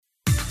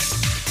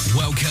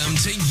Welcome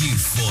to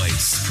Youth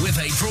Voice with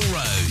April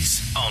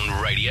Rose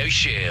on Radio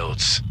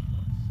Shields.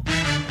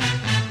 Mama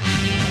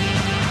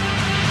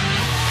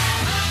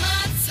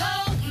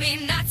told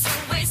me not to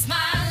waste my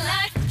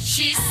life.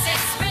 She said,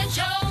 spread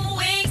your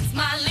wings,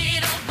 my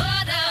little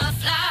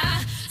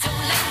butterfly.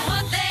 Don't let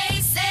what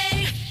they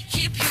say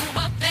keep you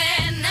up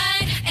at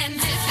night. And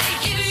if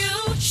they give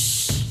you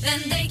shh,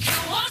 then they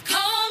can walk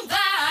on by.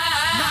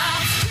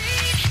 My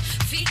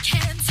feet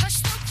can't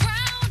touch the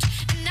ground,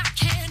 and I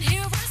can't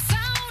hear a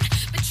sound.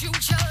 But you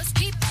just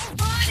keep on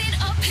running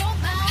up your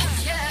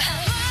mouth,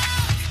 yeah.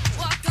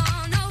 Walk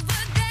on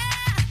over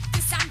there,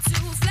 'cause I'm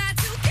too fly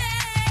to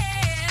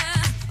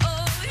care.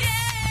 Oh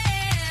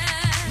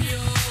yeah.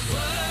 Your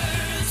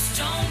words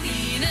don't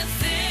mean a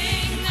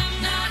thing. I'm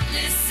not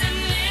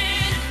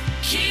listening.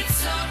 Keep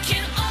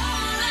talking.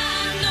 All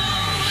I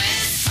know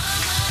is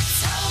Mama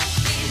told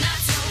me not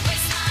to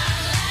waste my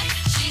life.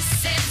 She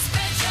said,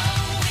 spread your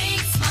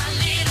wings, my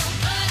little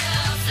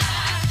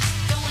butterfly.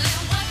 Don't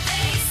let what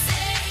they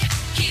say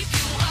keep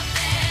you up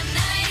at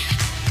night.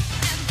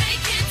 And they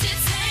can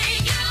detain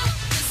you,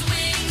 'cause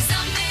wings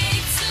are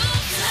made to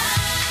fly.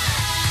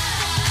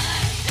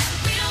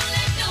 We don't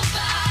let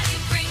nobody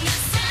bring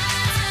us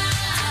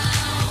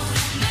down.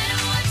 No matter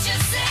what you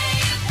say,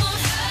 it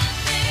won't hurt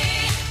me.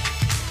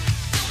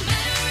 No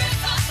matter if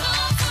I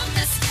fall from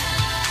the sky.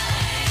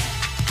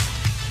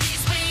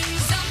 These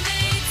wings are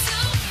made to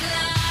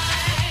fly.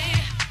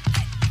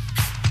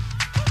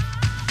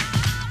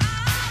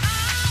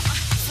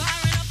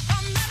 Firing up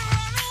on that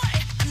runway.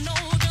 I know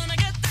we're gonna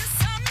get this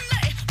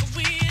someday, but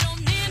we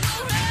don't need no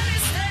ready,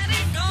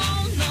 steady, go,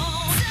 no.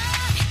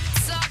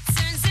 Talk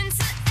turns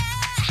into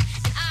air,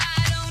 and I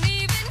don't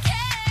even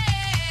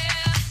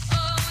care.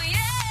 Oh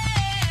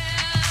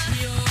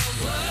yeah. Your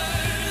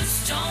words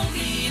don't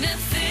mean a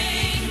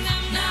thing.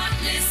 I'm not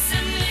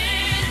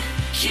listening.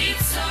 Keep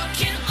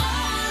talking.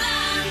 All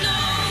I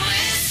know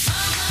is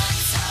Mama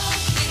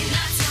told me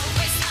not to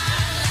waste my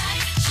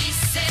life. She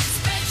said,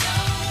 spread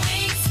your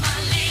wings, my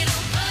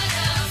little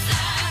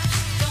butterfly.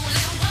 Don't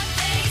let what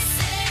they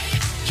say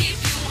keep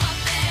you up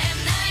at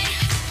night.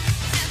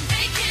 And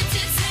they can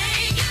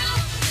detain you,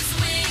 'cause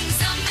wings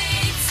are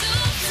made to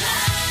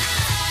fly.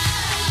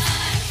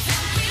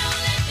 We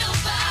don't let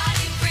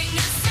nobody bring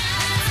us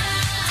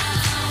down.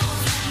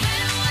 No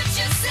matter what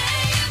you say,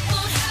 it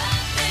won't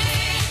hurt me.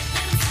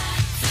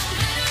 No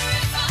matter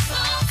if I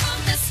fall from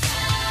the sky.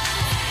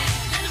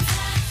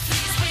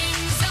 These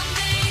wings are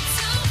made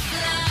to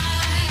fly.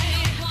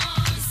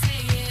 One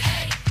say it.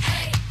 Hey,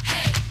 hey,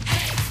 hey,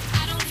 hey.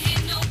 I don't hear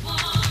no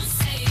one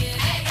say it.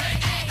 Hey, hey,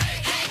 hey,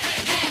 hey,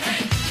 hey,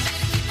 hey. You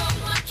better keep on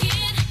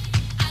walking.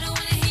 I don't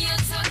wanna hear you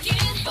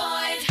talking.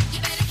 Boyd, you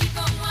better keep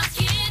on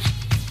walking.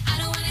 I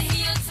don't wanna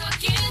hear you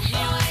talking.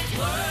 Boyd,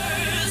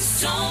 words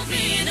don't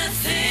mean a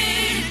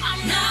thing.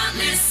 I'm not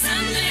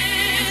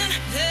listening.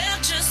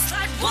 They're just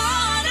like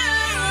water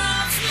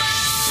off my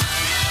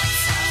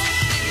told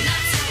me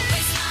not to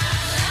waste my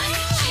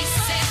life. She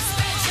said,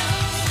 spread your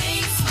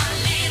wings, my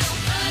little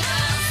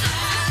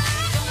butterfly.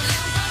 Don't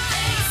let what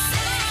they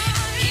say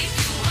keep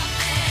you up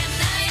at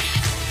night.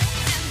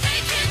 And they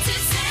can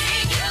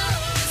detain you,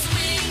 'cause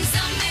wings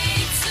are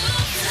made to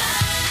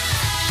fly.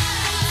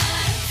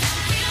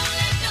 We don't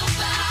let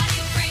nobody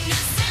bring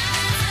us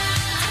down.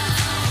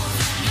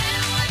 No matter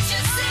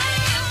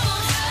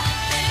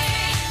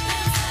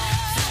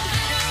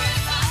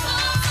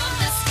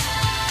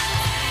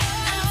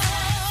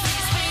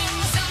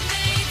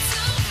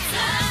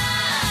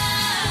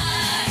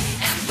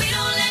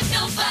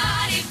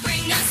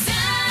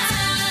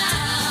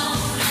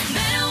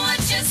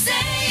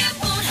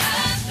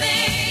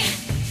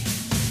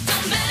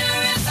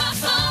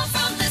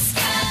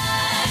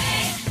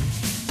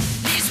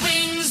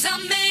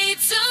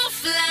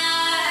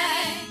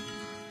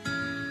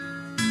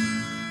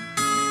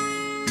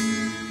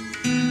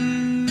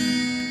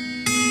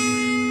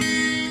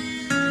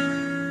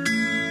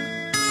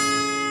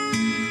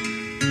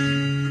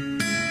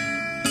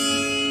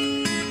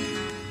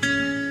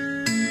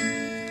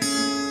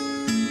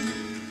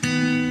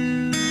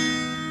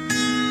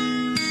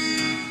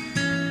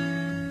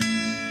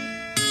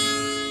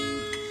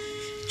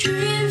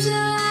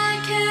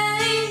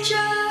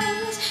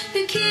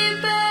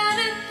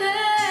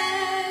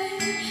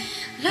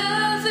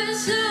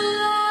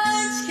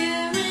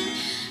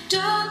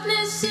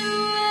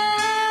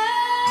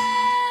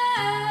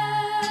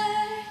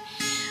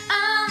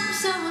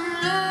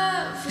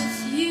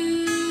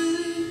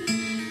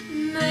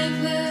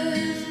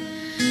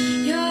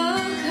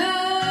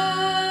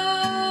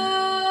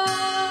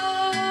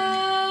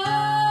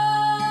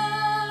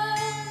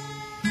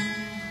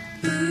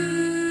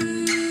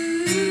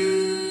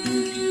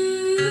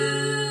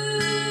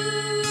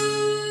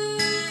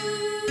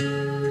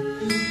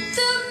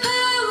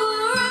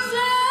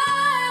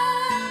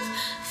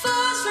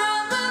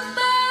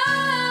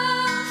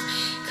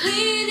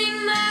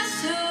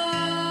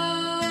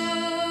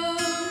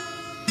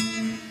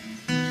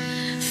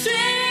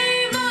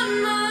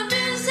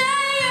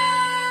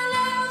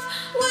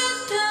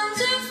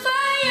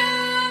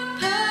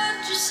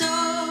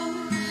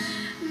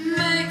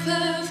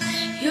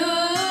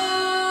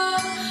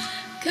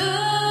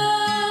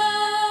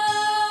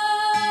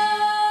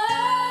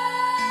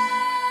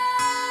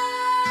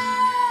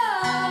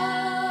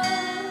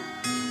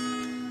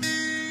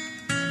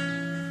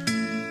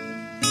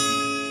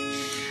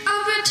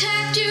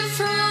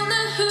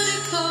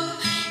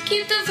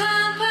of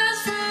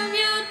vampires from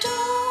your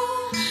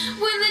door.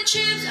 When the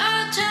chips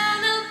are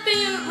turned, I'll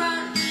be a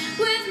run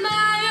with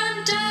my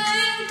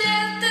undying,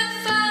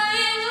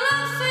 death-defying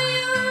love for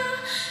you.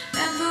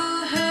 Ever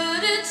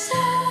heard it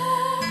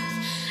said,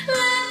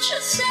 let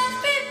yourself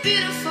be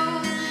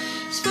beautiful,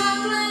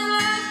 sparkling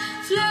like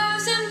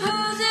flowers and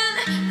pearls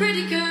and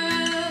pretty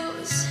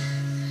girls.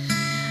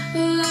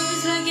 Love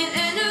is like an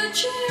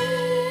energy,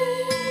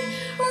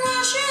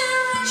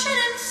 rushing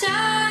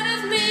inside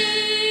of me.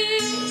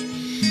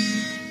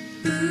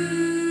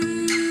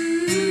 Ooh.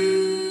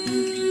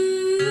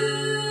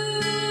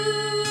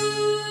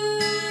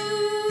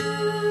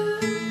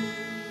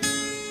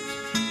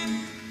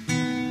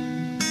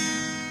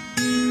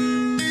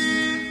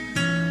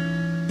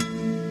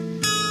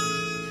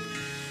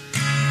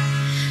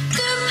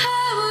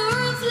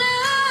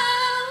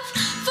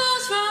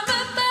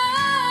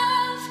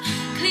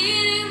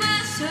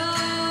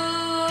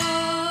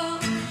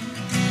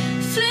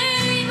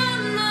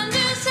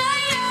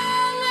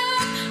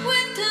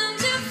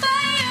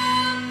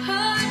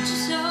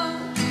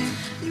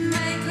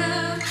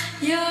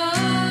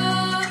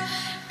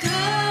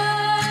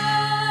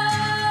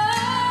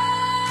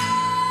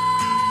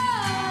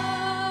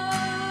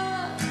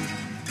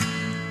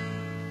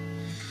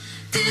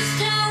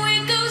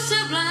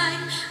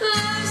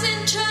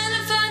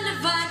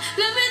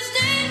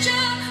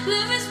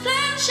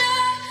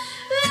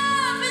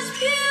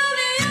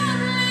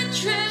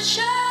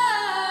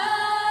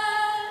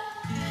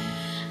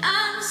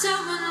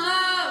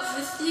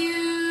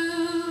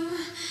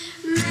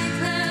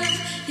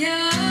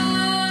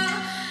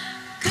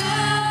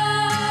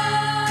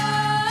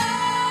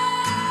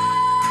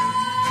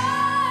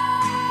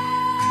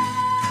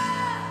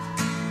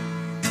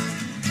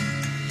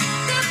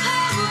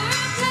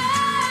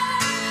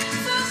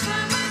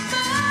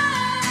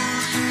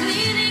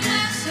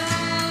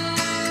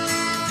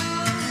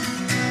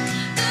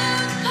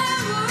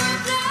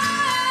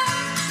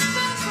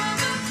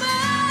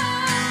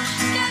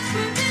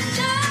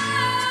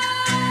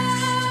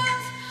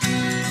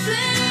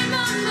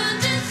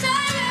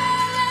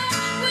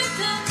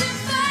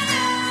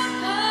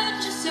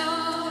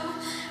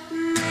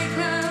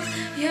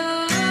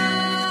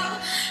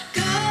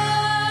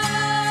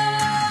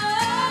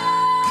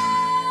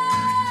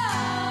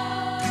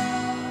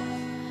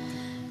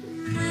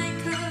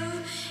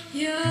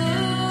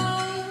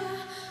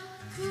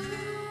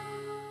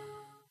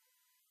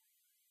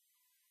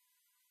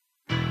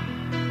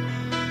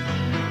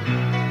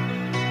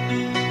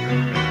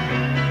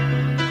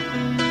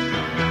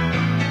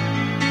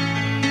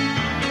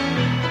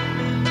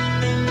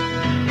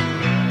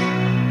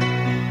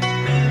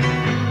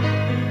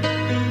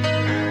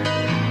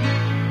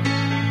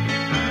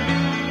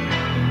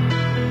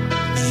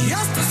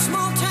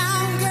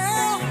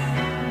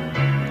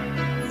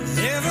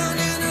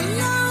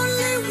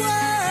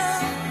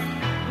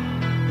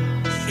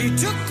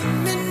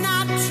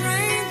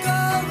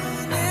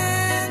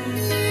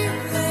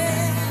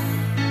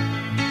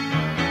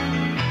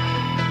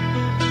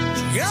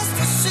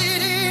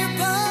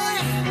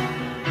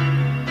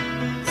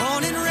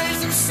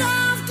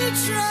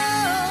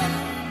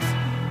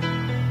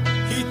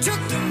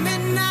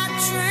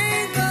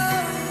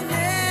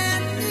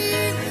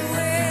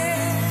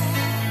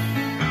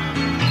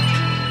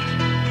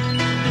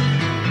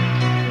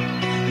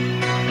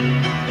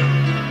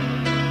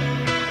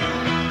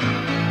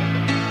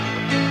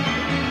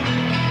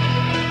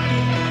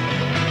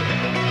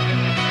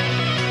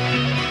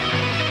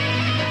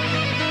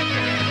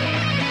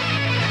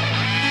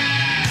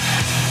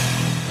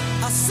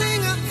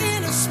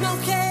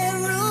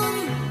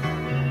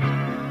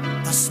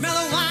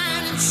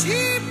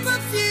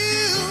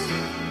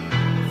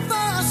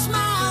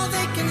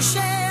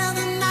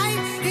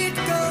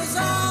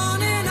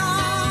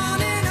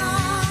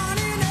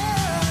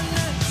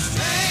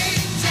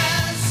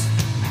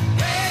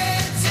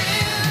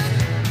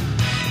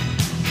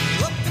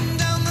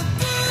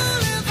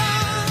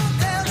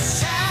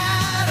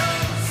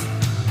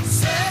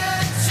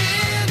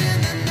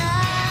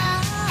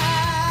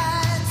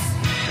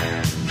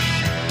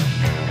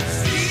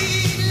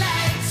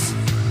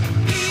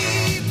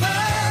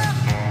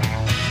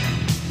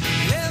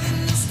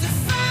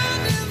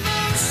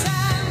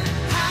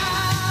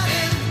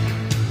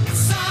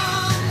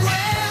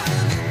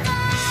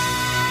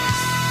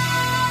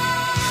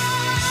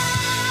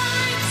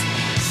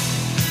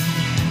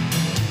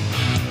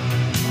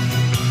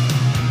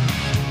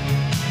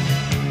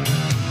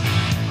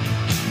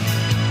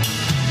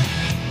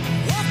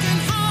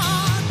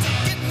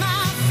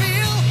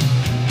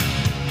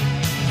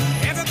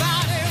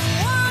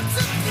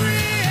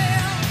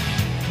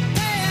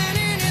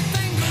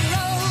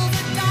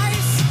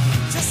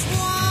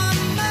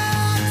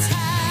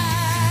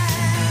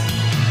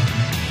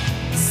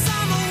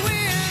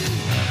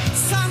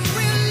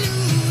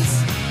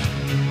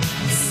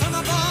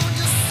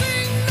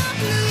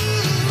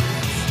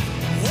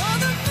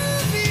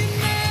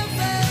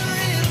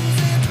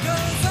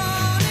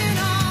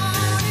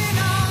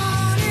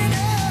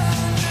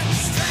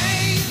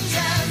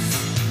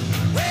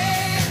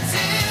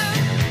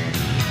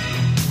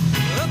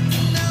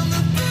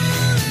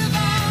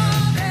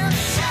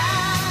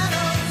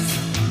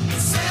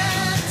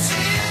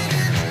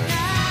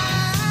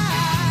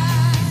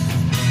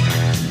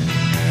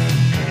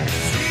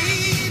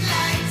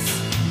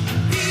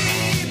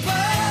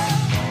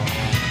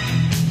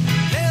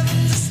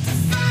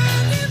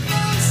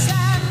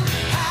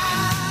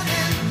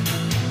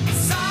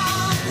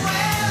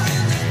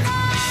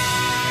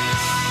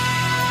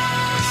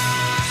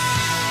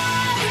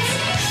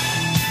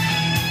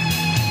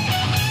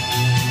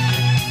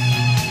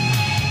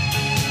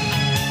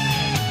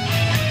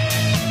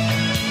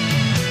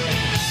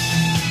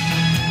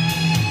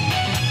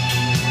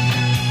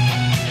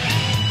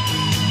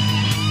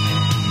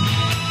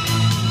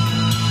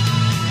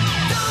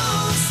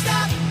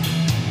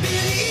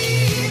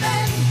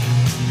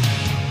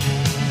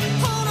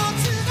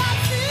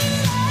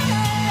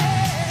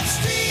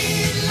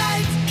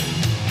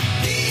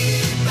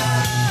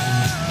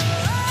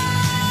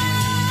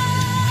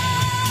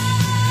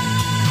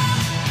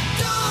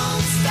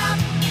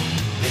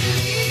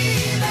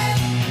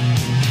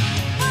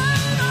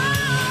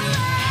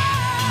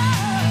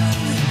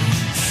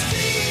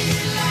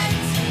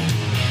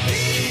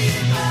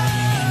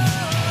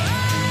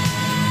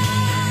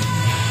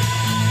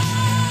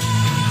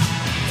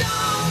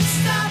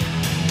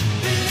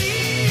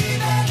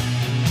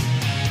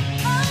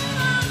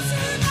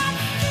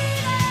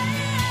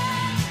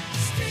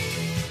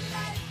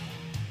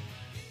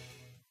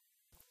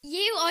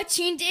 You're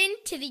tuned in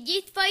to the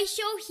Youth Voice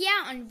Show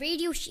here on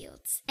Radio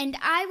Shields. And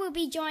I will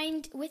be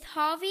joined with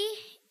Harvey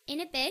in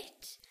a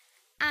bit.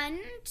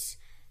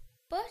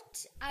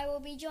 But I will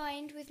be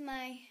joined with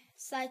my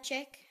side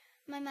chick,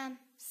 my mum.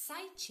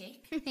 Side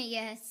chick?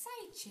 Yes.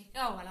 Side chick?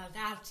 Oh, well, I'll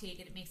take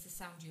it. It makes us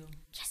sound young.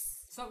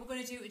 Yes. So what we're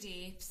going to do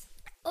today, Apes?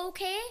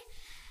 Okay.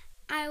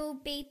 I will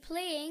be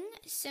playing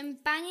some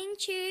banging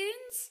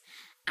tunes.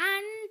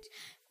 And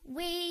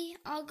we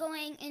are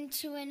going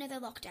into another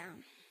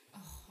lockdown.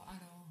 Oh, I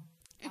know.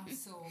 I'm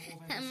so over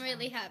this I'm now.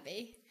 really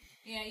happy.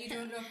 Yeah, you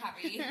don't look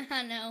happy.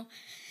 I know.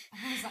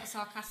 Is that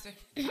sarcastic?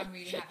 I'm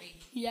really happy.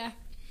 Yeah.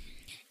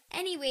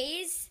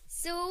 Anyways,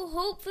 so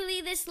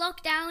hopefully this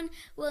lockdown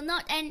will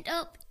not end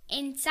up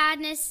in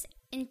sadness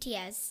and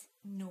tears.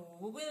 No,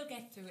 we'll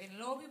get through it.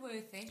 It'll all be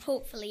worth it.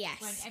 Hopefully, yes.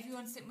 When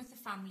everyone's sitting with the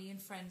family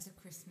and friends at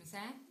Christmas,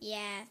 eh?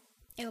 Yeah,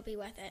 it'll be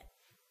worth it.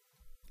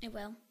 It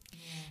will.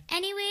 Yeah.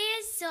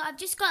 Anyways, so I've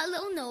just got a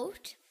little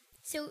note.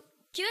 So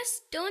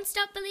just don't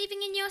stop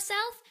believing in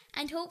yourself,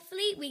 and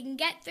hopefully we can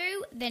get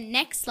through the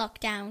next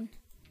lockdown.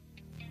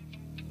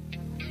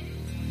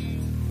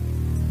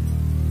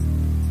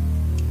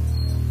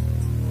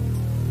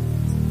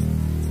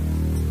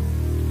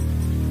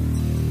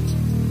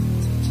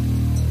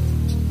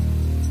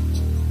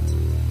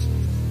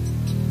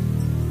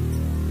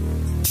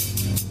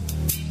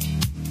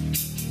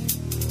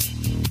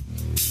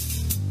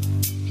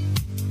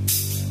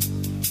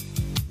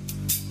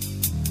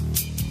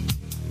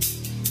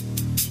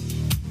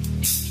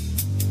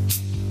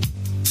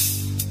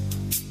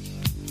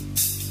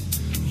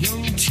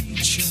 Young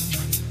teacher,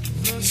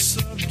 the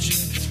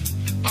subject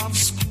of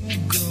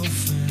schoolgirl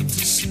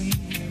fantasy.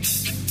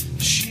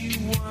 She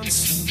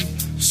wants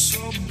him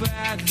so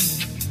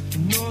badly,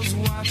 knows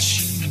what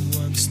she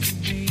wants to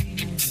be.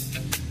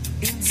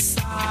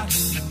 Inside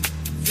her,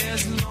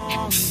 there's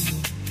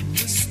longing.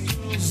 This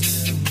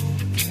girl's an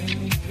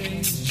open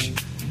page,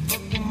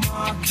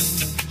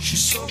 bookmarking.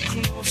 She's so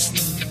close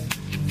now.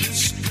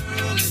 This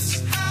girl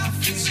is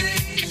half his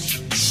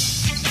age.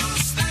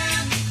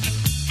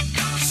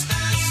 Don't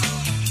stand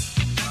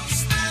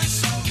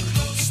so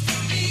close to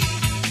me.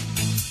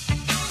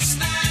 Don't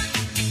stand so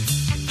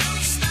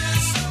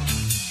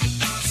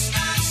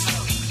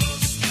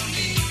close to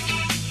me.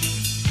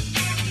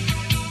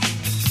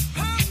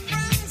 Her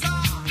friends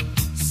are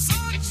so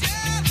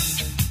jealous.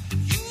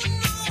 You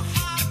know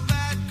how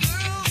bad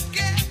girls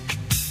get.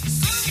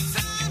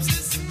 Sometimes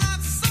it's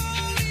not so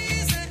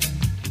easy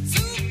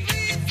to be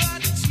the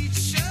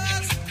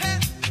teacher's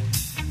pet.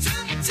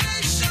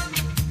 Temptation,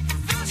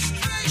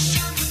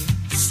 frustration,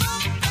 so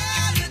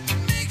bad it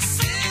makes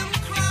him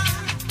cry.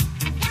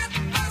 Wet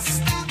bus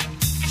stop,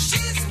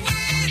 she's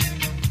waiting.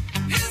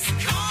 His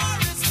car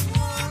is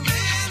warm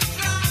and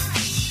dry.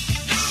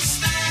 Don't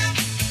stand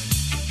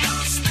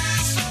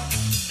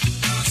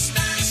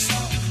so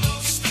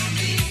close to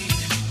me.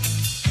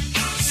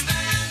 Don't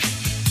stand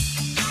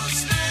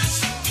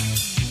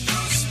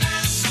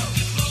so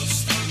close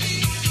to me.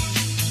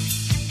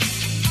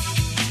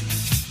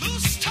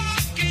 Loose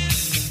talking,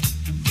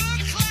 the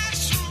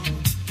classroom,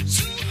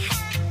 too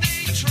hard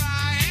they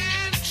try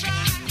and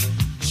try.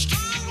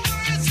 Strong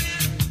words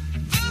in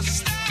the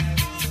staff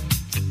room,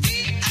 the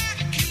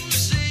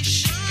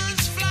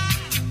accusations fly.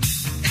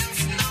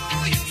 It's no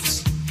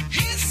use,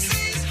 he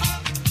sees her,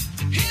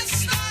 he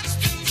starts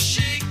to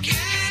shake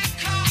and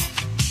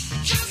cough.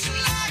 Just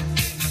like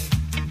the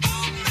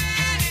old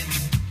man in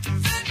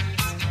that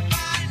book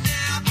by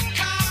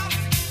Nabokov.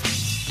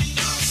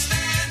 Don't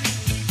stand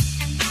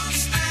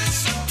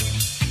so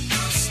close to me.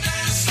 Don't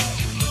stand so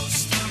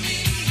close to me.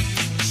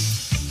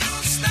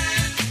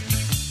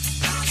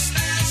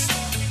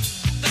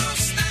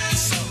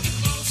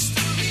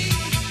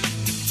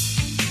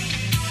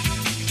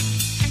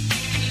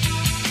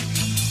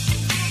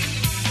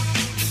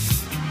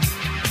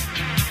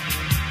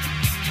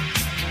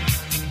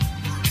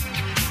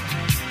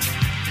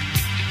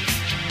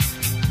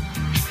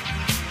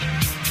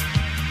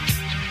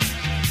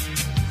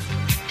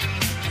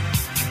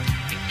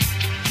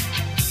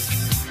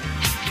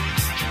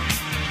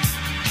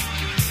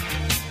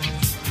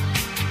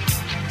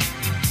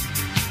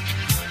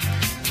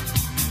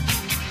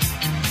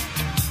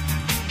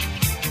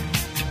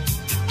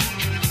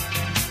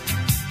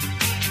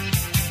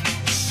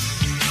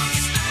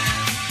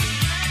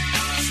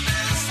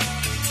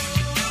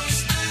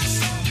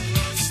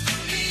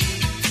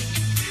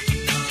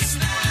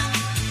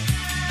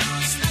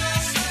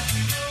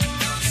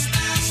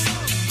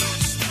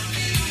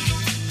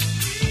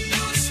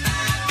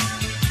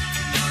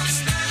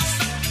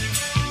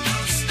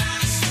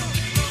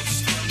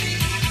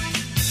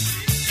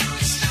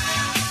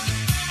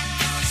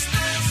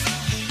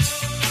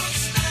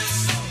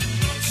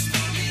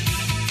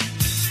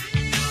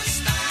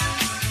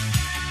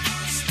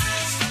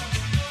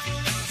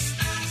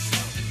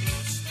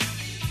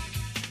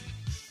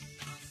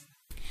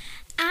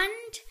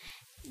 And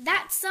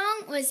that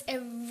song was a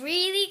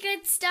really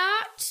good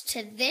start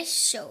to this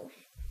show.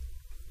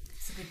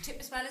 It's a good tip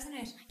as well, isn't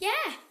it? Yeah.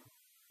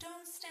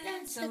 Don't stand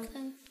Don't so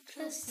so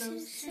close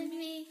to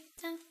me.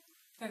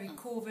 very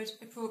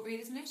COVID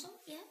appropriate, isn't it?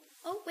 Yeah.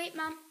 Oh, wait,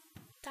 Mum.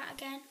 That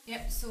again.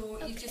 Yep, so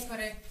you've just got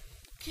to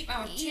keep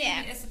our 2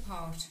 Yeah. metres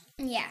apart.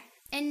 Yeah.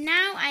 And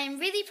now I am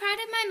really proud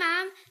of my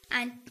mum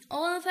and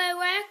all of her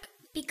work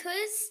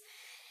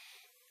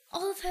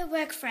all of her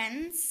work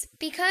friends,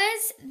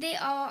 because they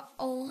are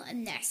all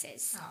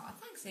nurses. Oh,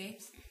 thanks,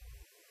 Apes.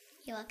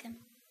 You're welcome.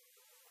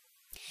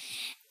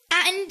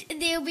 And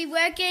they'll be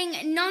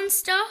working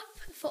non-stop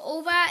for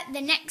over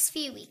the next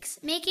few weeks,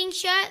 making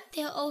sure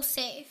they're all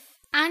safe,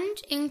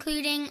 and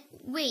including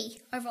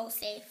we are all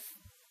safe.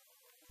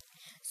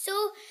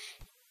 So,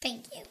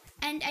 thank you.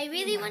 And I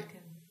really You're want... welcome.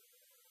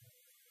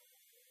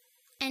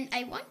 And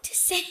I want to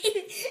sing,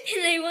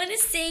 and I want to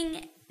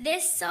sing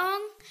this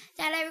song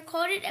that I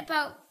recorded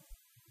about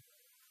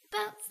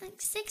like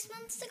 6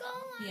 months ago.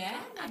 Yeah,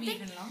 I maybe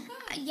think. even longer.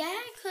 Yeah,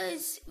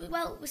 because,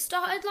 well, we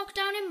started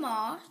lockdown in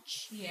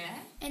March, Yeah.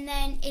 and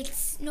then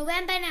it's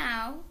November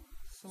now.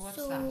 So what's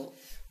So, that? March,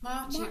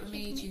 March, April, May,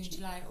 April, June, June.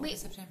 July, Wait.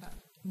 August, September.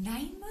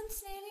 9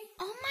 months nearly?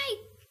 Oh my...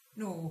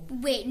 No.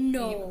 Wait,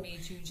 no. April, May,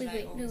 June,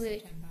 July, August,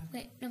 September.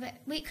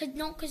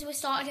 Because we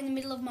started in the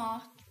middle of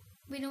March.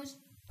 Wait, no, it's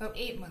About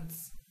 8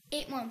 months.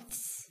 8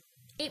 months.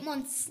 8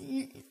 months.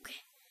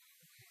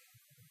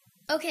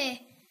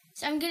 Okay,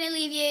 so I'm going to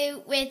leave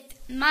you with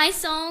my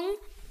song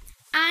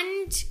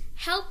and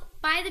Help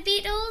by the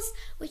Beatles,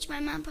 which my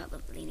mum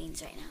probably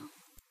needs right now.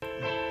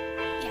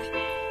 Yeah.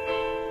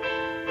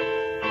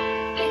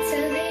 It's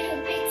a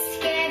little bit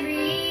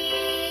scary,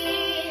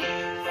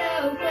 the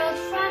world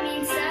from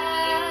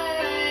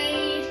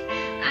inside.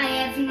 I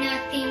have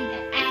nothing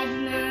but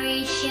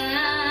admiration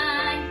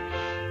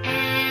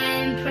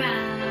and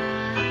pride.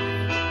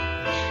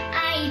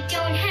 I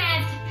don't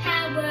have the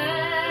power,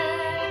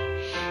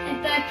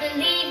 but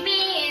believe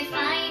me, if I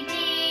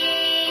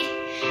did,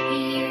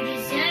 you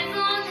deserve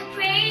all the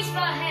praise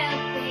for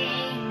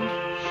helping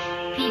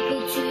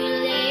people to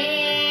live.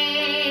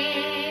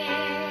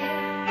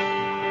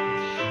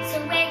 So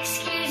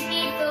excuse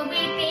me for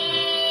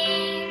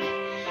weeping,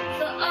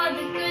 for all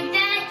the good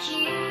that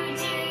you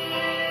do,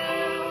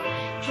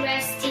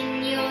 dressed in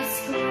your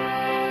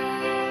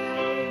scrubs,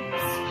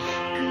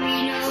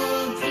 green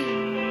or blue.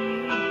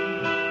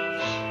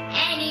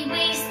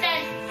 Anyways, the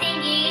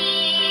thing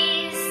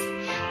is,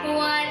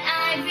 what I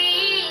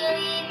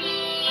really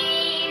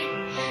mean,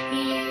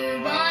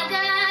 you are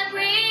the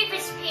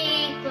bravest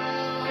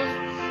people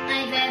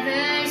I've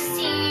ever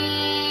seen.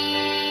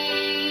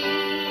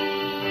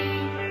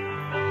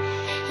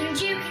 And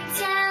you can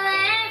tell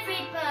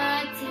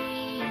everybody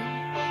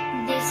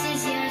this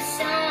is your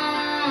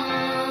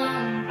song.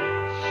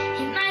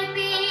 It might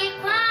be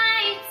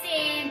quite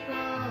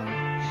simple,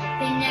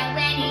 but now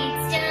when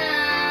it's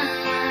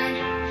done,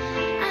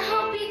 I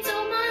hope you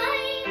don't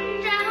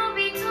mind, I hope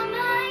you don't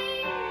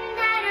mind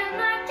that I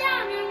wrote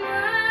down your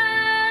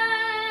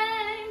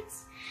words.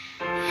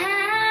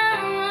 How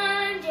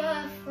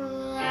wonderful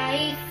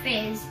life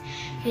is,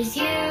 'cause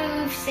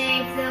you've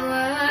saved the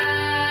world.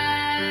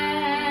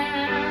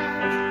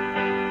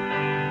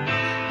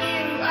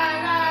 You are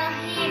the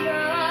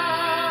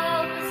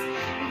heroes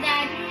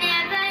that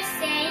never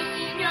say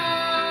no.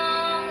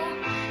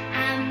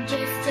 I'm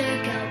just a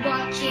girl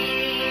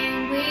watching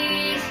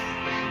with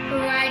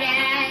pride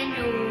and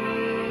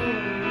awe.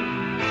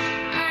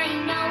 I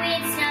know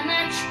it's not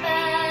much,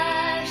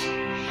 but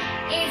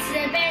it's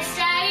the best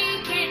I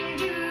can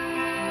do.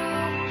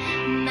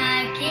 My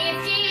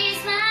gift is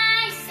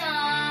my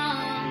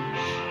song,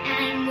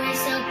 and we're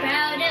so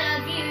proud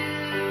of you.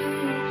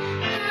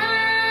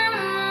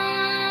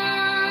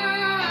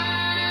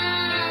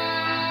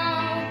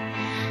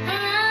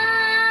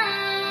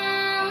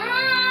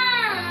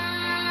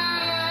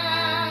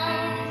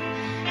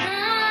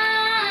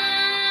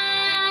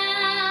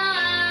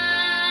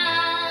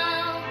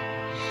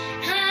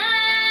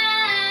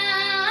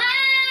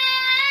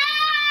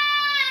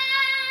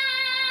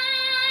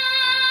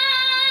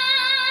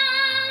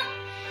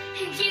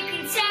 And you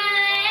can tell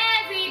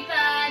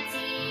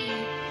everybody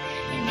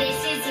this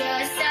is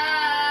your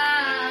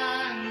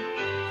song.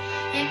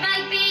 It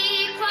might be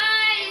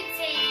quite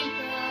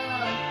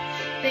simple,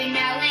 but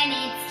now when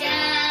it's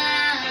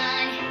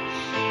done,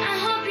 I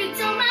hope you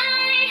don't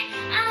mind,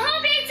 I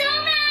hope you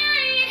don't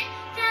mind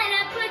that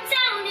I put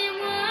down in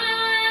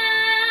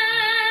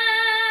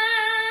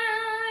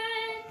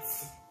words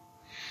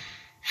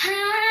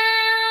how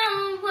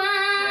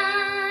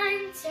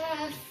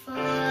wonderful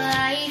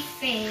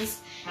life is.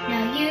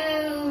 Now you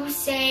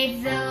save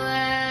the world.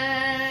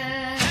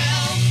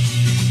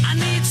 I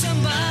need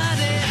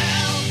somebody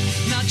help,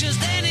 not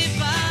just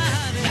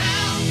anybody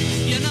help.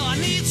 You know I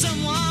need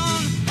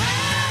someone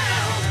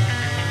help.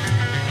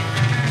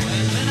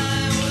 When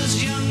I was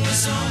younger,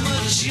 so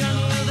much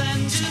younger than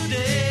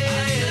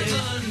today,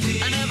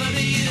 I never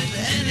needed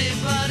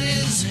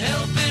anybody's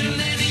help in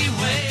any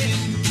way.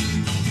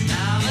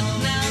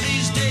 Now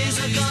these days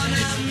are gone,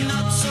 I'm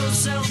not so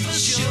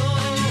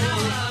self-assured. Now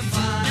I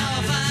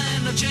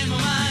find I've changed my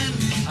mind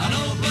and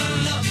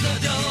open up the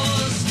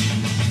doors.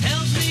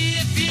 Help me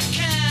if you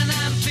can,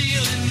 I'm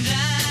feeling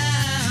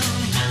down,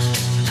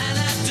 and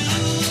I do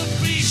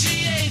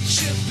appreciate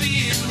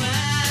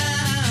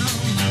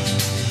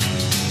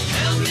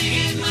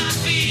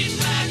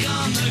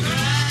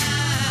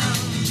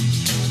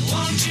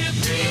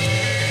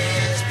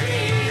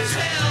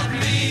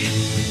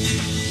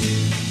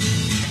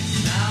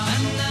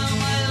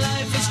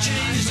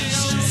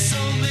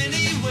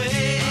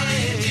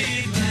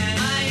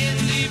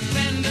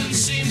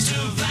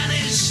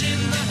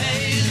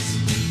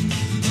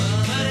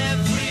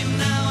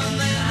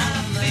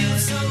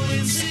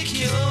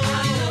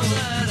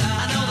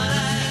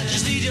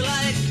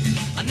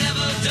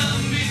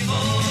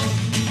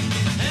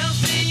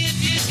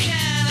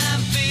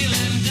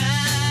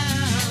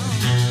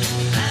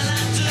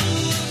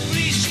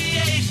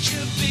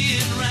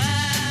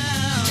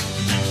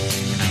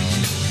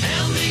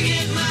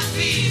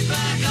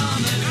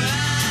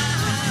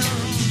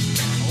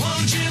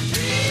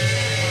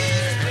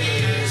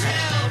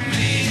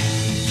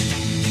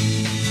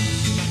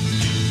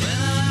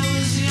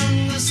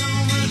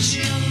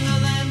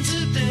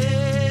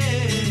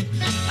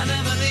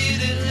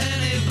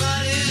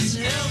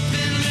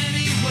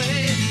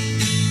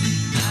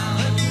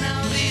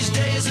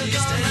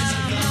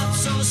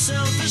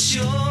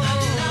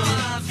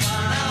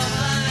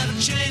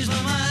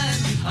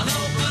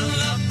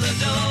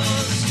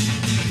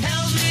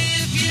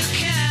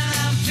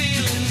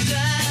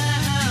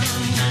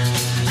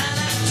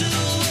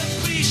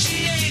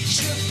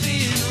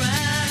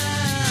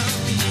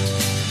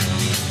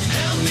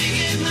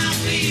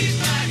feet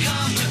back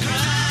on the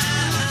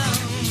ground.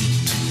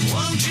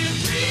 Won't you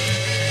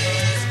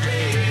please,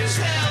 please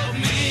help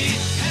me,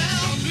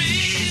 help me,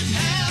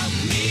 help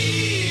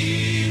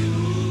me.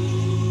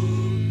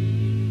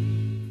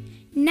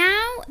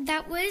 Now,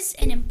 that was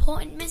an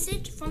important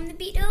message from the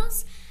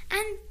Beatles,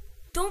 and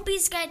don't be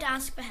scared to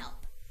ask for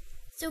help.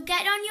 So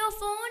get on your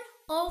phone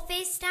or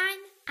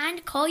FaceTime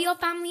and call your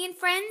family and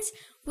friends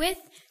with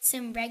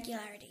some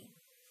regularity.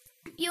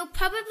 You'll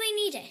probably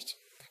need it,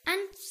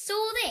 and so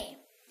will they.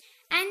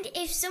 And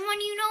if someone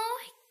you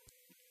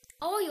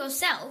know or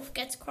yourself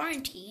gets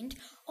quarantined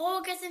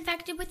or gets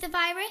infected with the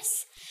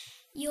virus,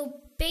 you'll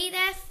be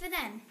there for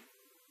them,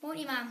 won't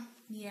you, Mum?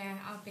 Yeah,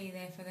 I'll be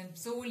there for them.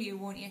 So will you,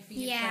 won't you, for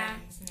your Yeah.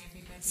 friends and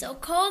everybody? So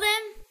call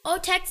them or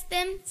text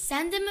them,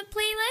 send them a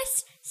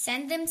playlist,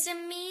 send them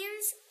some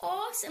memes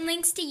or some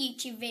links to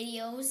YouTube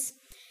videos,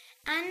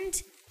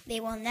 and they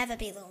will never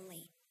be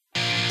lonely.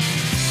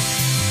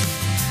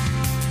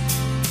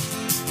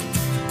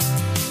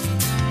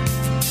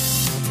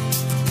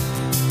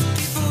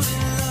 People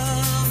in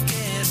love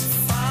get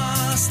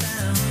fast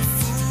and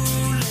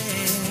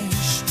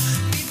foolish.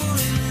 People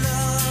in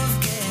love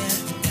get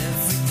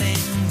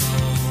everything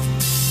wrong.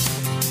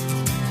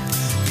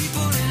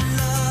 People in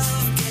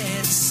love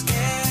get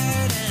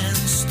scared and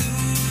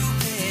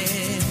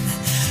stupid.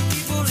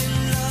 People in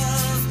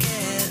love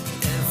get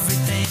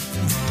everything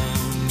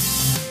wrong.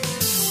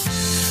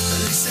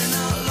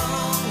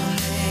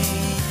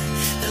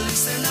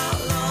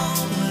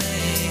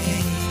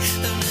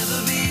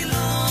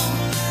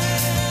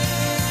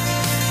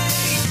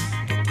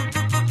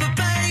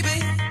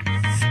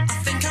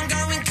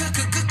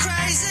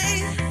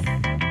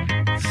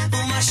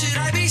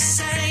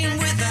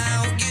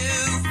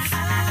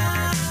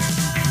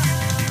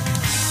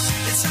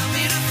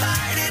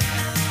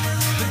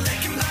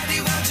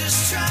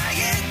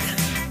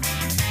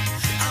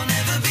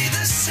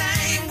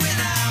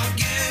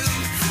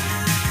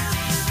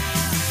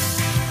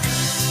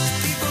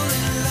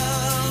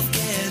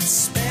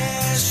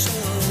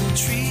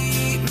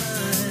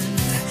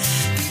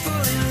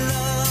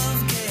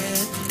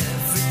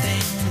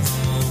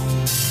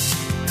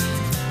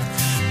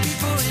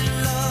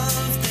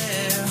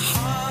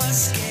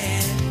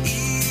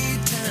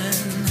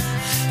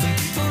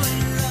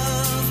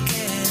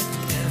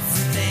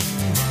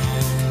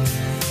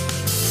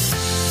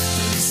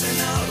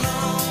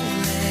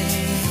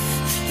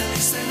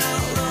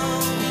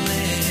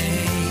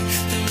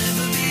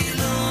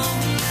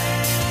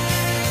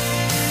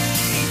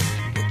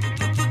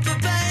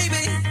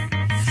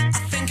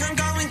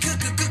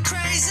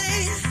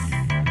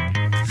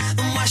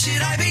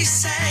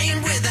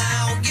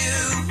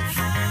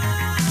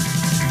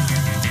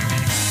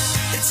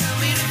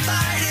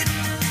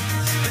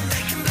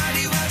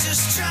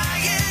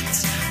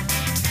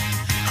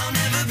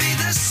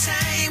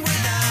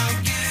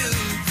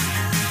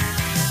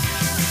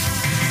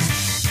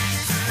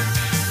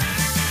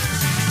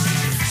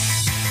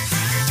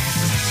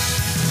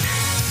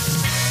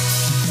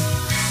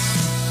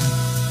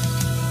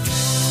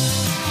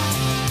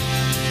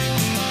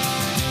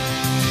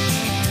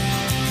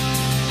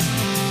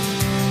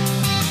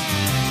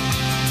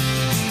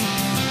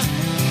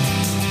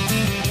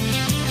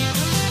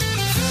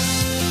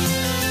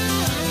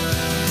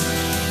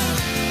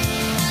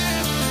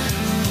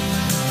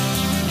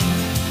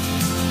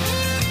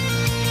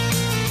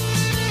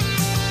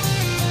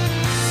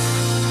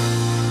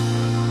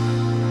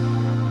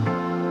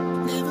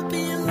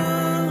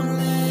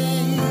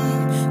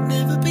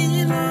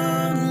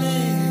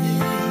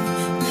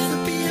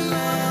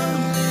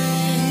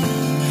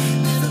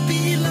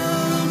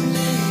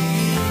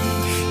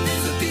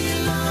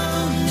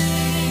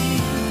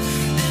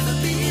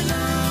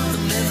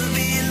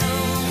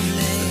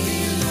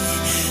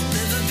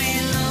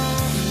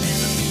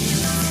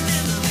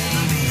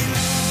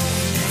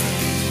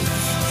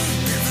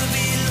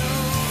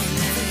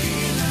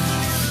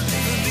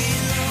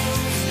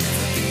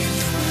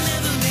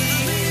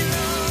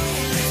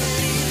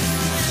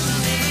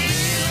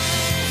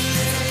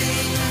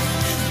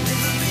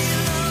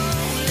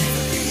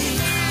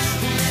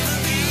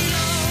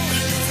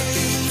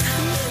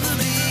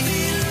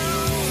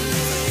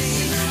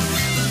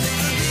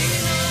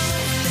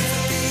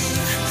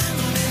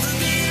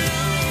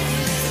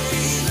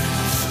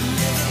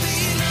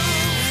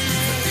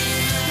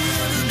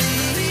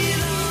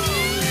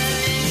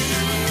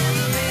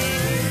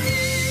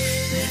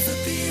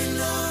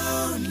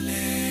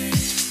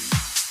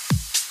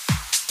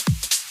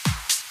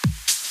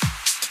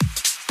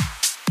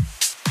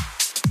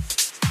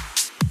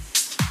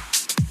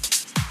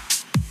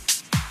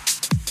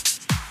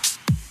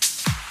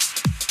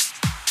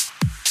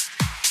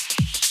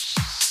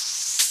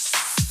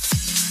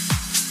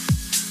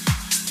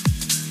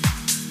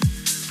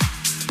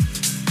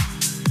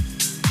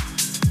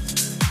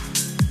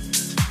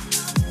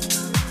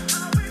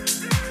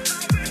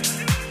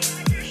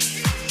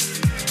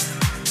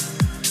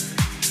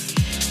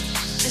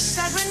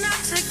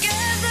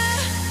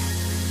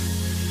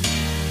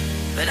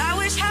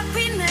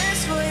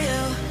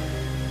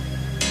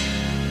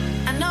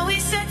 know we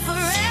said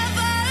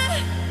forever.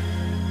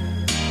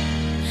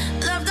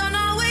 Love don't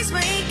always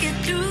make it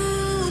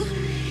through.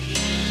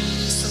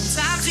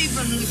 Sometimes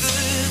even the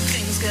good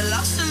things get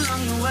lost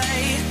along the way.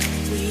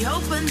 We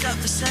opened up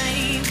the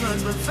same book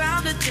but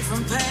found a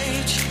different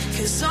page.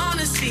 Cause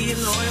honesty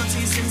and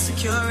loyalties,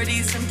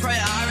 insecurities and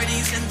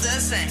priorities ain't the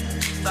same.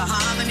 For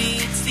harmony,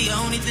 it's the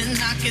only thing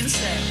I can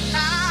say.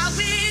 I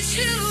wish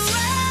you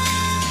well.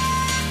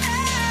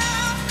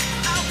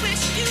 I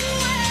wish you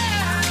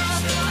well.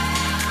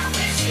 I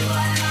wish you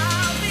well.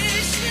 I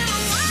wish you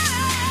well.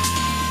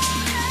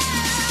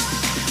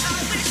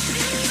 I wish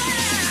you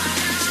well.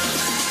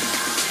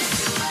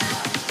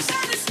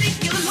 Honesty,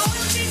 your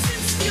loyalties,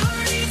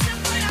 insecurities and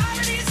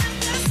priorities ain't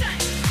the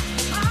same.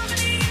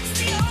 Harmony, it's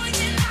the only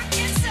thing I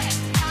can say.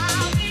 I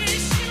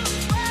wish you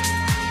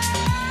well.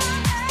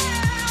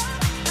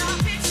 I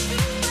wish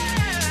you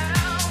well.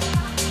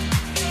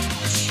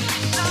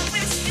 I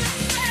wish you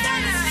well.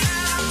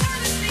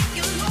 Honesty,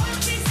 your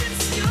loyalties,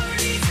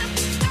 insecurities and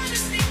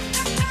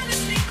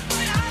honesty,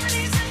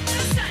 priorities ain't the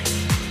same.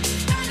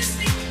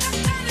 Honesty,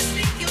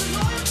 your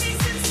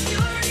loyalties,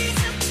 insecurities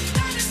and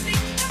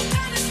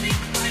honesty,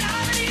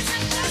 priorities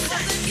ain't the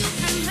same. If you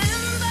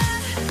remember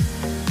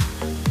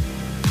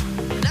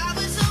that I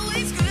was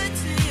always good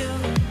to you,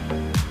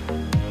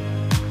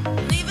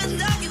 even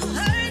though you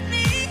hurt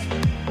me,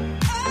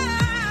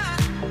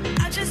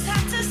 I just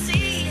had to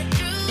see it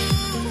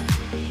through.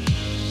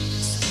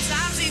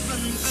 Sometimes even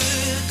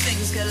good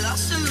things get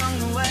lost along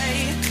the way.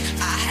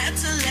 I had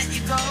to let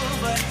you go,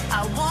 but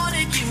I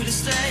wanted you to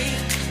stay.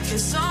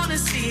 Cause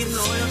honesty,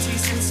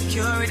 loyalties,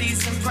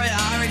 insecurities and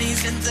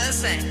priorities ain't the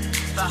same.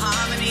 For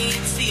harmony,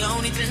 it's the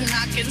only thing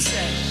I can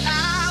say.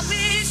 I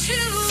wish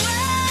you well.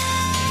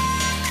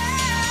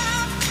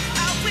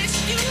 I wish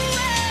you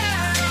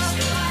well.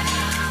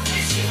 I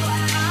wish you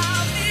well.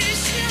 I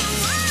wish you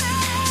well.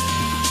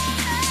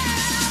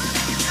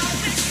 I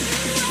wish you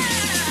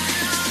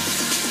well.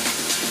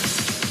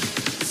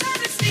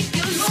 Honesty,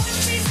 your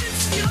loyalties,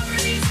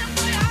 insecurities and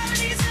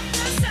priorities ain't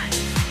the same.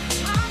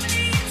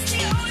 Harmony, it's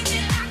the only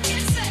thing I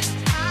can say.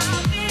 I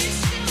wish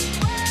you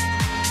well.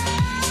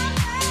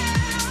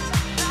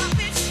 I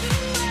wish you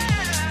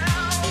well.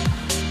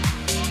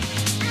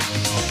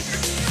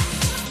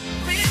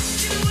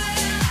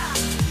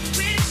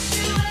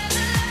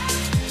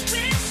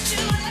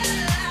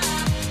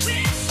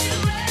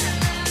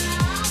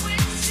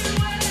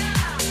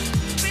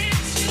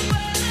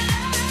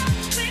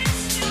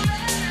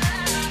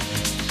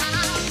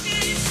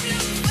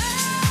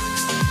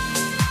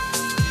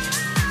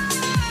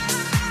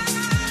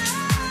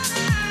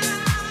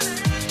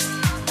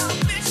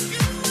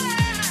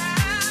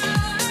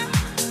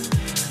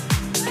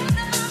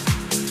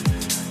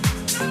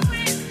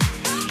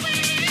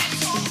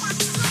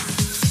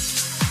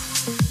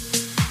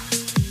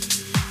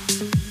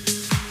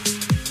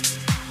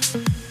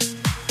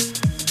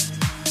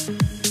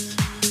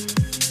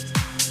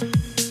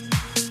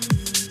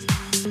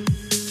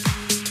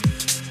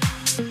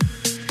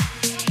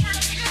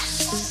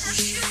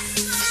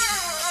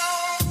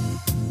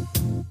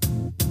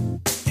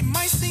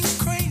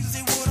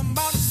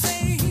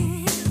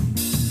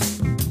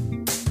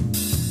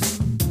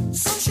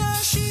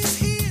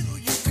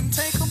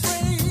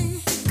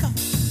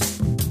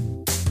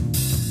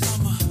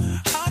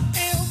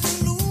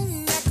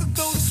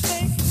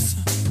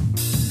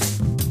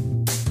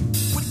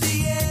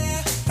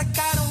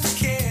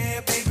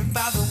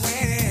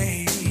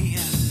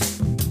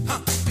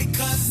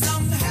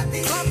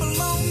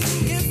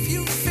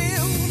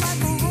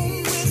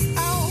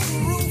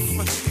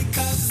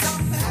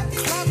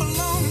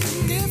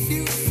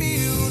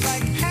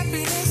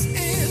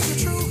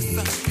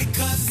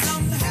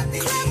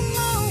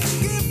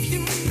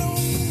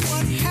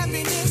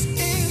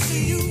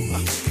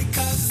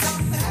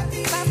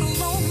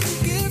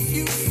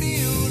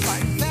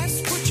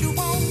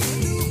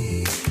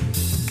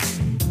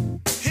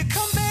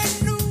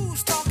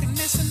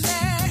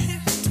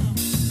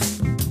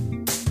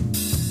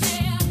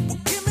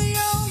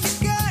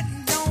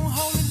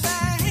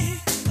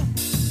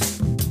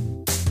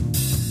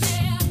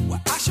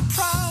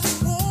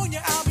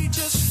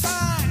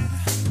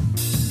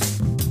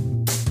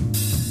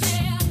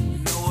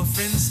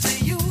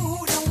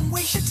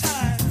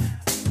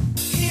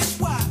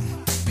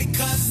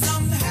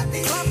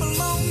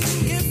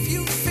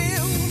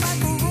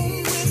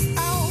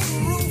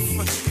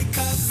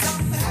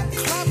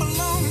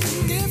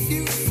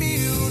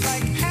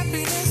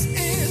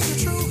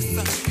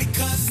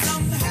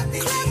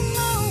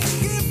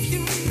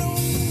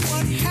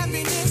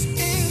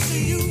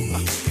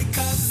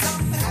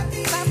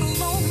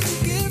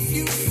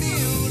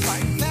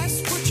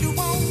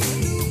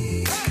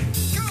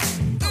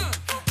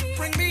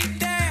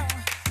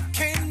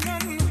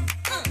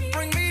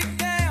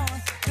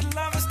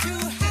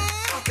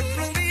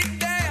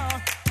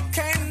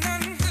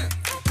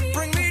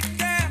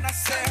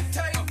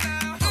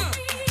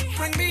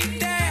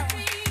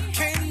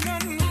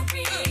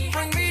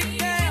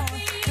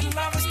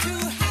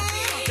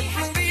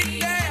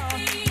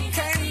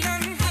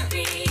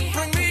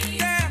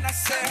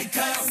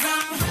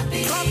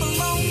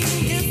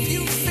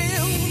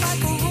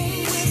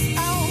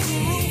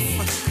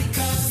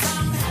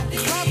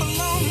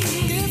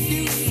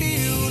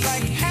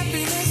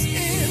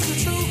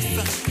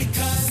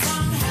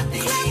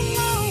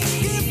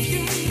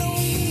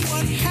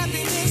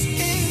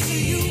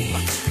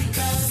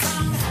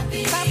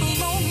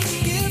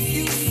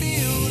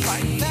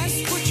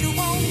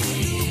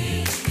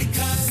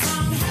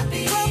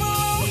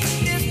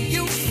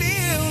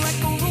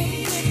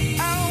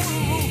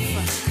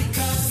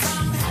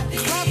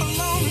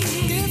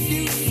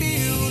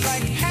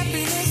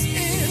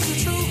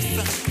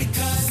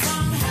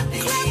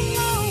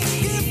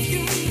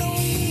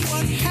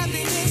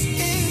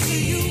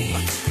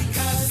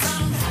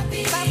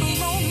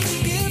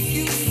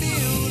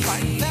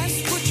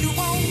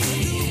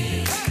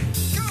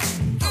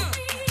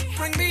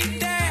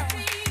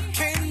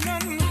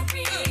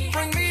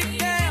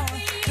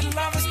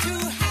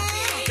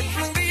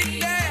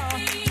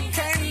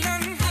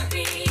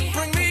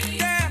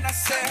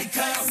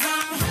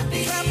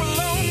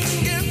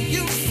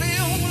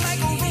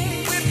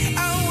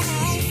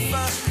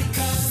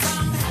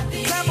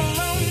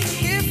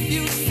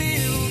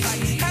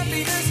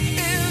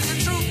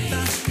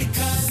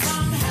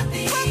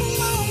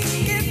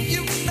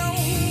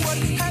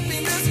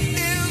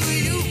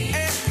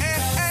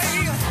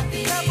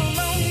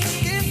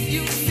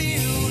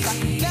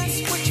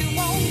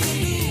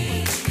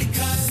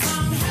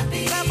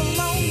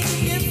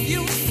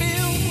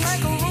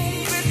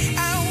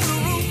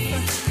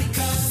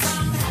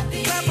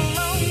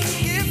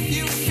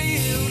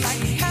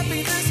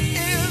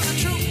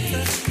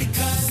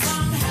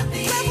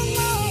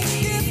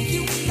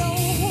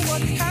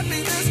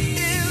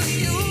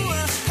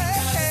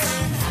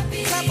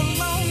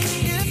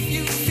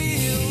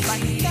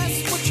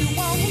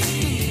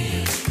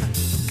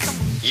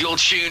 You're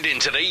tuned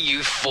into the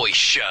Youth Voice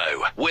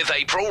Show with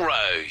April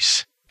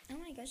Rose. Oh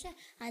my gosh,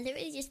 I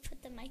literally just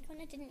put the mic on.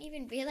 I didn't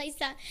even realise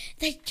that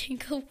the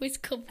jingle was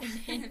coming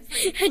in.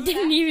 I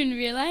didn't even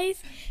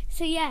realise.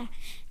 So yeah,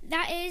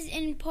 that is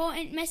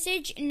important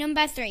message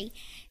number 3.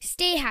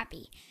 Stay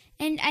happy.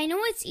 And I know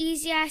it's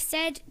easier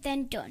said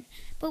than done,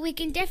 but we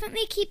can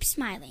definitely keep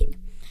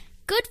smiling.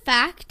 Good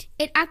fact,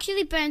 it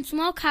actually burns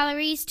more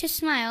calories to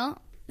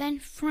smile than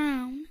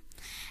frown.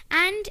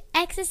 And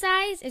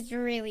exercise is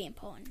really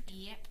important.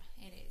 Yep,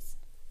 it is.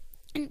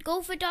 And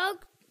go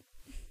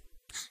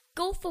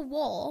for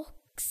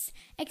walks,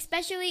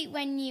 especially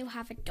when you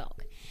have a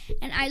dog.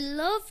 And I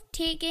love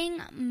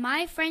taking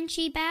my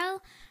Frenchie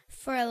Belle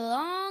for a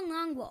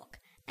long walk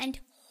and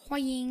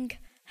hoying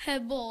her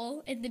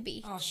ball in the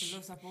beach. Oh, she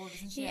loves that ball,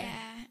 doesn't she?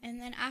 Yeah, and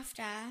then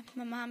after,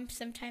 my mum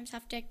sometimes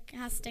has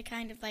to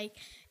kind of like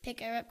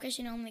pick her up because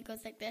she normally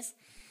goes like this.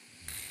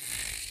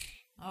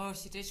 Oh,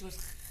 she did. She was.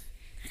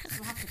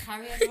 She'll have to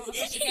carry her daughter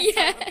because she gets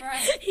out of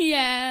breath.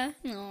 Yeah.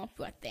 Oh,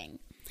 poor thing.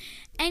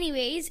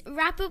 Anyways,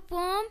 wrap up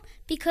warm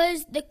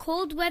because the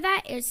cold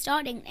weather is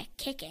starting to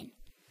kick in.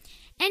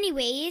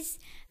 Anyways,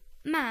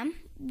 Mum,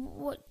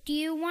 what do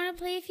you want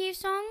to play a few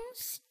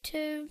songs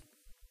to?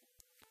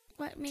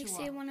 What makes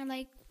you want to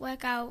like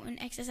work out and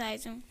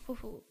exercise and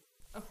hoo-hoo?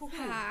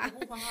 Yeah.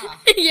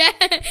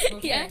 Okay.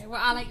 Yeah. Well,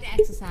 I like to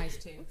exercise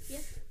too. Yeah.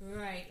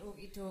 Right.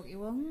 Okie dokie.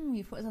 Well,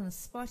 you put us on the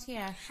spot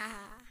here. Ha.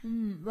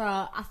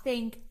 Well, I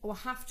think we'll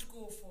have to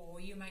go for,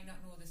 you might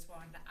not know this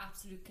one, the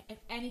absolute, if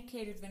any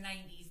kid of the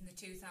 90s and the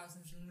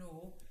 2000s will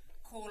know,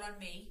 Call on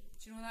Me.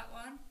 Do you know that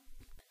one?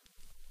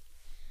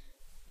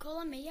 Call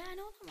on Me. Yeah, I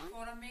know that one.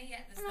 Call on Me,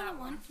 yeah, there's I know that that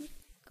one. one.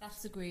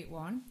 That's a great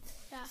one.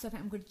 Yeah. So I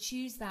think I'm going to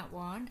choose that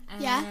one.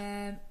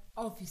 Yeah.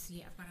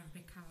 Obviously, I've got to have a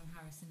big Calvin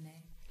Harris in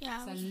there.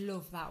 Yeah. So I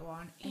love that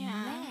one. And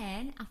Yeah.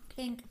 then I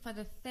think for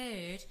the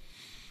third,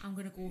 I'm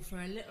going to go for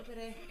a little bit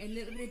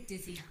of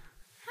Dizzy.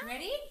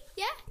 Ready?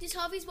 Yeah. Just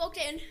Harvey's walked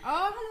in.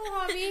 Oh, hello,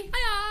 Harvey.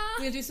 Hiya.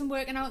 We'll do some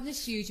working out in the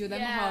studio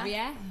then, Yeah. Harvey,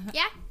 yeah?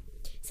 Yeah.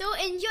 So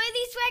enjoy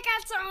these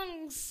workout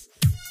songs. Say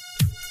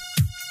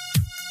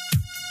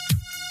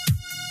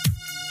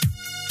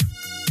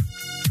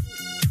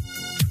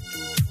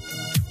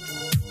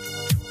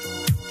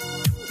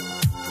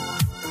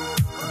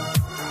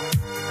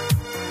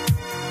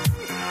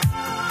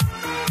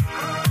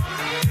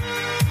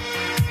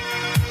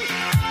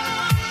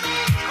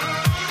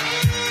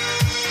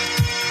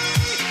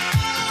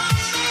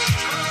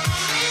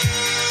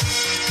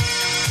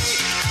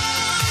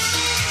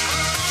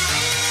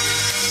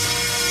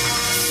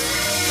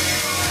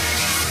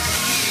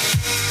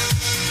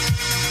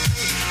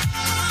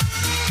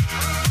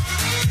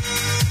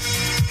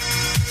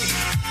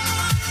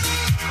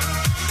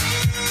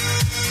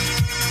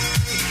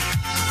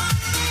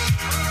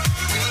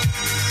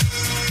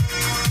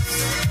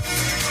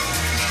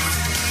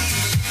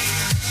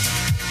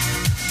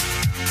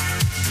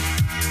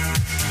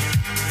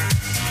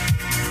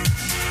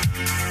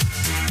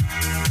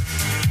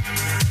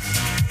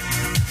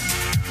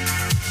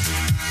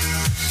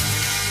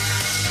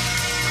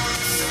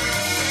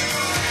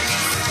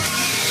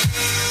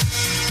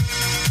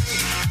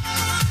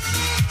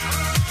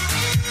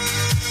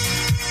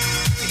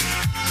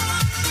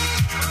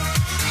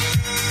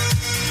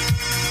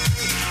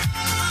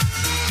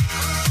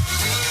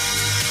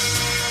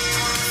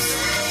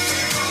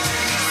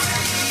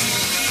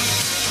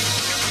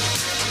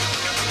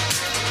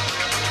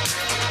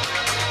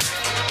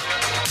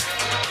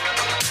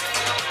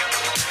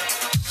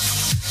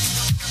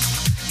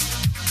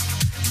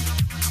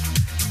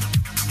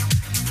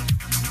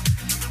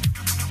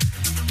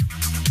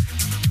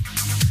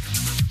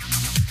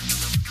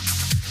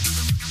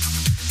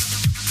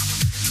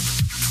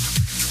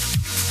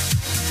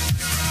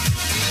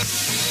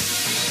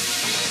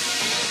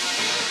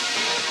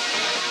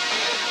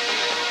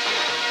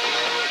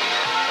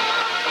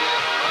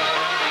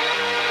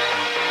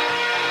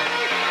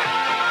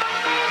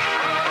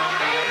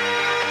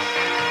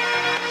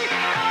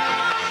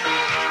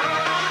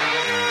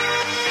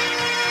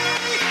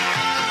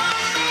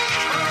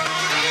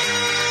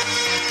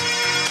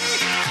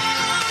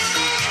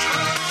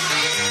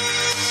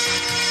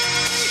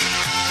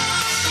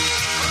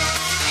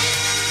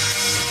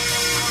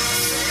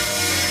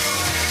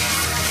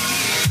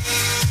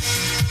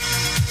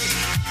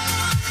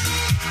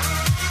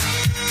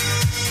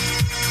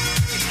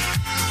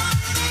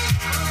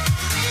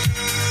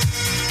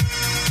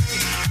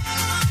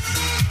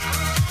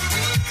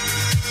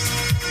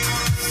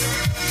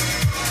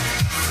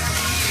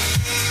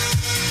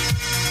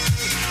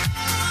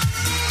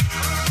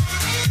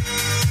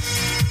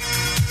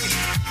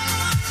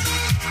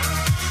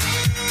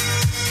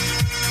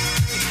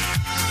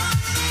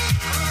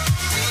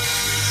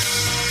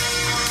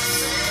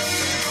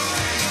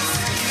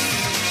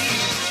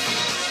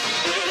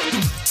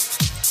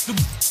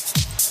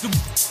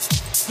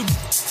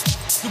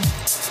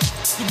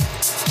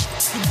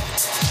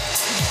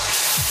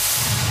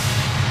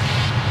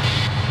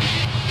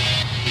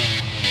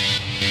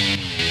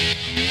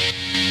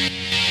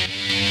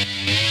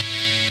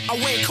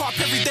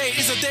every day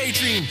is a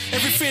daydream.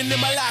 Everything in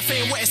my life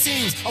ain't what it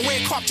seems. I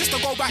wake up just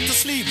to go back to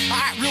sleep.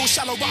 I act real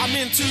shallow, but I'm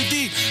in too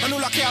deep. And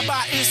all I care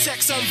about is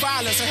sex and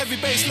violence. A heavy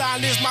bass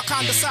line is my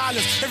kind of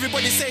silence.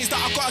 Everybody says that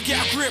I gotta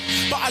get a grip,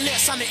 but I let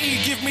sanity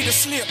give me the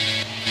slip.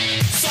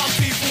 Some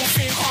people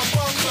think I'm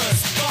bonkers,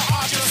 but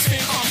I just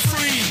think I'm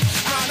free.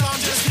 And I'm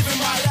just living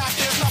my life,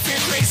 there's nothing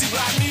crazy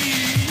about me.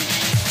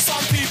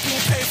 Some people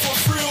pay for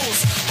thrills,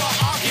 but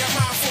I get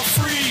mine for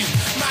free.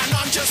 Man,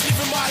 I'm just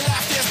living my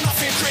life, there's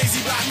nothing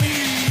crazy about me.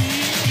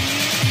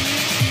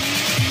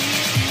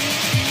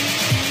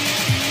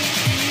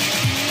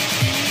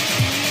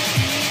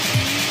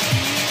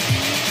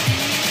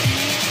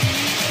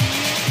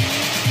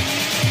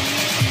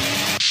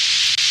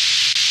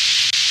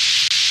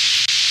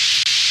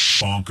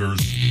 Bonkers.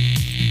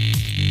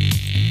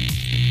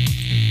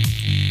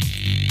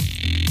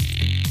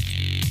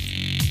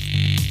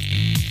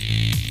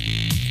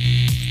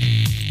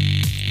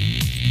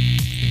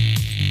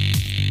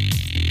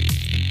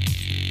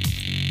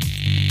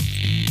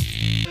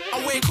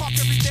 I wake up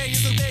every day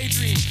is a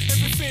daydream.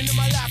 Everything in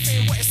my life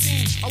ain't what it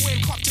seems. I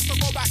wake up just to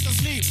go back to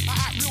sleep. I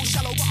act real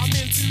shallow, but I'm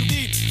in too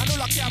deep. And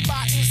all I care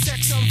about is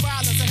sex and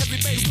violence. A heavy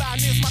bass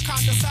line is my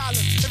kind of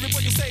silence.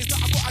 Everybody says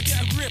that I gotta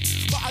get a grip,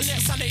 but I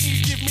let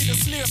sanity give me the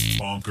slip.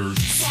 Bonkers.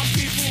 Some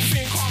people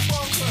think I'm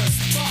bonkers,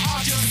 but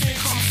I just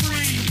think I'm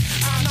free.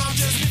 And I'm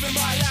just living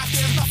my life,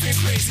 there's nothing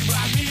crazy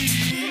about me.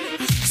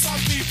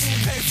 Some people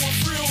pay for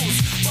thrills,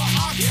 but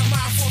I get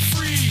mine for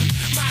free.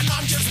 Man,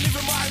 I'm just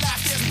living my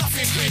life, there's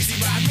nothing crazy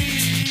about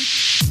me.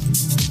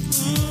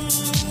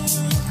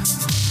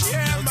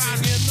 Yeah, man,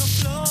 in the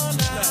floor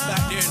now.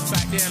 Back there,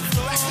 back there,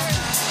 back there.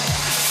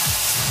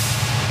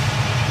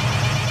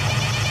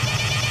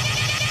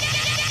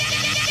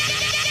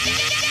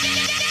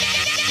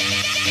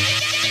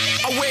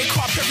 I wake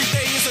up every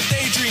day is a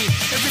daydream.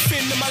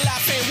 Everything in my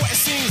life ain't what it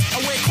seems. I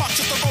wake up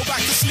just to go back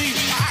to sleep.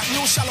 I act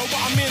real shallow,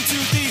 but I'm in too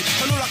deep.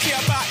 And all I care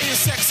about is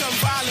sex and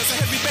violence. A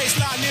heavy bass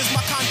line is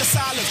my kind of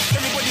silence.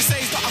 Everybody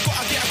says that I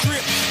gotta get a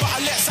grip, but I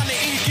let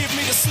sanity give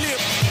me the slip.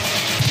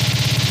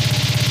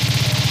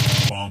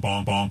 Bom,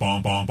 bom, bom,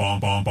 bom, bom, bom,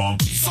 bom, bom.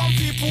 Some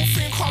people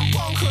think I'm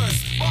bonkers,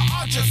 but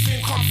I just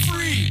think I'm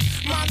free.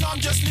 Man,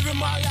 I'm just living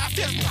my life,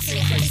 there's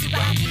nothing crazy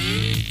about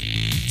me.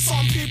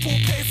 Some people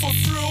pay for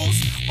thrills,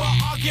 but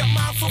I get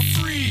mine for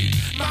free.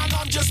 Man,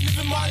 I'm just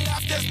living my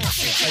life, there's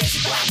nothing crazy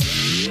about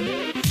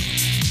me.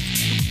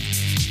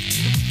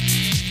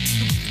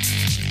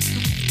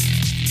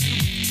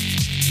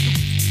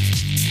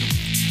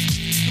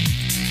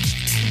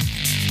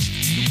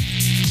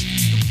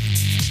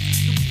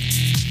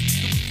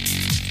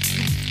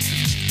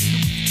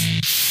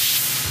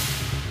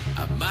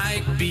 I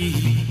might be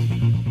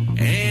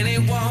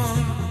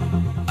anyone,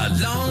 a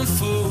lone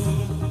fool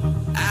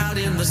out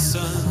in the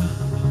sun.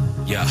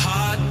 Your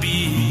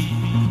heartbeat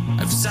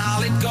of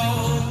solid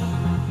gold.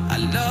 I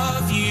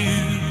love you,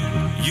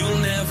 you'll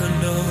never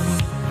know.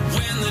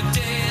 When the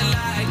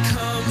daylight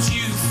comes,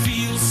 you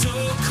feel so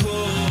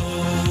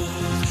cold.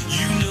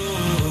 You know,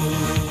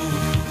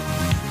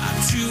 I'm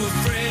too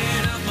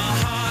afraid of my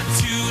heart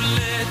to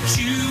let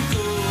you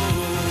go.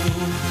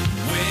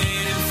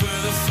 Waiting for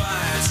the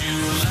fire to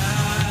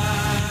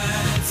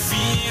light,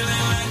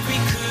 feeling like we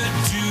could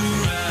do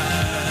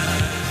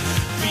right.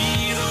 Be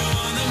the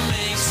one that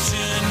makes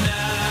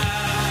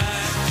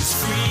tonight. 'Cause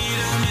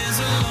freedom is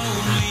a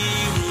lonely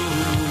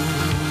road.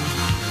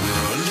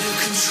 We're under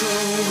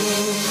control.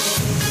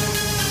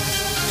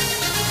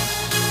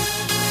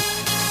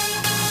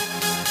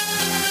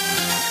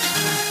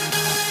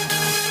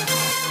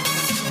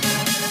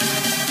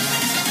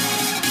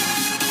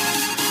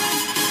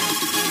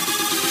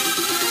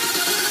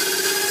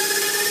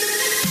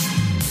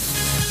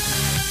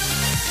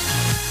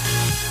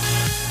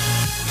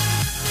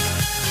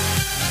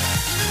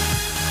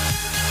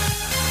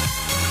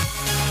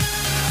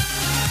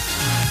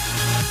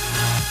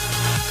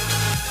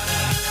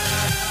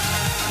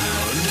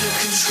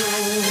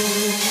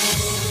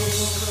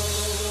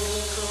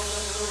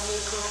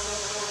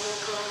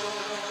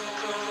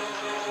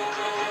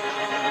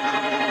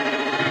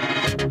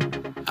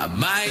 I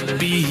might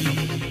be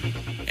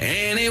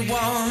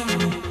anyone,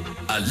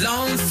 a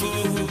lone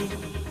fool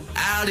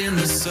out in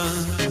the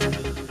sun.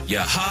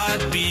 Your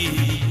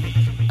heartbeat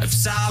of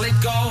solid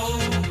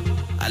gold.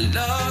 I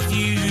love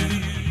you,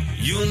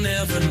 you'll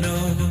never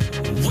know.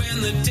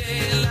 When the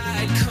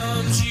daylight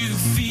comes, you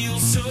feel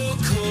so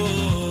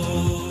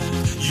cold.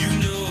 You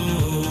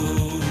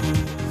know,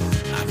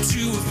 I'm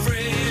too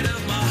afraid of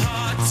my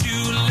heart to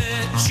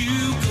let you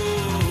go.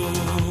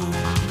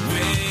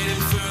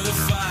 Waiting for the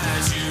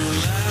fire to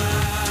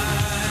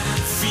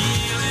light,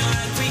 feeling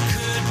like we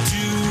could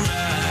do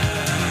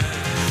right.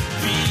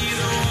 Be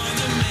the one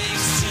that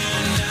makes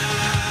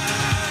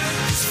tonight.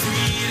 'Cause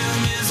freedom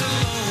is a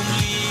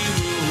lonely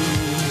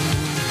road.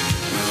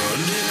 We're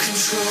under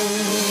control.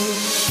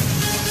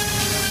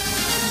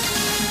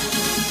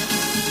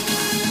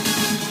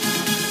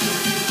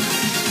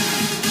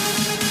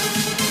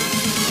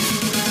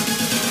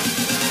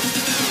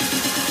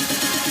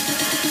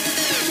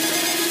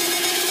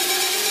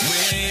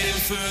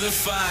 the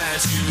fire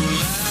to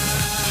light.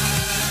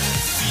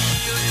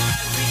 Feel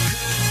like we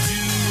could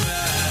do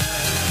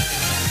right.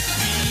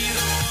 Be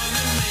the one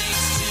that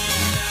makes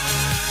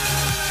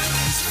tonight.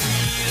 'Cause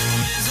freedom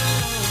is a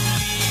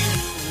lonely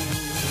road.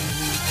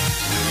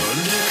 We're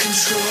under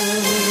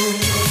control.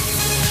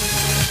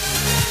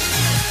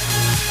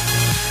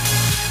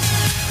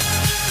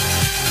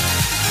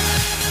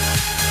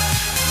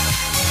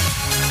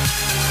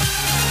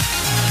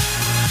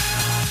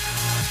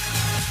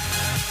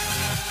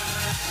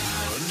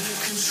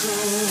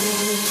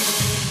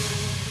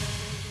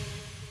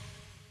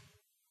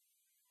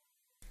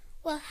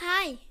 Well,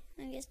 hi.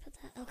 Let me just put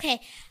that.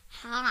 Okay,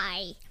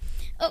 hi.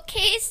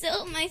 Okay,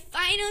 so my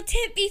final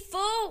tip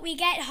before we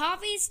get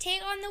Harvey's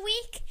take on the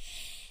week,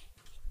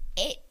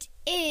 it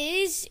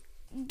is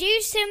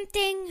do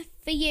something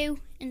for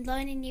you and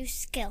learn a new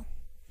skill.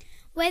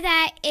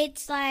 Whether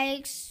it's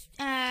like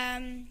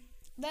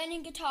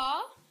learning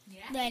guitar,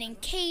 learning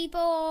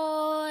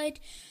keyboard,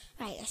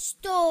 write a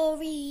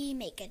story,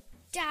 make a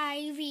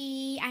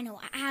diary. I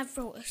know I've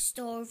wrote a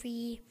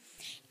story.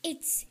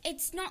 It's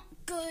not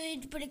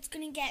good, but it's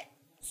gonna get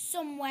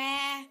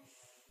somewhere.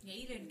 Yeah,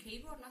 you learned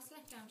keyboard last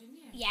letdown, didn't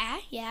you?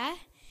 Yeah.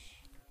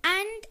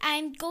 And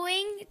I'm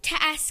going to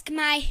ask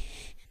my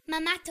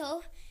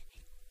mamato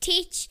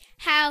teach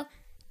how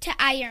to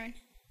iron.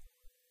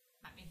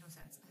 That makes no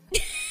sense.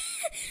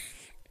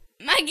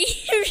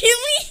 Maggie,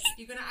 really?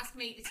 You're going to ask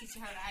me to teach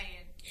you how to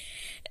iron?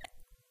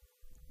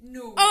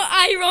 No. Oh,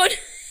 iron.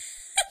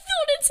 I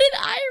thought it said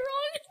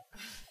iron.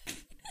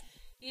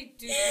 You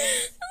do.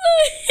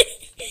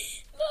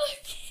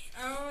 Look.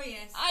 Oh,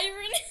 yes.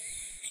 Iron.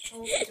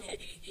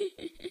 Okey-dokey.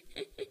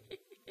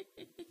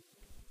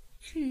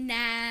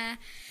 Nah.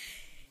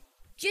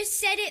 Just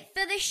said it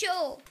for the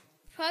show.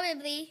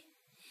 Probably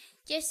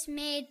just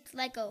made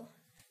Lego.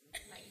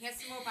 Right, here's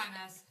some more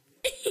bangers.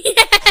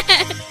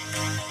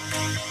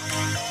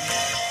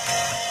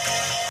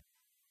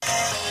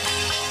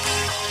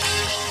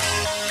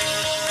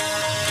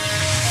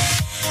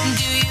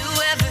 Do you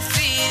ever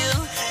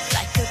feel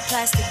like a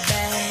plastic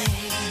bag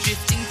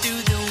drifting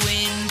through the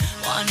wind,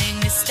 wanting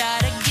to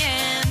start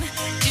again?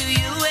 Do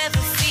you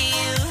ever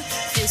feel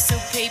so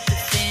paper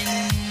thin,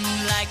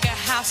 like a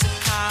house of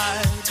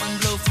cards, one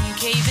blow from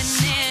caving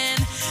in?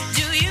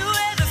 Do you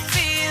ever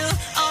feel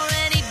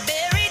already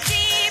buried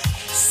deep,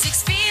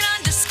 6 feet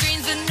under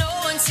screens, but no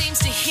one seems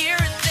to hear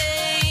a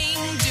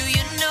thing? Do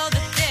you know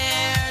that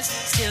there's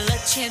still a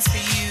chance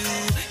for you?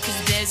 'Cause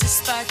there's a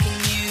spark in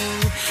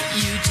you.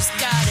 You just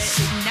gotta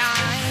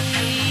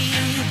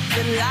ignite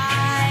the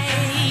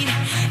light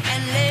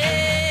and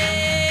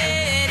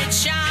let it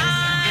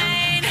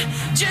shine.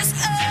 Just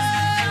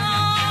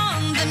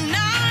on the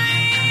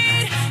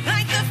night,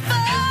 like the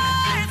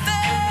 4th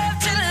of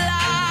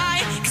July.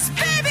 'Cause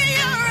baby,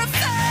 you're a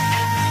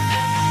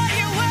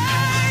firework.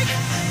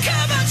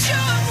 Come on,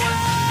 show 'em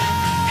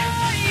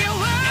what you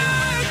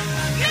work.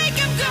 Make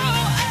 'em go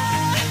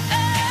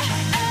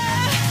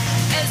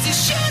as you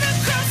shoot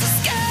across the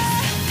sky.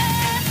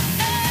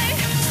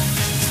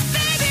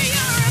 Baby,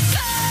 you're a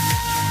firework.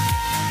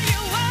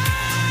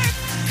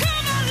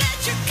 Come on, let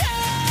your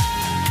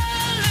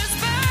colors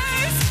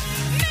burst.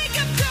 Make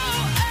 'em go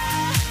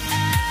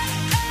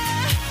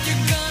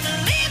You're gonna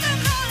leave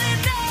 'em all in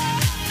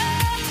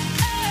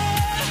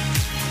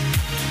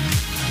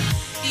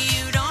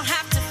You don't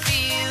have to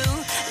feel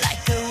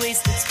like a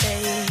wasted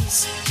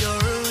space.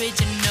 You're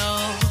original,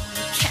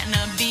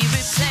 cannot be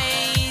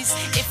replaced.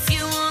 If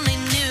you only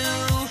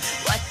knew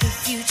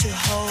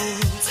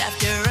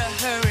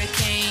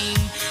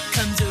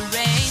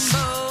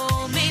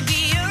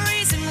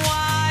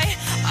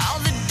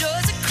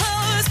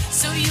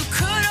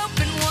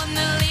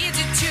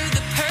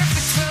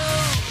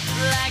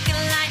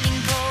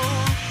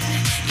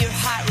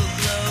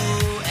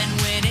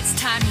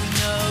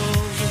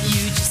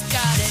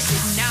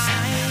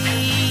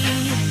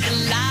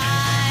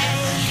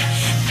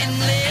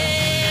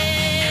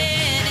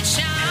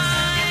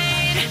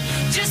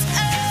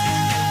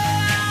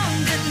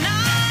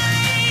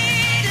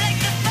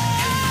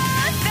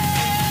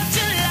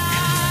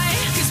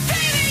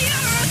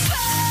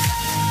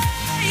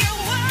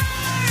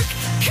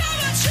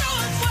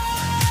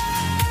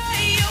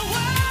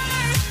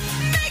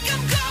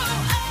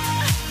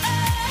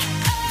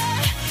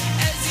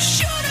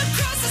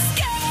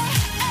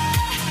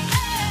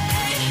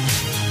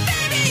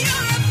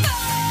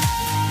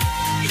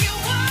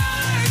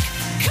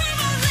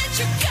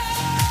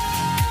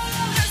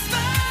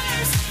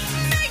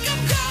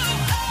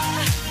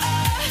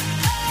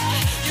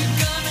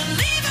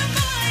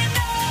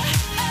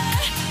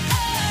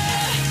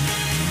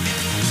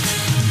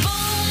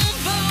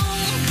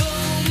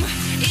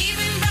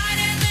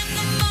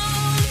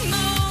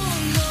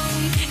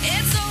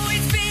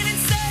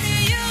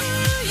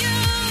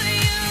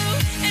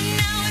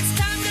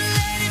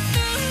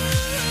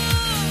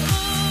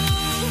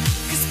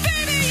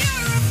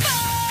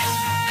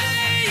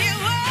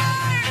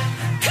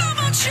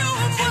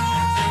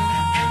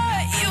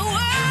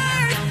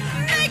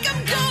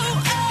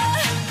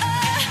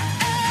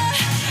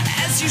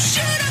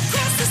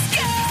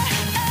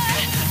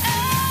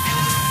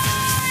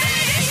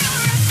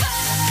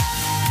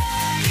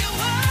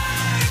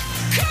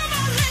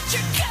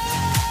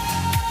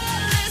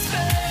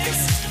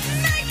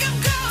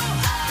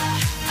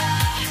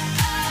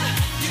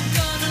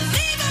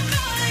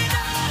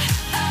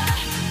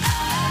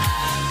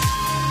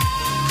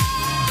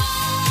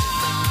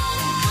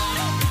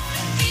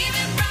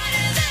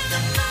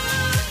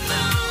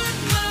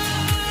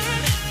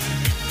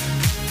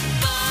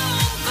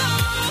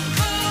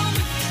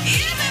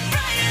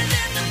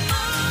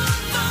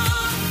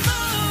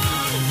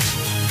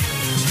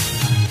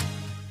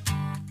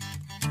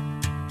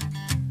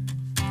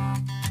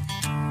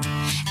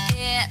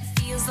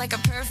like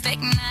a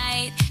perfect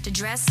night to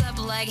dress up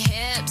like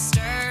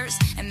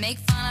hipsters and make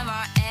fun of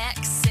our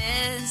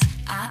exes.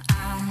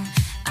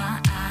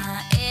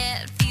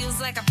 It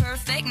feels like a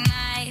perfect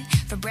night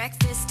for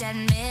breakfast at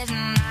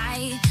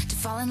midnight to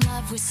fall in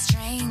love with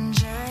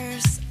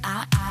strangers.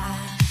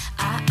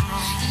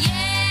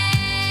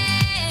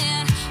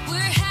 Yeah, we're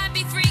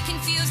happy, free,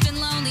 confused,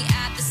 and lonely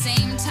at the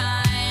same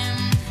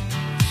time.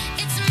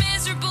 It's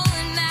miserable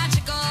and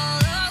magical.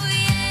 Oh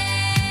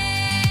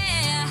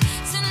yeah,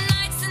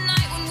 tonight's the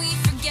night when we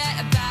forget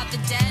about the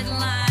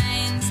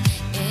deadlines.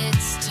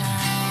 It's time.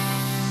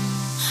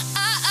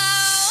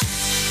 Uh-oh,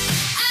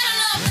 I don't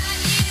know about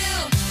you,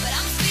 but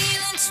I'm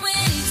feeling 22.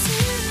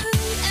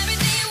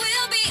 Everything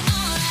will be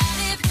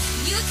alright if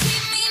you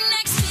keep me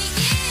next to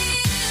you.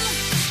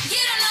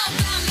 You don't know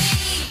about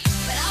me,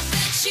 but I'll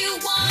bet you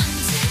want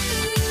to.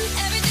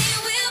 Everything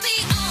will be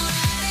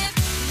alright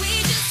if we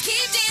just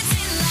keep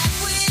dancing like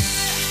we're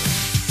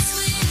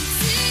 22.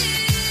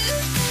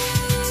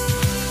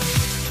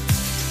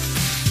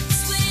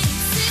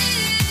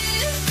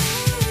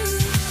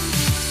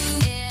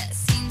 It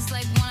seems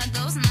like one of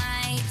those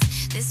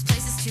nights. This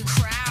place is too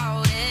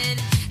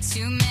crowded,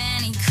 too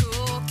many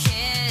cool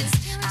kids.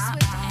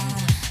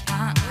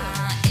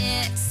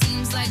 It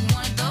seems like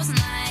one of those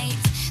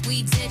nights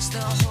we ditch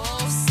the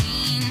whole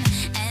scene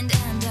and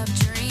end up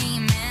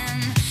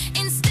dreaming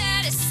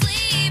instead of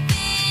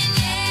sleeping.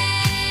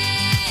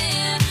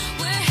 Yeah,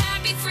 we're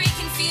happy, free,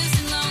 confused,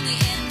 and lonely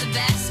in the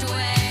best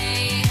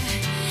way.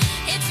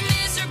 It's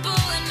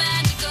miserable and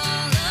magical.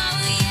 Oh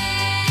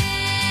yeah,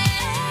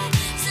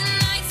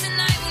 tonight's the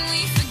night when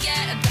we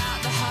forget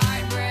about the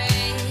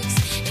heartbreaks.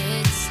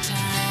 It's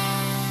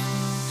time.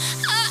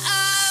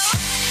 Uh-oh,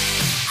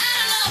 I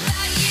don't know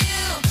about you,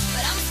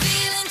 but I'm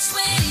feeling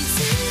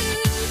 22.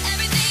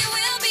 Everything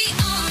will be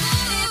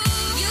alright if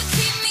you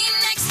keep me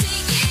next to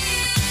you.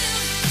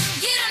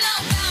 You don't know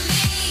about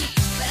me,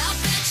 but I'll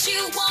bet you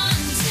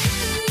want to.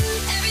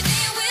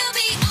 Everything will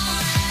be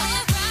alright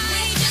if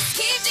we just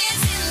keep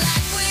dancing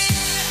like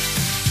we're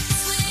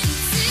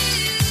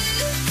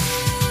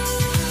 22.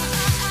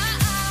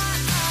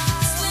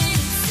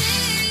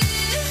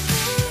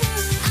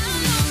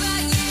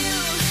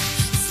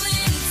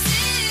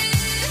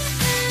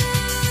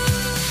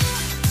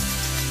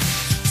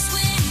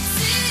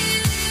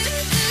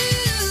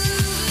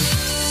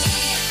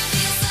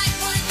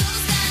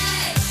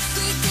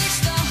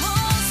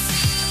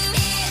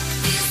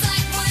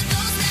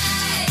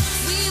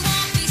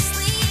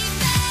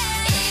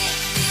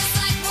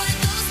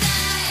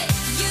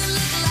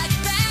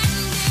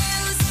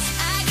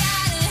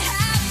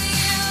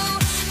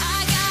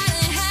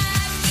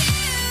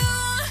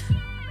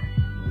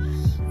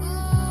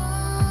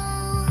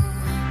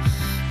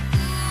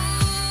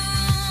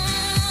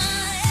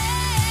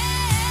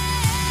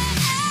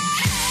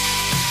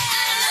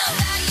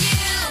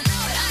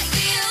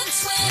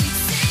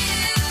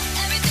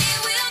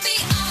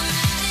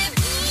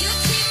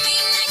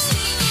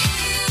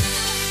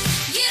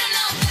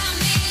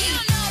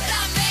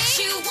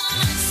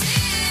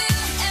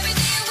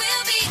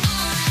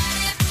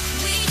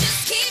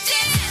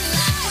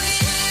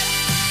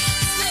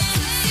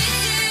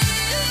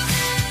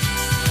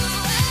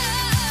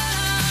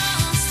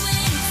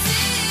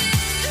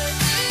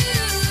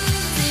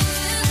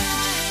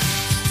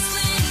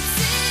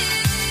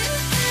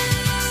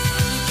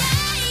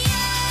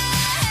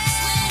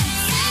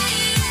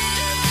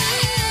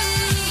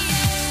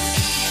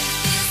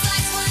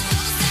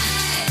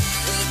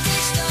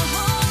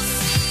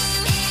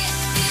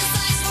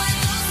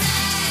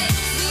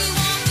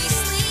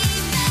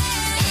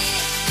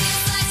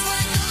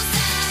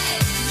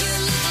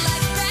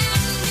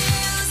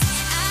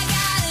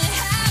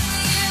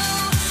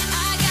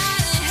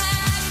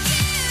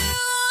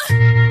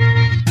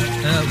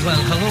 Well,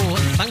 hello.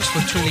 Thanks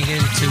for tuning in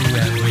to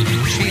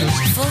Radio Shields.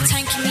 Full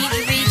Time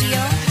Community Radio.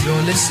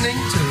 You're listening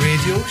to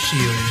Radio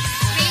Shield.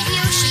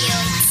 Radio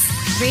Shields.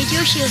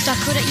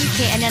 RadioShields.co.uk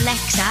and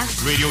Alexa.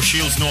 Radio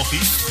Shields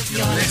Northeast.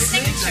 You're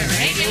listening to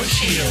Radio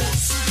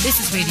Shields.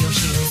 This is Radio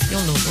Shields,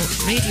 your local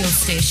radio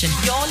station.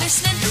 You're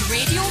listening to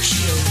Radio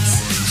Shields.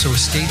 So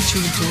stay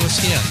tuned to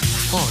us here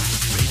on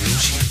Radio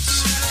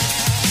Shields.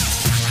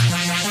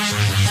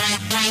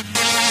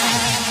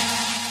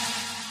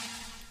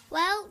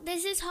 Well,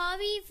 this is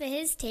Harvey for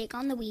his take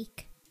on the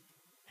week.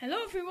 Hello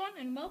everyone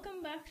and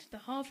welcome back to the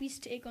Harvey's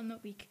Take on the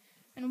Week.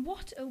 And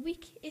what a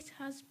week it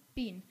has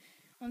been.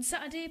 On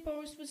Saturday,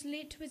 Boris was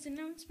late to his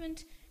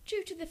announcement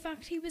due to the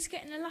fact he was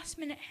getting a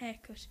last-minute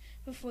haircut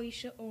before he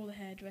shut all the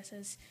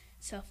hairdressers.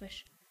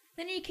 Selfish.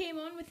 Then he came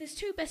on with his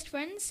two best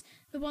friends,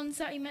 the ones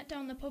that he met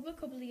down the pub a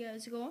couple of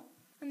years ago,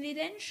 and they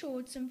then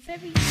showed some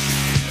very...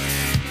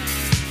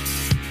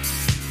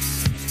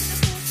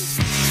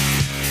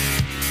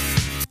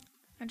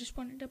 I just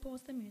wanted to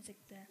pause the music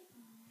there.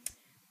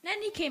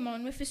 Then he came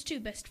on with his two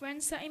best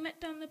friends that he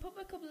met down the pub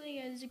a couple of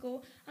years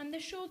ago, and they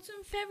showed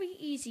some very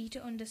easy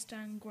to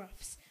understand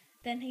graphs.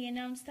 Then he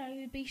announced that he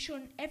would be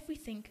showing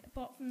everything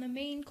apart from the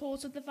main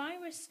cause of the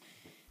virus.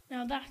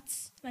 Now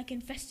that's like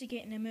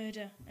investigating a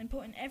murder and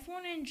putting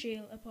everyone in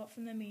jail apart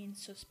from the main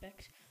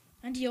suspect.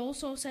 And he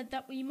also said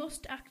that we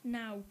must act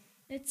now,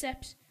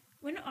 except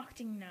we're not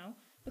acting now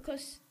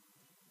because,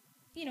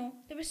 you know,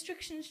 the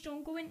restrictions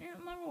don't go into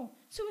tomorrow.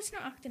 So it's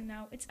not acting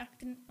now, it's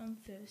acting on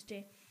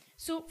Thursday.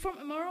 So from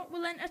tomorrow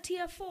we'll enter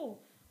Tier 4,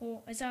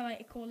 or as I like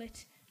to call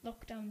it,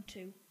 Lockdown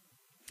 2.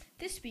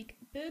 This week,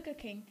 Burger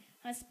King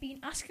has been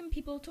asking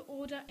people to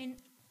order in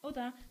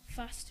other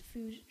fast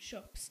food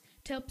shops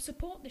to help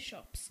support the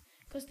shops,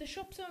 because the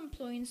shops are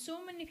employing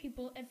so many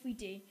people every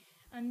day,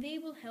 and they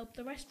will help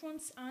the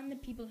restaurants and the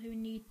people who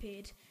need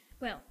paid.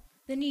 Well,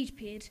 they need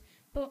paid,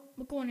 but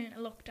we're going into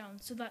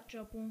lockdown, so that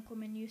job won't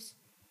come in use.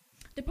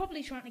 They're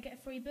probably trying to get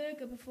a free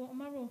burger before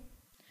tomorrow.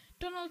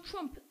 Donald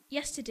Trump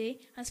yesterday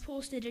has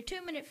posted a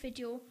 2-minute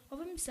video of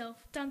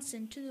himself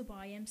dancing to the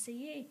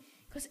YMCA,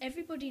 because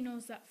everybody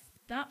knows that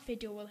that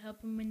video will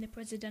help him win the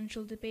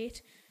presidential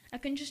debate. I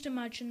can just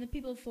imagine the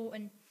people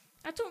voting.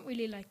 I don't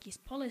really like his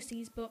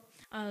policies, but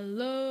I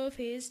love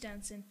his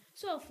dancing,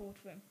 so I'll vote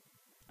for him.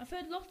 I've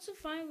heard lots of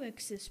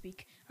fireworks this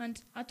week,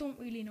 and I don't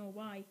really know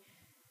why.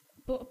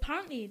 But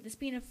apparently there's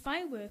been a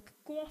firework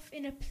go off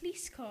in a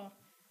police car,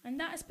 and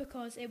that is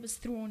because it was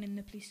thrown in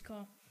the police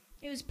car.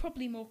 It was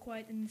probably more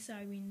quiet than the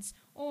sirens.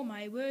 Oh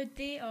my word,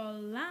 they are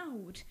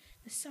loud.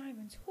 The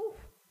sirens, whew.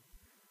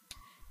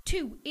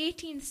 2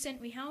 18th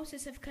century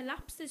houses have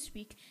collapsed this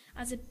week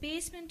as a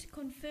basement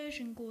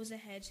conversion goes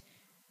ahead.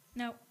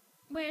 Now,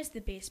 where's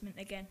the basement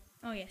again?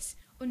 Oh yes,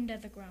 under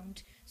the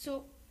ground.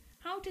 So,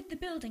 how did the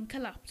building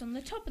collapse on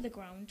the top of the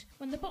ground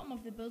when the bottom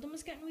of the building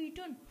was getting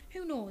redone?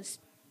 Who knows?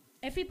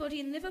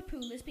 Everybody in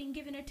Liverpool has been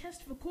given a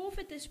test for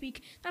COVID this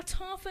week. That's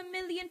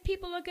 500,000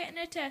 people are getting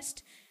a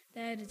test.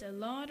 That is a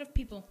lot of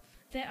people.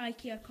 Their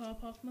IKEA car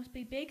park must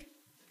be big.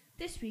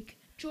 This week,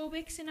 Joe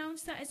Wicks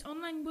announced that his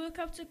online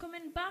workouts are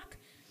coming back.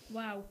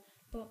 Wow,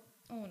 but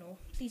oh no,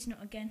 please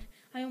not again.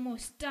 I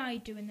almost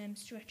died doing them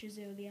stretches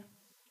earlier.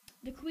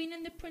 The Queen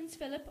and the Prince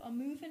Philip are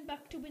moving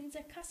back to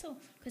Windsor Castle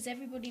because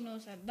everybody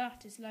knows that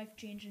that is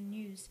life-changing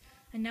news.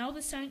 And now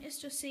the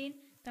scientists are saying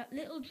that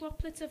little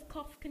droplets of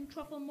cough can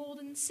travel more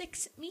than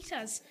 6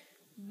 metres.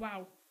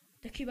 Wow,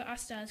 the Cuba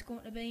Asta is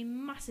going to be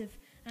massive,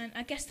 and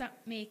I guess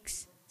that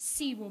makes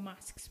zero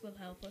masks will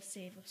help us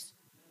save us.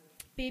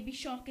 Baby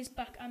Shark is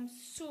back. I'm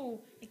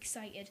so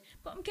excited,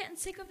 but I'm getting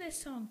sick of this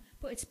song,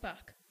 but it's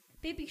back.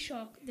 Baby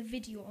Shark, the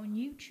video on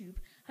YouTube,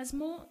 has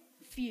more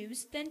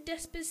views than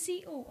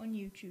Despacito on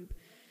YouTube.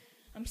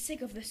 I'm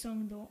sick of the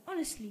song though.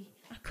 Honestly,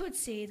 I could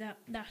say that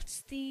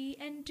that's the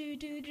end, do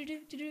do do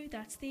do do do.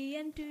 That's the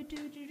end, do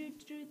do do do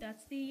do.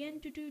 That's the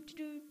end, do do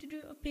do do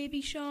do of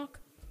Baby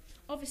Shark.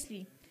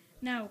 Obviously,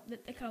 now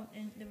that they're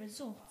counting the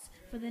results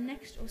for the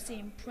next or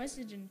same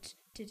president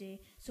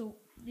today, so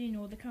you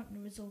know they're counting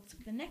the results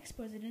for the next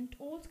president,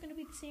 or it's going to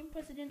be the same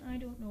president. I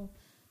don't know.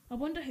 I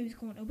wonder who's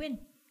going to win.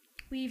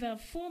 We either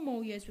have 4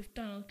 more years with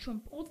Donald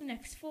Trump or the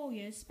next 4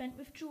 years spent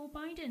with Joe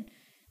Biden.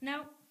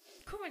 Now,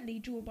 currently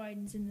Joe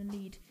Biden's in the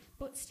lead,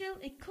 but still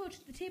the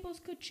tables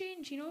could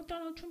change, you know,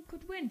 Donald Trump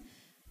could win.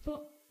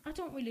 But I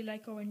don't really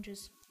like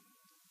oranges.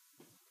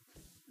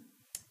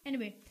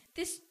 Anyway,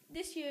 this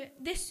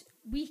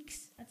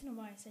week's, I don't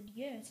know why I said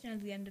year, it's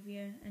nearly the end of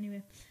year.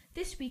 Anyway,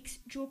 this week's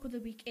joke of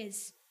the week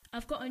is,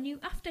 I've got a new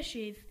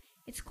aftershave.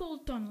 It's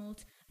called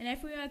Donald, and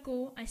everywhere I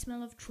go, I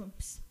smell of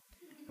Trumps.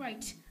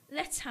 Right,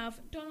 let's have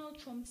Donald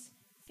Trump's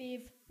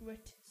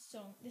favourite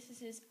song. This is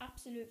his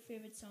absolute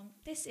favourite song.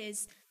 This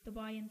is the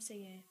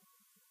YMCA.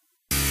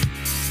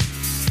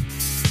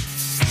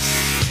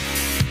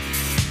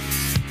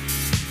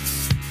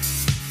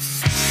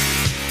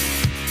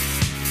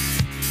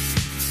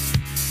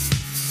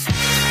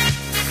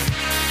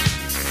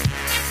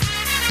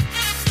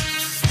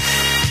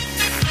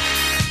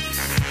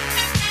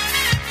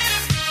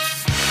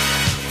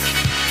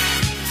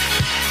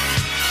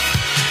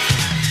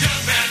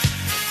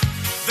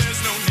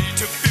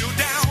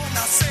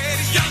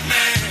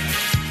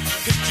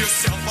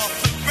 Yourself off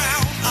the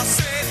ground, I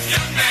said,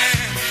 young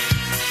man,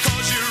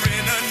 'cause you're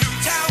in a new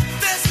town.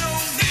 There's no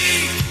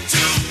need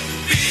to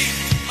be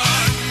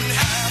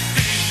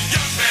unhappy,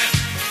 young man.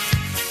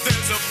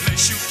 There's a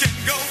place you can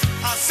go.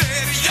 I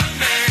said, young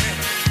man,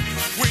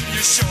 when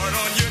you're short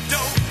on your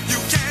dough, you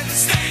can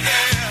stay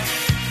there,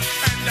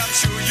 and I'm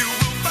sure you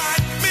will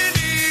find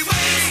many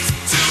ways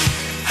to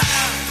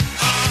have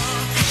a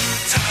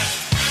good time.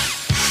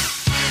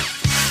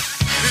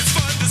 It's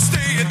fun to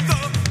stay at the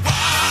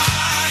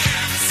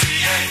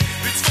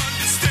it's fun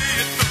to stay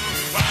at the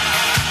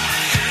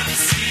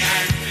YMCA.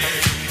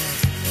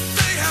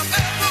 They have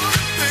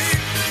everything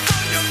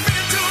for your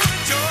men to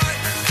enjoy.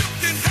 You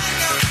can hang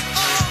out with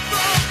all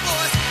the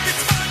boys.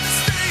 It's fun to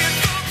stay at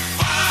the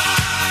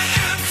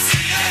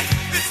YMCA.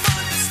 It's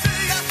fun to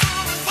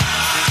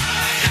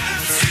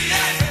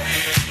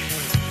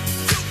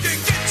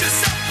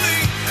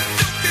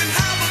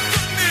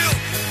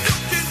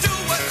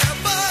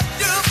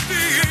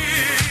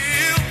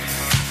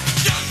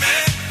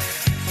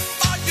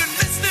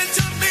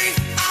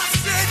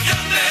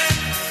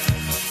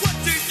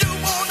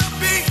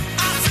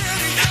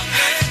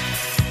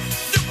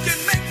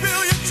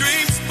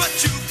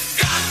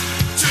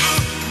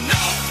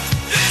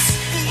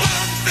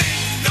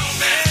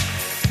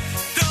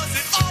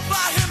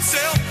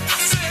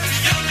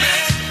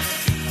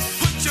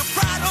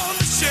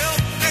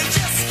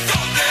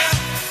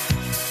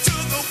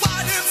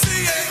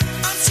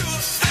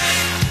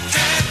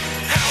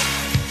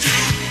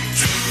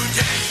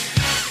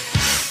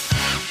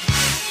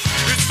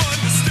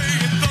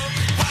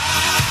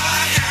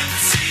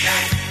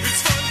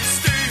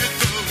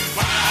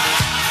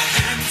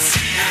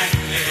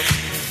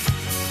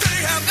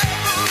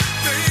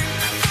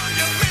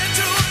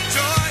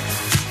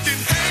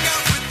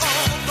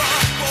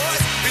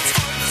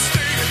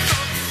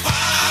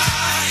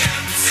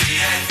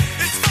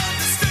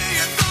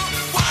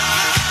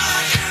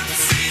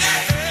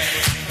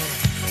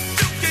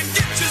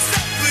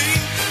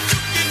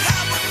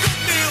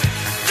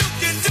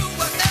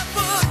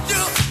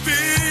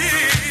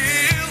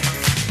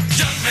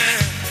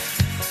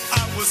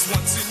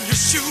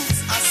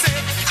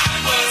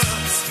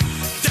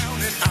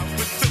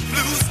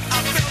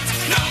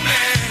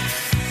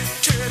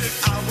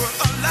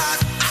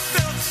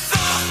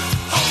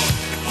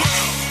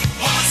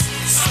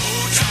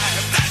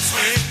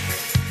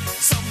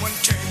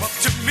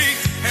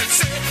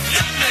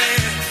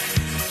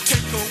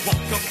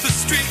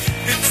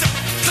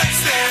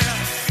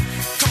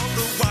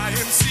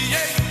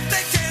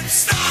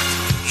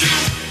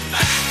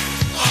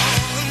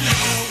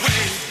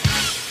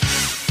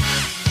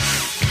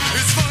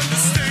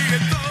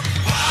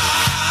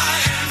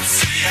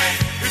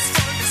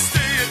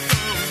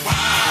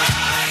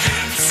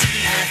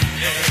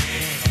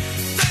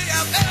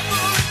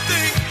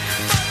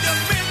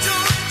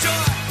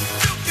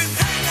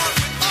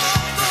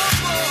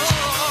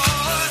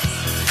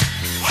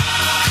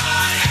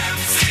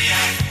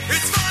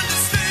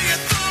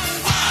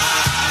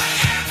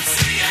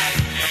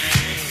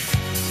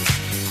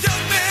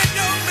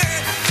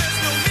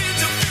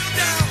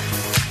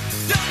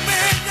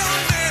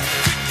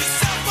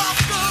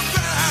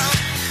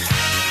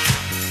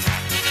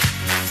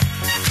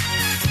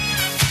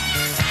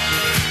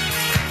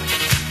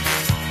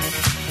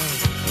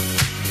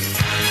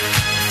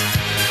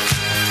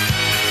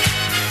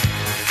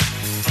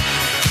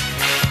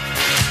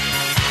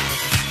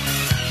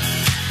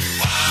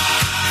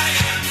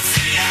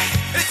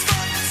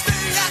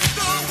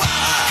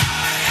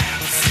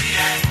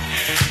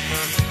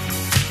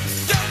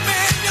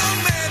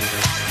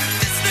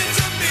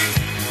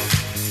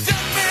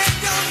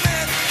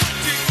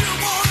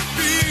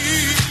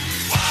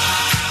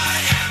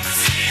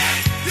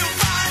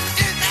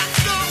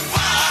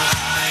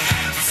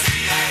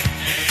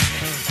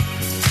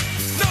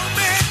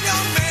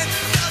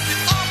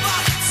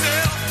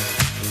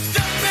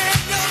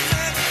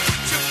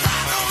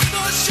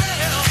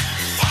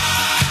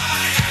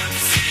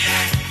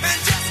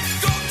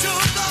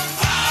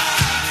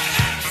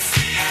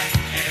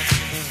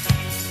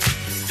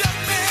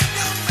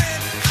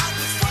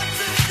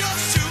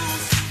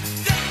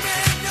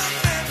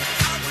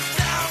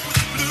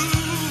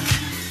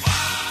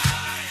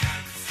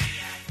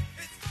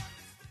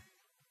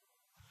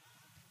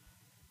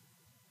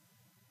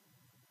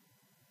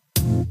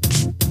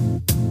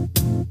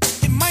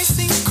It might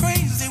seem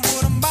crazy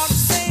what I'm about to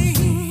say.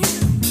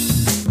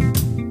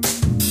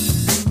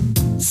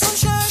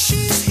 Sunshine,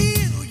 she's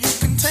here, you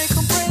can take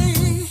a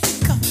break.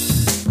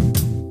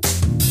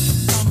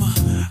 I'm a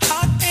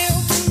hot air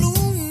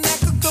balloon that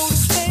could go to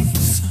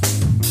space.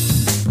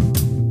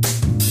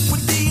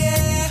 With the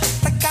air,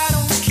 like I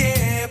don't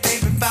care,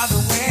 baby, by the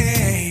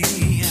way.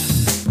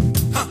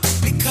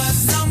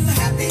 Because I'm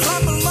happy.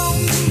 Clap along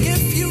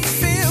if you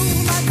feel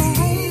like a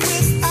room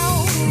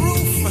without a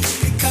roof.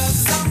 Because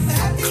I'm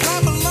happy.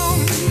 Clap along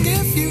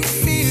if you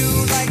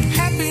feel like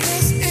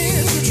happiness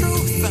is the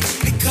truth.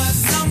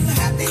 Because I'm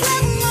happy.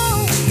 Clap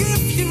along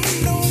if you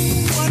know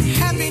what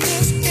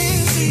happiness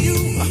is to you.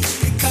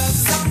 Because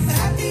I'm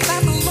happy.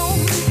 Clap along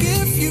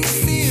if you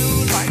feel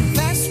like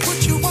that's what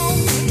you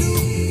want to do.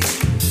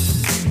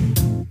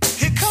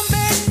 Here come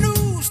bad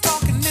news,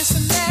 talking this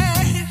and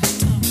that.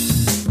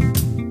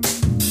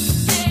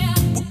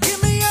 Well, give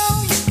me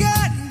all you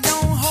got and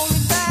don't hold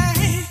it back.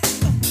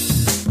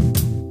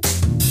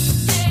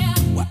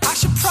 Well, I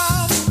should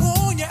probably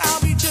warn you,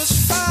 I'll be just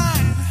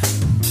fine.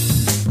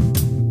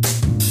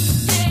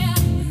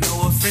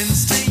 No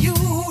offense to you,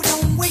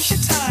 don't waste your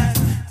time.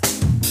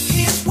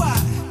 Here's why.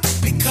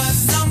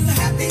 Because I'm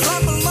happy.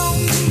 Clap along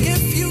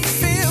if you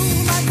feel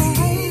like a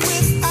room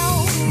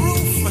without a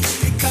roof.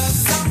 Because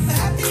I'm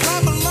happy.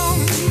 Clap along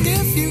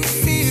if you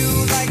feel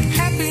like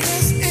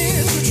happiness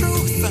is the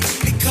truth.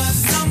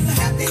 Because I'm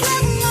happy.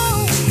 Clap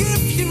along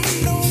if you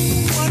know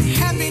what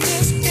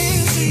happiness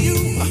is to you.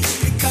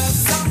 Because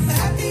I'm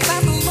happy.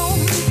 Clap along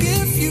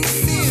if you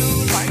feel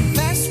like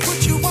that's what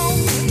you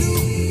want to do.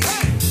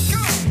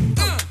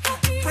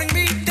 Bring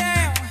me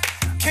down,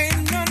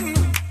 can't none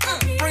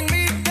bring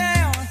me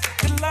down.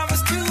 The love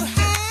is too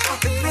high.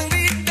 Bring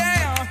me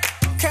down,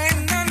 can't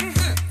none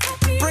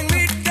bring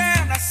me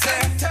down. I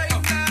said,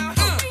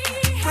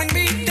 bring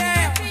me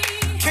down,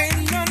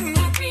 can't none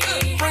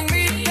bring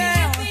me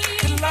down.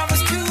 The love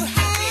is too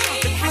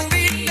high. Bring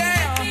me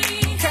down,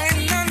 can't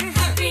none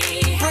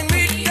bring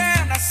me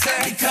down. I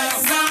said,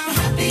 because I'm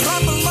happy.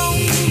 Clap along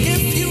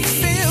if you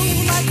feel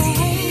like a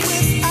room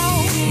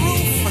without a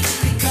roof.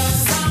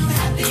 Because I'm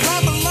happy.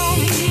 Clap along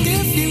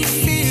if you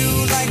feel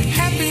like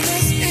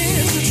happiness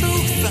is the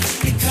truth.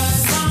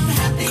 Because I'm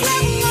happy.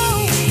 Clap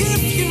along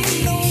if you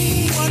know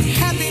what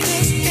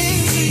happiness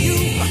is to you.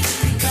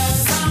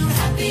 Because I'm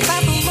happy.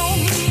 Clap along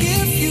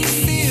if you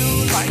feel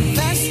like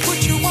that's what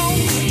you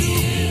want to do.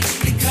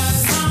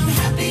 Because I'm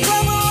happy.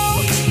 Clap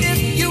along if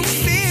you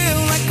feel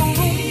like a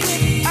room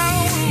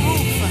without a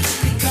roof.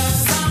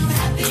 Because I'm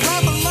happy.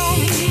 Clap along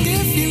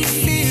if you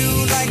feel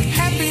like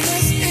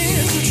happiness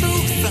is the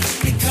truth.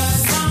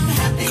 Because I'm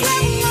happy.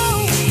 Clap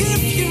along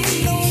if you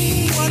know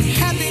what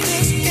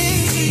happiness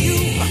is to you.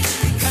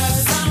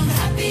 Because I'm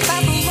happy.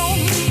 Clap along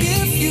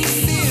if you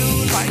feel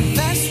like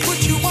that's what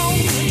you want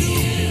to do.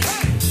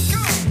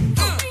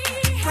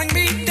 Bring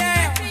me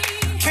down,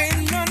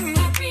 can't none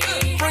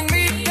bring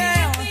me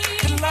down.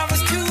 The love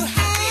is too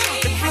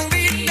high. Bring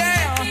me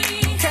down,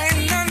 can't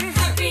none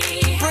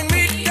bring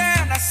me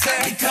down. I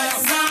said,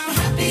 because I'm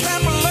happy.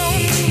 Clap along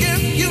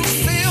if you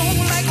feel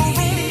like a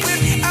room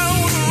without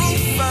a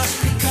roof.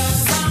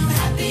 Because I'm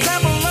happy.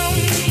 Clap along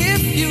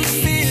if you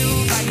feel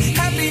like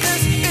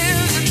happiness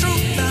is the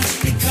truth.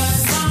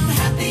 Because I'm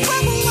happy.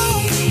 Clap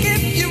along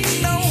if you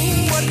know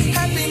what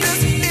happiness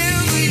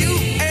is to you.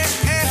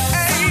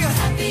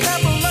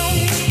 Clap along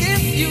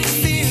if you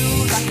feel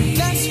like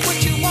that's what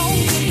you want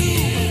to do.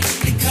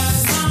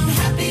 Because I'm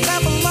happy.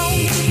 Clap along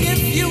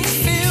if you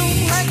feel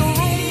like a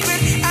room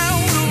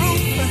without a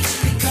roof.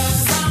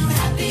 Because I'm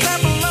happy.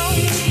 Clap along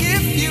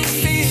if you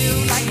feel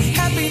like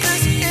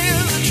happiness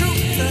is the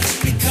truth.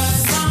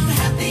 Because I'm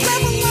happy.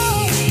 Clap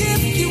along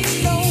if you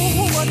know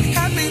what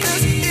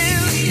happiness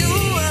is to you.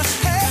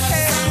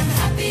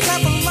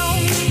 Clap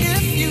along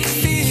if you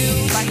feel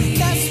like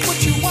that's what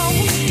you want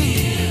to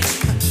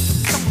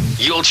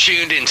do. You're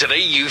tuned into the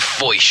Youth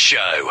Voice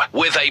Show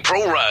with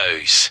April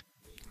Rose.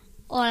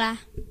 Hola.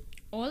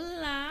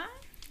 Hola.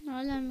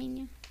 Hola,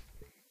 niño.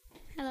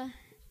 Hello.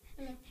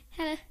 Hello.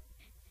 Hello.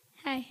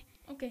 Hi.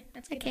 Okay,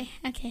 let's get Okay.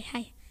 Okay.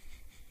 Hi.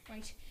 on.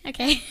 Right.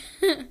 Okay.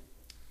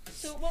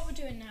 So what we're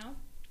doing now?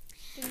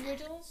 Doing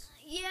riddles.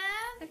 Yeah.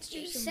 Let's do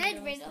You some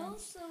said riddles then.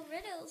 riddles, so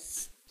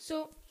riddles.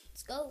 So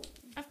Let's go.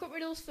 I've got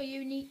riddles for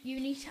you. You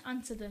need to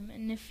answer them,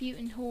 and if you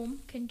at home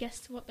can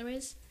guess what there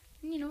is,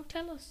 you know,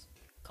 tell us.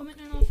 Comment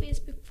on our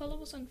Facebook.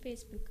 Follow us on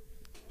Facebook.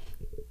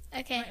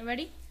 Okay. Right,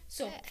 ready?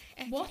 So,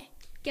 okay. what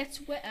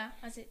gets wetter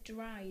as it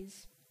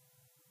dries?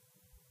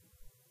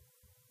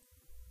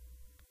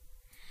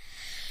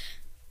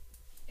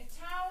 A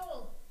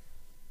towel.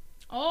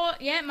 Oh,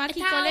 yeah, Maggie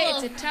got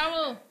it. It's a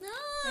towel.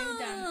 Well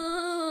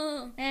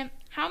No. done.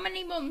 How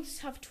many months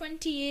have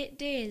 28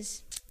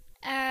 days?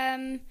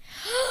 Oh,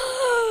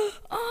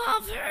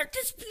 I've heard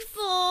this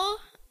before.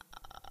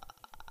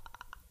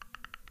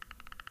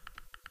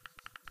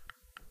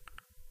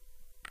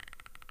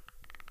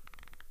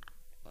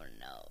 Oh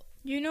no.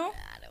 You know?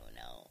 I don't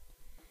know.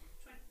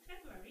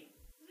 February,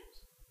 is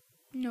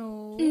it?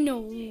 No.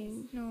 No.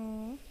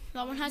 No.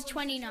 That one has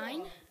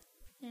 29.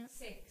 Yeah.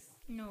 6.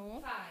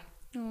 No. 5.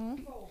 No.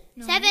 4.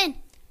 No. 7.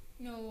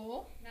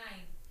 No. 9.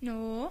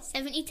 No.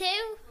 72.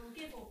 We'll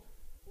give up.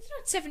 It's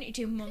not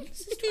 72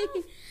 months. It's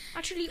 12.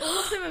 Actually, all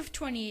of them have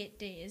 28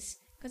 days.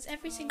 Because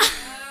every single...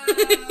 How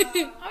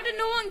did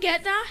no one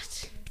get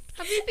that?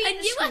 Have you been I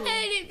to knew I school?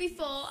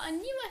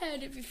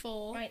 heard it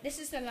before. Right, this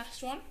is the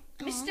last one.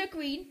 Mr.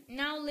 Green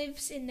now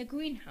lives in the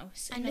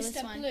greenhouse. I And know this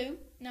Mr. one. Blue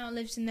now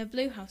lives in the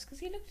blue house. Because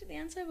he looked at the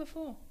answer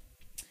before.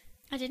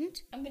 I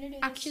didn't. I'm going to do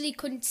this. Actually,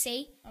 couldn't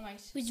see.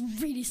 Alright. It was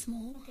really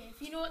small. Okay,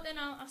 if you know it, then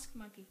I'll ask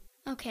Maggie.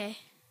 Okay.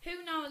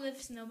 Who now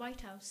lives in the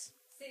White House?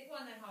 Say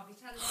one then, Harvey.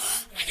 Tell them.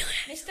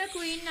 Mr.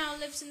 Green now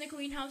lives in the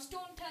greenhouse.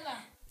 Don't tell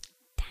her.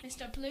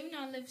 Mr. Blue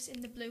now lives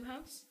in the blue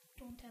house.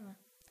 Don't tell her.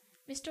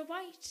 Mr.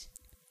 White.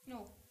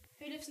 No.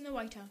 Who lives in the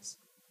White House?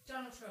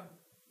 Donald Trump.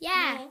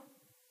 Yeah. No.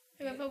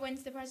 Whoever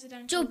wins the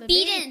presidential Joe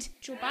debate. Biden.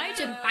 Joe Biden.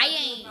 Joe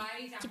Biden.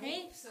 I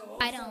hope so.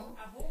 I don't.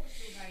 I hope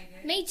Joe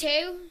Biden. Me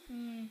too.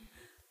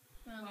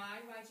 Well, Why?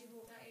 Why do you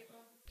hope that,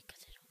 April?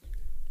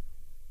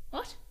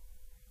 what?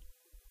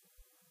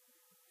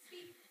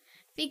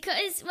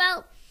 Because,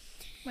 well,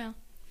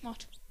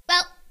 What?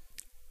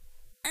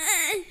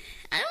 I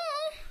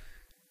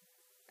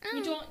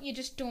don't know. You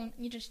just don't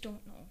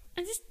know.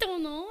 I just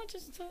don't know. I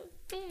just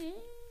don't know.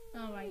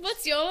 Alright.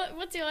 What's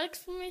your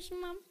explanation,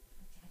 Mum?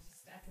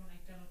 I don't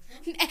like Donald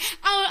Trump.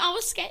 I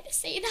was scared to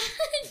say that.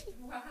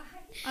 Why?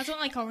 I don't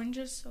like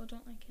oranges, so I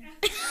don't like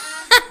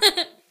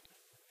him.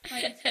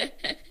 Right.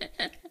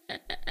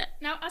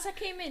 Now, as I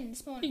came in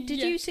this morning, did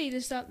you see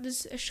there's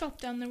a shop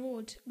down the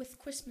road with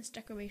Christmas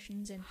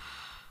decorations in?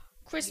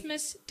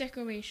 Christmas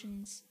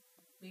decorations.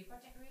 We've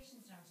got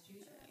decorations in our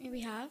studio.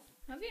 We have.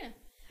 Have you?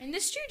 In the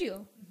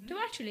studio? Do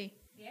actually?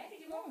 Yeah, did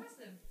you walk past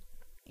them?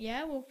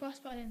 Yeah, I walked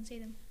past, but I didn't see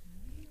them.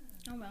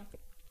 Oh well.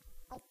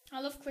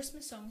 I love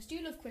Christmas songs. Do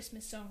you love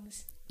Christmas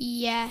songs?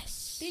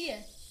 Yes. Do you?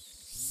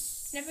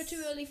 It's never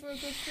too early for a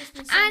good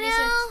Christmas song,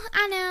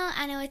 I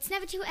know. It's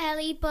never too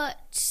early,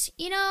 but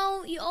you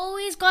know, you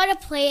always gotta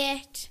play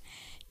it,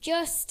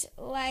 just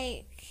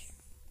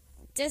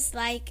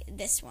like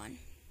this one.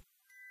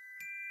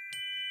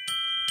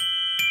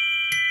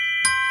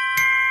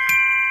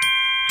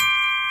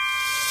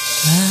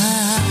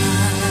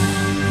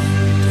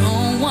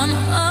 Don't want a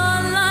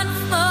lot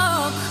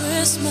for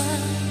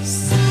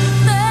Christmas.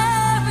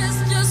 There is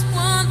just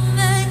one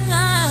thing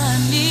I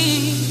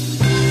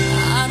need.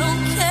 I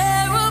don't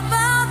care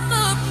about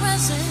the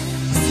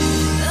presents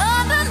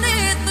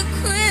underneath the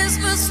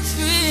Christmas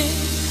tree.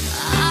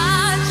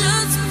 I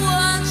just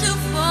want you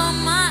for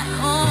my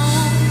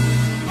own,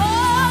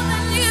 more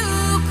than you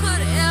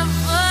could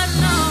ever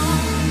know.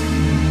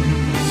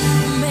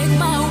 Make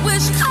my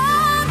wish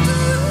come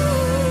true.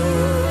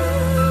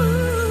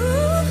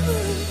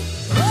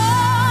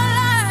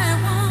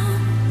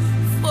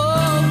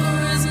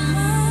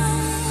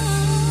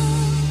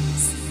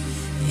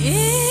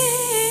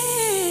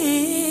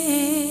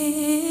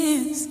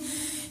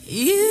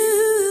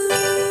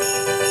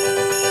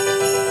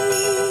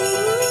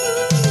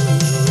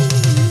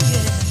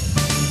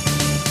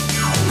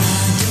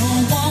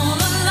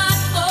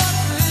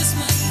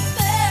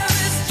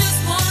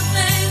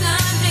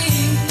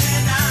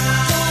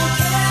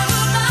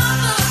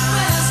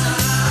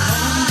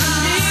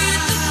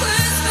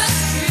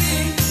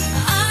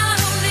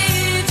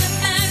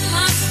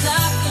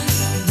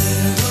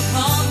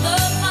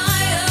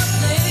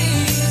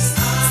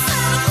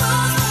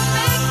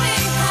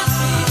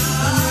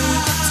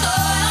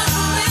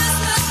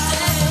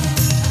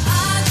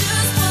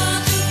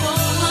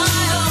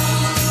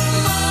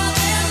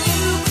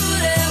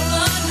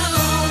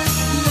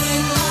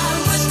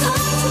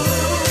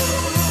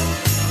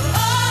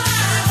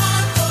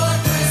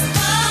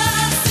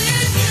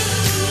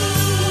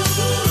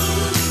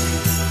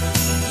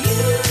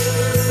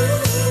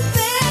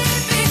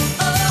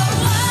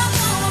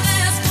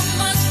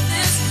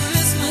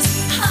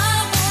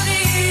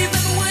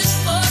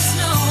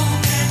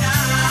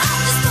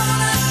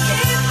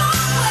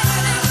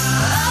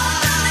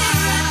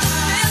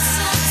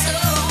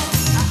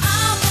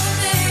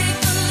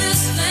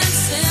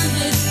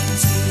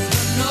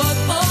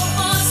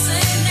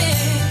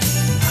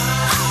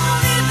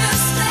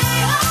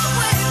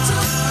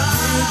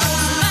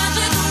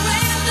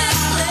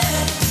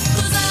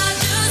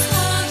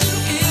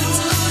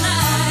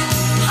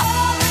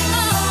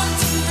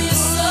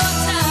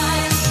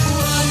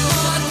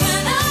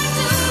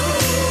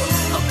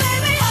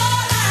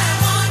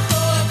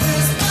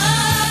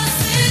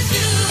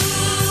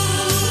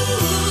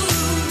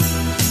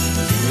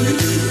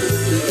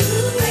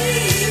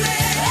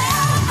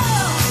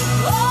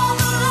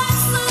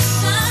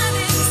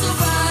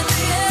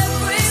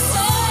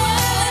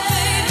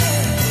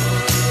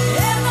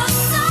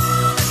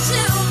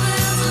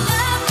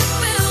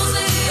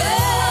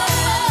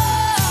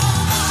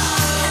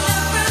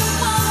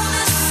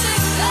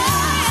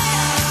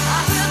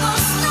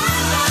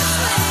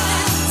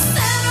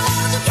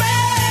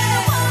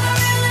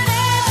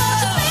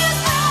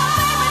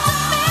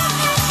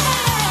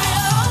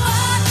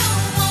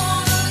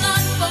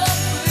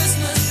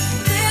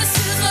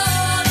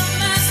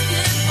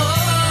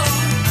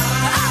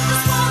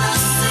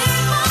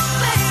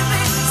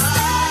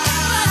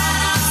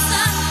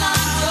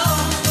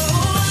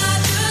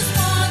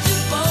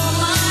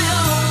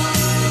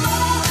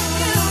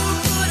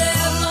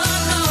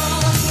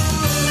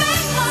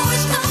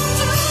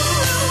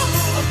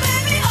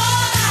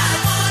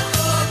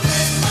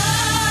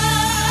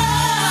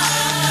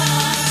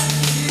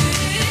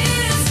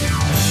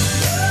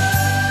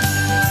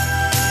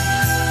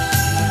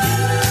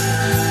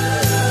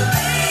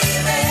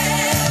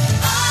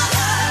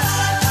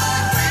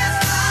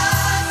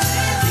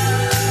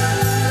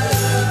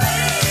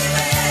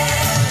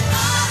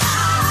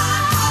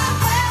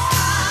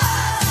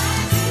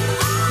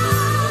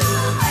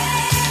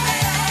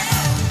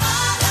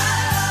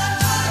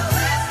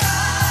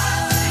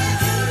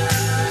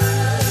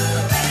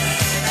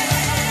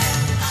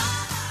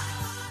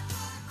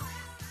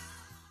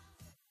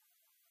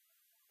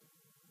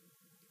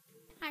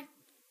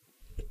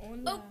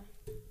 on Oh.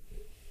 there.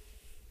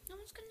 No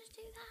one's gonna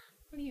do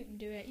that. Well, you can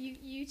do it.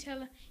 You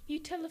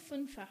tell a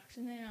fun fact,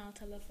 and then I'll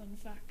tell a fun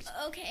fact.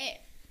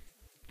 Okay.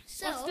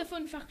 So, What's the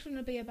fun fact going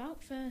to be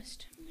about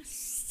first?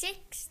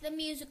 Six, the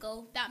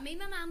musical that me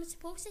and my mum was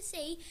supposed to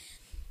see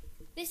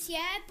this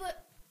year,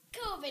 but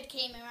COVID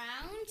came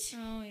around.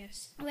 Oh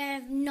yes.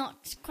 We're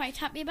not quite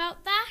happy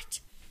about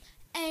that.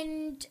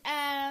 And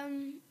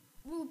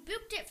we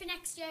booked it for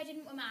next year,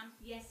 didn't we, Mum?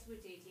 Yes, we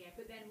did, yeah.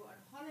 But then we're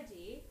on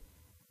holiday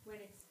when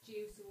it's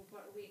due, so we've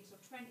got to wait until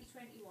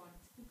 2021.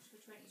 It's booked for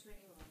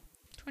 2021.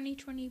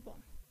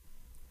 2021.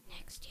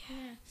 Next year.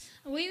 Yeah.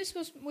 And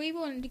we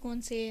wanted to go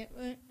and see it,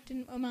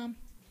 didn't we, Mum?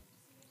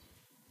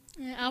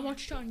 I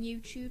watched it on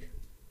YouTube.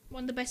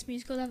 One of the best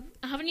musicals.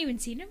 I haven't even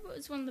seen it, but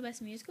it's one of the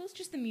best musicals.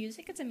 Just the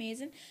music, it's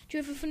amazing. Do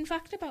you have a fun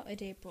fact about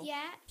it, April?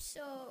 Yeah,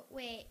 so,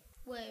 wait,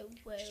 whoa.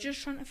 She's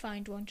just trying to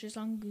find one. She's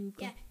on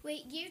Google. Yeah,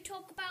 wait, you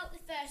talk about the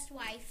first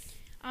wife.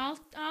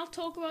 I'll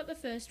talk about the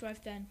first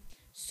wife then.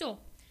 So,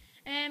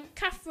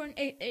 Catherine,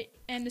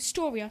 and the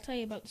story, I'll tell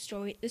you about the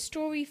story. The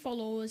story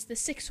follows the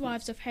 6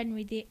 wives of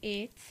Henry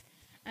VIII,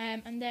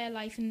 and their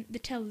life, and they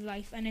tell the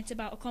life, and it's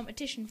about a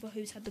competition for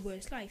who's had the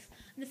worst life.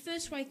 And the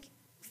first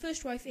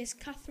wife is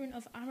Catherine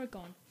of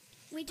Aragon.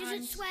 Wait, does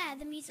it swear,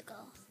 the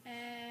musical?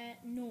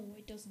 No,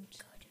 it doesn't.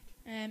 Good.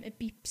 It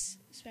beeps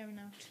swearing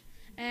out.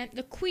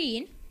 The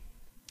Queen,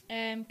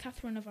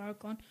 Catherine of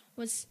Aragon,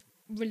 was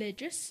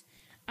religious,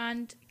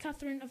 and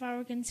Catherine of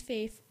Aragon's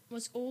faith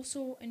was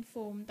also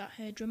informed that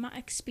her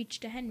dramatic speech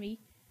to Henry...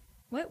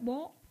 Wait,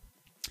 what?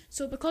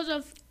 So because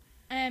of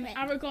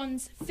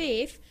Aragon's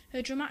faith,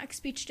 her dramatic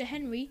speech to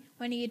Henry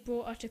when he had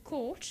brought her to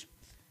court,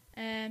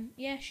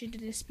 she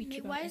did a speech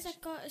about Why it. has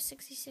that got a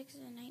 66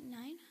 and a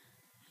 99?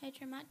 Her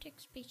dramatic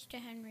speech to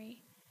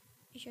Henry.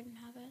 You shouldn't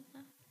have it,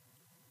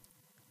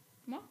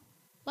 though.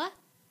 What?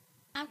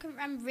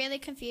 I'm really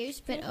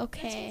confused, but Well,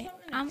 okay. let's talk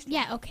about the next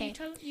Yeah, one. okay.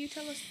 You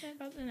tell us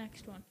about the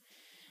next one.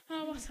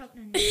 Oh, what's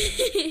happening?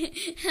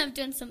 I've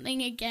done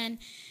something again.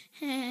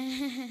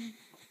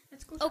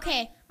 Let's go to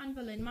Okay. Anne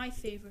Boleyn, my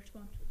favourite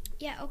one.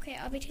 Yeah, okay,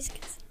 I'll be 2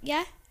 seconds.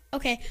 Yeah?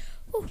 Okay.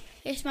 Ooh,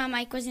 if my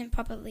mic wasn't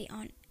properly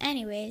on.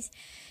 Anyways,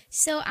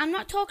 so I'm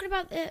not talking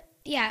about the...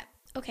 Yeah,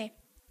 okay.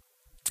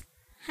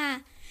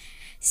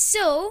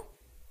 So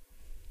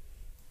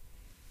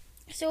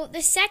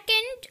the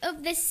second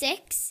of the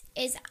 6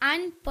 is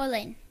Anne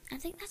Boleyn. I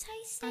think that's how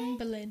you say it. Anne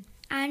Boleyn.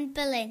 Anne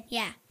Boleyn,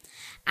 yeah.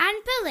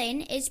 Anne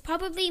Boleyn is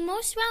probably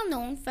most well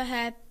known for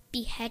her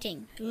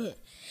beheading. Ugh.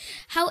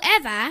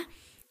 However,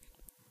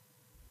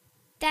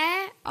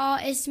 there are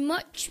as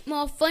much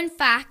more fun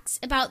facts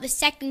about the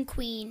second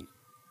queen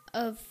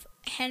of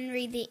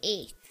Henry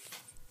VIII.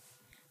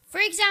 For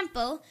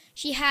example,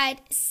 she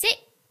had She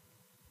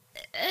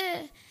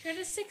had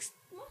a sixth...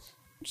 What?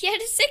 She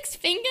had a 6th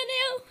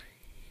fingernail.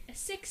 A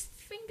 6th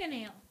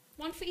fingernail.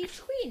 One for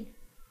each queen.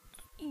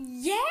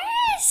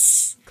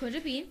 Yes. Could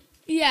have been.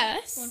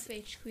 Yes. One for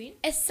each queen.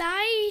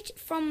 Aside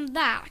from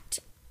that,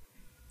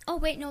 oh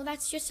wait, no,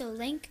 that's just a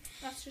link.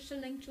 That's just a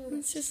link to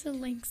It's just a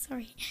link,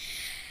 sorry.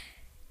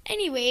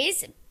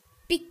 Anyways,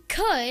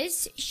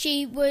 because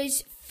she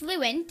was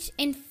fluent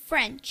in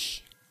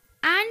French,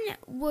 Anne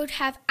would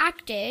have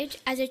acted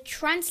as a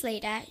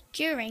translator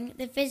during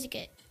the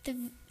visit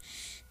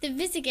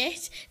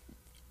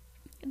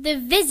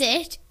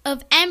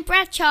of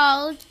Emperor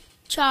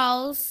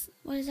Charles.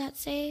 What does that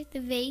say? The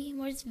V.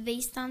 What does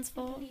V stands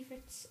for? I believe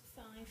it's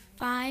 5.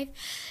 5.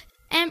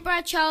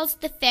 Emperor Charles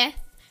V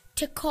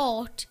to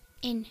court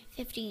in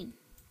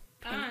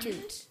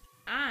 1522.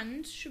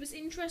 And she was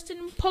interested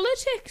in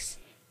politics.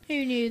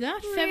 Who knew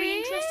that? Very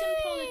interested in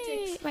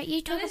politics. Right,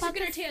 you Now, talk this about is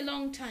going to the... take a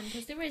long time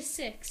because there is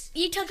 6.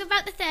 You talk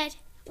about the 3rd.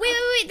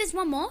 Wait, there's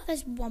one more.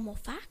 There's one more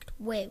fact.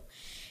 Whoa.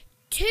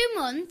 2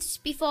 months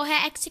before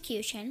her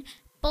execution,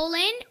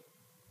 Boleyn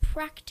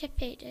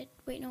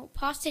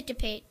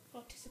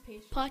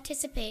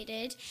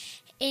participated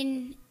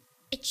in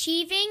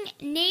achieving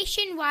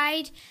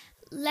nationwide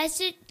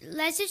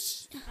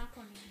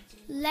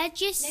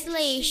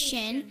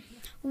legislation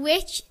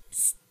which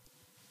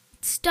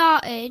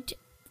started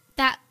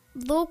that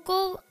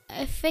local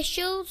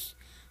officials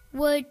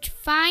would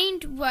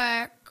find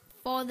work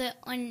for the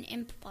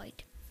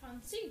unemployed.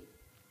 Fancy.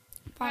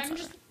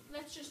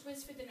 Let's just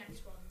whiz for the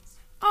next ones.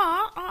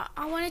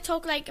 I want to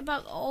talk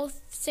about all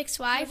 6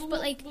 wives, we'll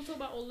but talk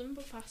about all of them,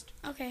 but fast.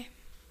 okay.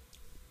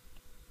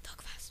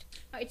 Talk fast.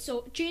 Right,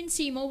 so Jane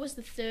Seymour was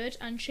the 3rd,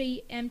 and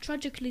she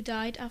tragically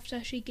died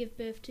after she gave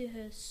birth to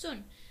her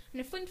son. And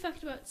a fun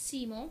fact about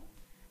Seymour,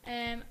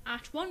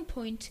 at one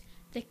point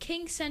the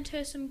king sent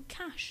her some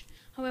cash.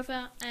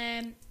 However,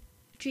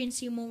 Jane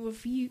Seymour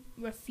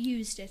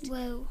refused it.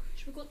 Whoa.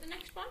 Should we go to the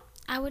next one?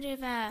 I would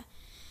have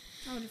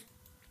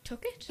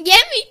Took it.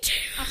 Yeah, me too.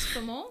 Ask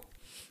for more.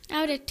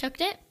 I would have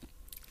took it.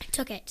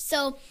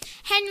 So,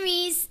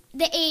 Henry's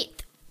the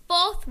 8th,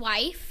 4th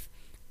wife,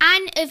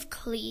 Anne of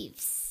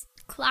Cleves.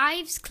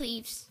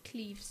 Cleves,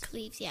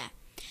 yeah.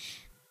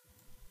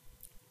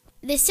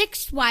 The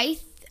 6th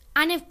wife,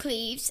 Anne of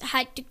Cleves,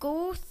 had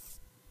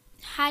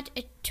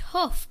a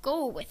tough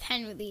go with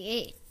Henry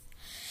VIII.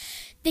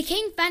 The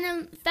king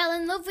fell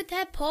in love with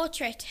her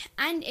portrait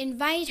and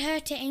invited her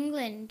to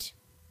England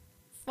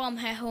from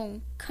her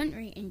home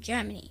country in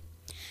Germany.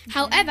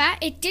 However,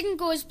 it didn't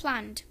go as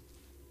planned.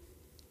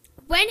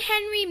 When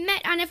Henry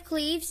met Anne of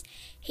Cleves,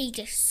 he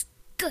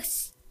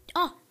disguised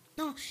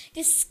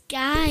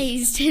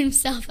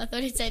himself. I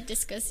thought it said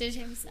disgusted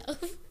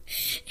himself.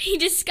 He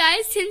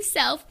disguised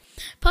himself,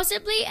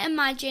 possibly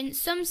imagined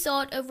some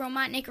sort of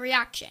romantic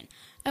reaction.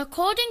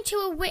 According to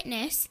a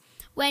witness,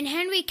 when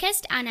Henry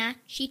kissed Anna,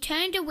 she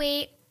turned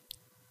away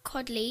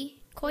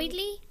coldly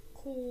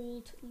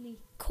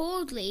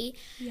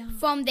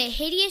from the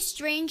hideous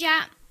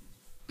stranger,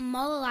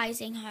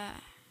 molesting her,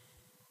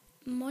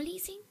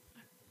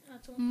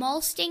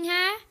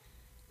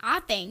 I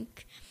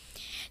think.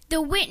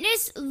 The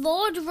witness,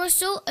 Lord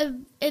Russell,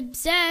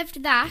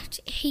 observed that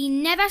he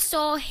never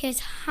saw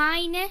His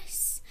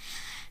Highness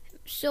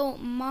so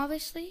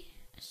marvellously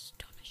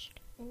astonished.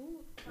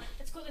 Ooh, right,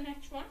 let's go to the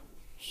next one.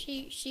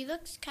 She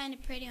looks kind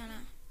of pretty on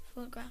a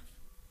photograph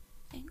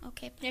thing.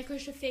 Okay. Yeah,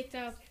 because she faked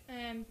out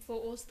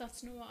photos.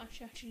 That's not what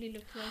she actually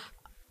looked like.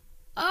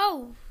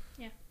 Oh.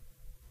 Yeah.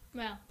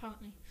 Well,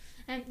 apparently.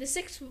 The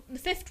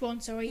fifth one,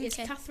 is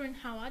Catherine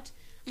Howard.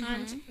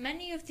 And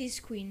many of these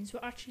queens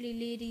were actually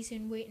ladies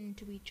in waiting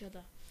to each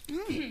other.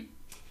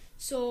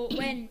 So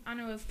when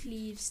Anna of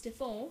Cleves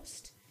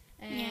divorced,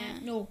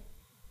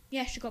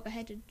 she got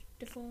beheaded.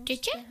 Divorced.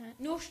 Did she?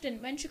 No, she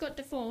didn't. When she got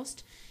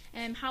divorced,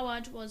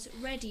 Howard was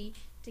ready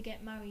to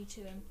get married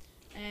to him,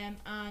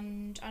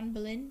 and Anne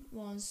Boleyn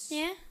was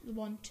the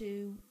one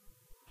to.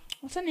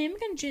 What's her name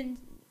again?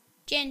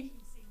 Jen.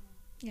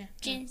 Yeah.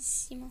 Jen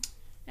Seymour.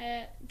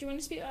 Do you want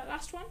to speak about that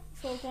last one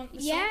before we go on to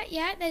the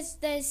Yeah.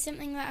 There's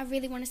something that I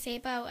really want to say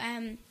about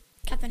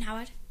Catherine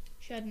Howard.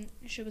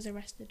 She was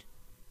arrested.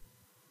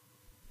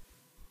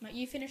 Right,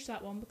 you finish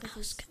that one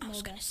because I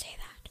was going to say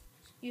that.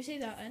 You say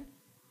that then?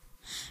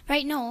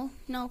 Right, no,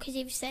 because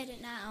you've said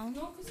it now.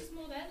 No, because there's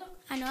more there. Look.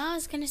 I know. I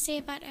was going to say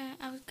about.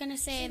 I was going to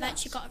say that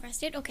she got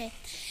arrested. Okay.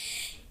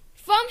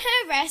 From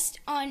her arrest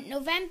on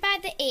November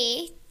the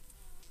 8th,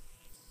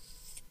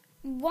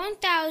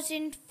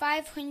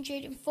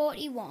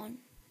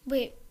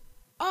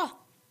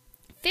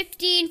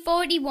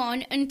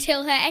 1541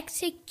 until her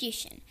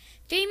execution.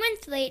 3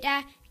 months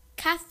later,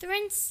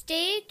 Catherine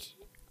stayed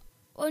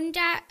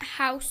under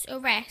house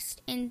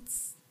arrest in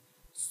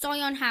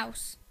Sion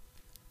House.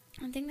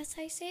 I think that's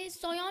how you say it,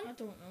 Sion? I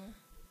don't know.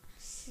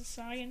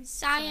 Sion.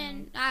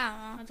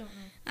 I don't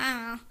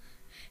know.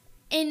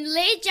 In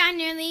late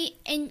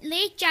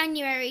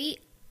January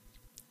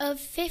of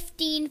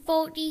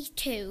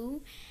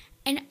 1542,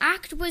 an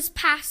act was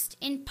passed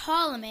in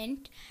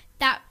Parliament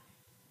that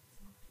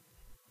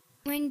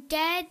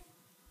rendered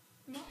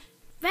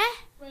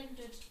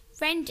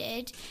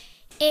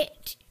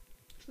it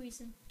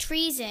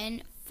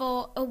treason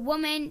for a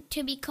woman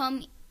to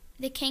become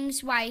the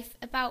king's wife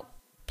about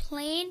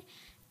plain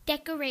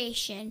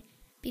decoration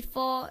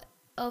before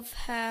of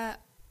her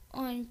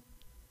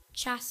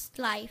unchaste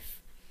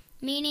life,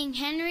 meaning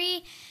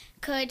Henry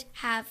could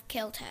have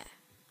killed her.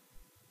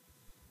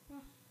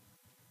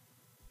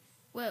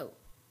 Whoa.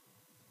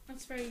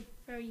 That's very,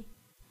 very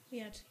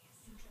weird.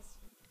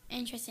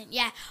 Interesting.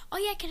 Yeah. Oh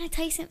yeah. Can I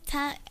tell you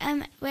something?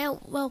 When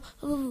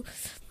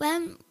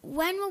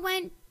we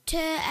went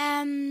to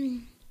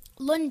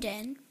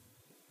London,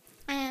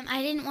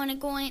 I didn't want to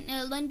go into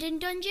a London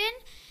dungeon.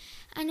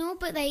 I know,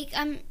 but I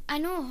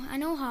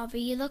know,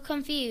 Harvey. You look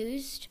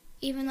confused,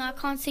 even though I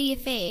can't see your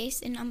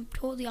face, and I'm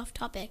totally off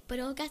topic. But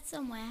it'll get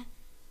somewhere.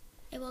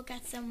 It will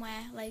get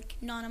somewhere. Like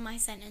none of my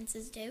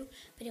sentences do,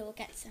 but it will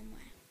get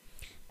somewhere.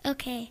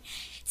 Okay,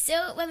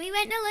 so when we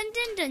went to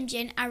London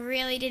Dungeon, I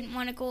really didn't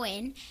want to go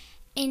in,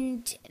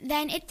 and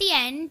then at the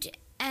end,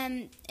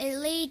 a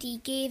lady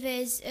gave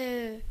us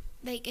a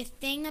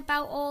thing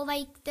about all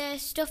the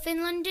stuff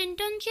in London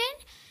Dungeon,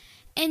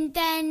 and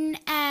then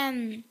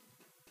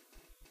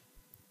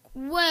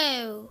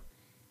whoa,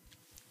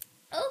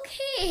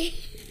 okay,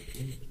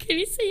 can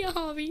you see your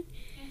Harvey?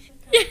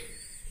 Yes,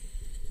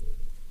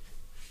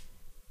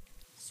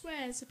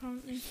 swears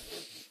apparently.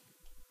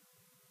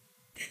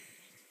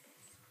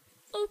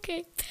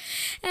 Okay.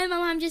 My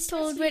mum just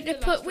told me to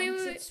put.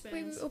 Okay.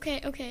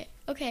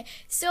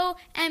 So,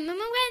 when we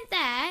went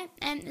there,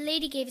 the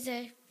lady gave us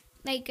a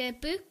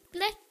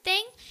booklet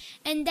thing,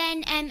 and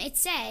then it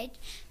said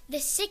the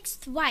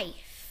sixth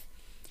wife,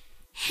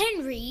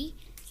 Henry,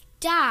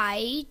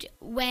 died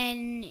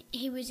when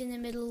he was in the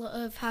middle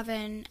of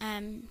having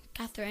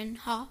Catherine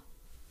Howard.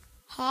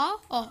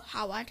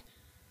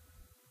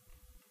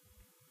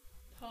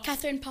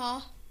 Catherine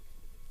Parr.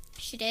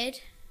 She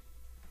did.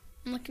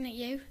 I'm looking at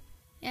you.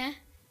 Yeah,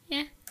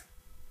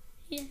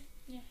 he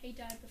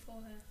died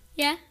before her.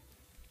 Yeah.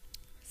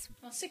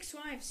 Well, 6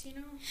 wives, you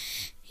know.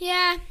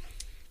 Yeah,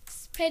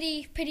 it's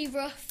pretty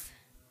rough.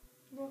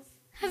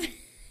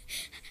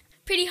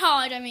 Pretty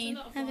hard, I mean.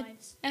 It's a lot of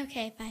wives.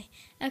 Okay, bye.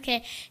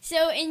 Okay,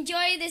 so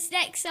enjoy this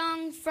next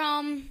song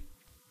from...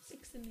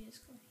 Six the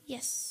Musical.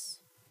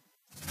 Yes.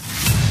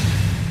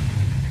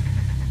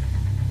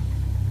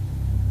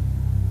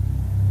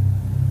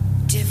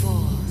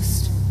 Divorce.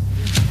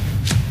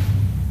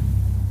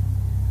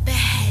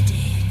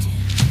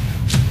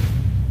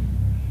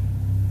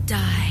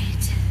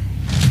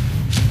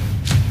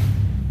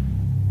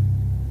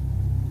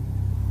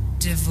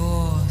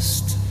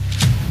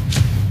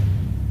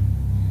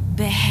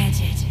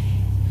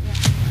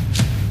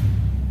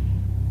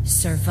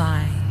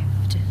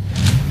 survived.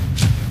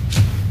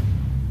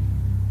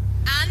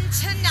 And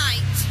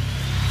tonight,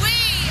 we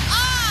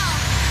are...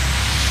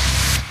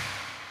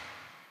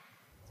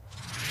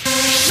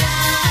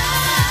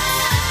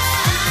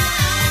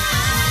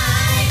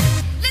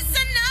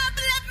 Listen up,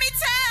 let me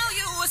tell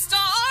you a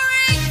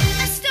story.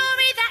 A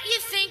story that you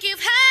think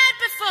you've heard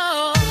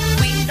before.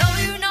 We know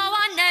you know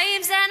our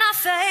names and our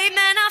fame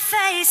and our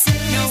faces.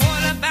 Know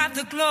all about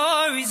the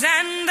glories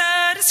and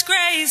the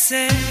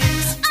disgraces.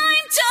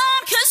 I'm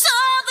done 'cause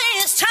all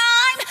this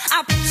time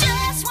I've been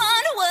just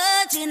one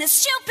word in a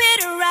stupid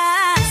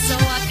rhyme. So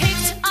I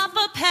picked up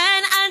a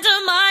pen and a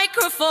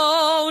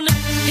microphone.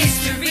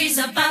 History's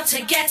about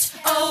to get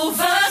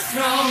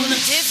overthrown.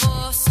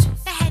 Divorced,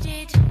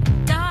 beheaded,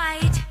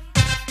 died.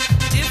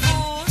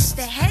 Divorced,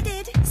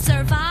 beheaded,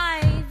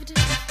 survived.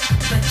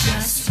 But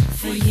just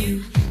for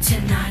you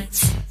tonight,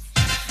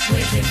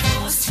 we're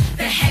divorced,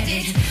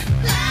 beheaded,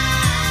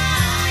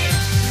 live.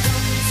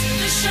 To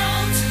the show,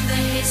 to the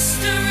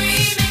history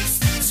mix,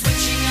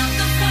 switching up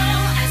the flow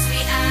as we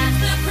add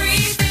the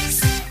prefix.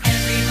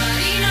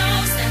 Everybody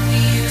knows that we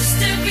used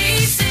to be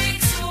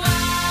 6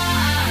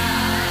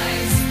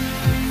 wives.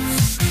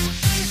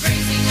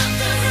 Raising up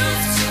the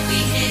roof till we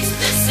hit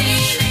the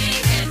ceiling.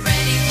 Get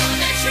ready for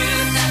the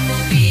truth that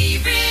will be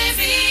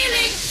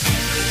revealing.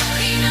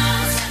 Everybody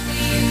knows that we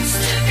used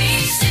to be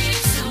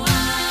 6 wives.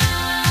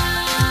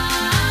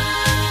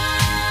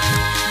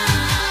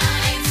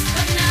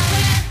 But now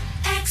we're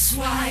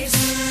ex-wives.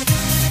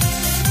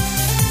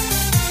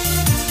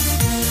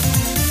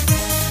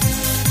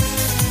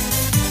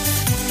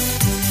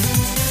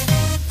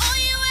 All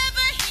you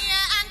ever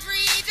hear and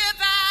read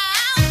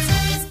about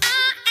is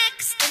our ex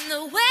and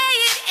the way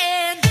it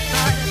ended.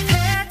 But a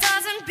pair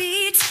doesn't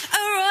beat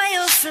a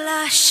royal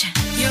flush.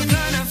 you're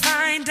gonna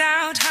find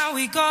out how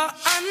we got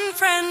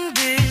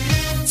unfriended.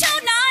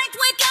 Tonight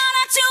we're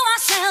gonna do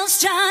ourselves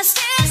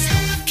justice,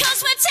 'cause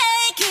we're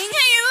taking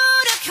you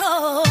to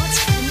court.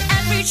 And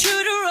every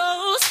true to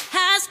rose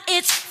has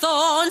its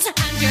thorns,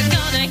 and you're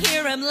gonna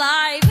hear him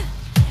live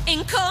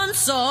in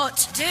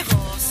consort.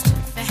 Divorced,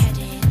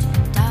 beheaded,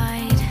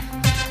 died.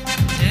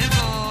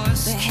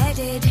 Divorced,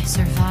 Beheaded,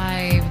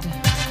 Survived.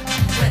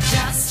 but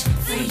just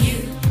for you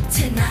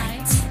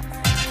tonight,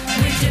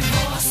 we're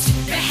divorced,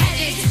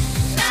 beheaded,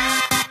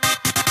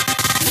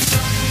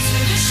 to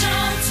the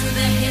show, to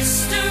the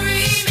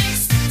history mix,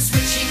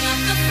 switching up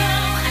the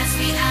flow as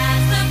we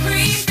add the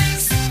prefix.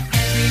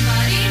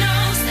 Everybody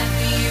knows that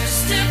we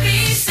used to be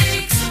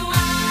 6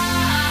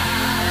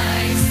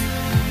 wives.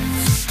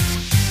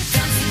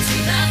 Dancing to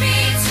the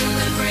beat till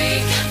the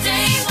break of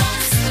day.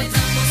 Once we're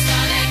done, we'll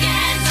start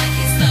again like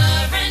it's the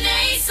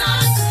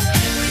Renaissance.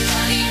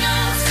 Everybody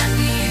knows that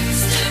we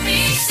used to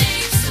be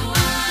 6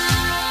 wives.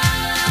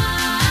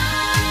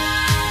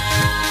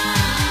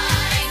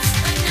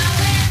 But now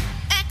we're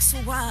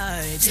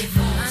ex-wives.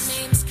 My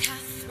name's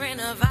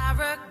Catherine of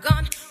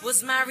Aragon. Was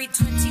married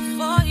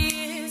 24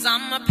 years.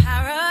 I'm a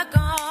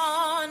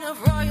paragon of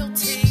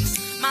royalties.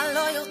 My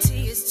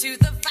loyalty is to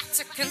the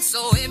Vatican. So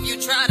if you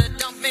try to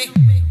dump me,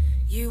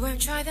 you won't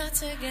try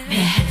that again.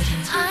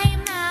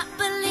 I'm that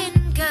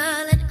Berlin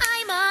girl and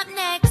I'm up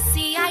next.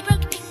 See, I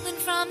broke England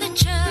from the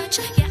church.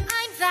 Yeah,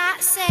 I'm that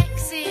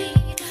sexy.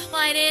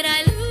 Why did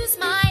I lose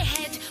my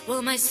head?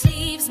 Well, my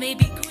sleeves may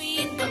be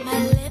green, but my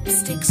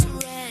lipstick's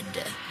red.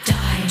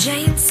 Die.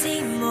 Jane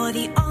Seymour,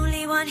 the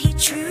only one he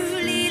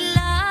truly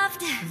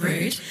loved.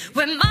 Rude.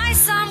 When my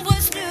son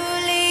was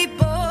newly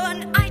born,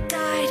 I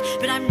died.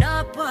 But I'm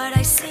not what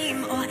I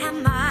seem, or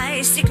am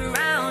I? Stick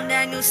around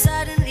and you'll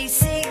suddenly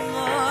see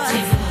more.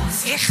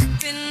 Ich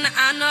bin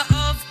Anna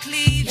of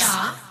Cleves.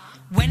 Ja.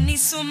 When he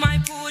saw my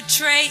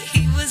portrait,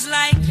 he was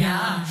like,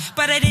 Yeah.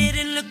 but I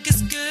didn't look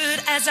as good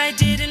as I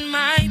did in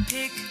my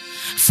pic.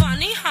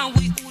 Funny how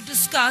we all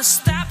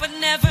discussed that, but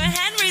never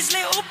Henry's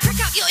little Prick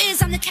up your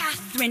ears, I'm the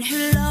Catherine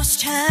who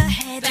lost her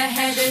head.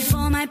 Beheaded.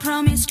 For my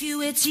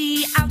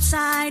promiscuity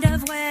outside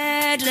of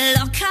wed.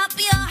 Lock up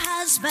your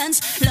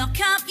husbands, lock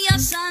up your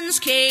sons.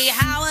 Kay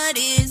Howard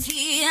is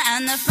here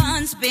and the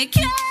fun's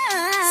began.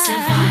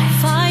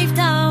 Survived. 5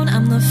 down,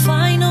 I'm the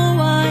final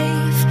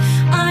wife.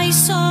 I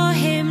saw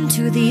him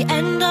to the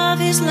end of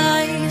his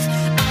life.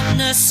 I'm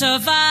the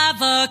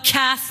survivor,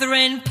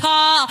 Catherine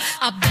Parr.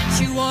 I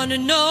bet you wanna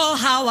know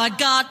how I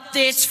got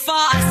this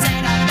far. I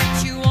said I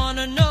bet you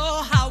wanna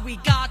know how we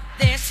got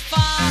this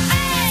far.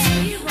 Do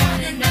you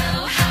wanna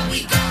know how we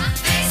got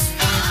this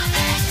far?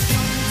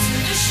 To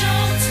the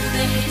show, to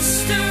the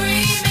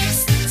history mix,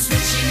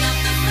 switching up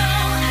the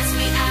flow as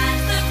we add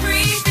the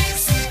prefix.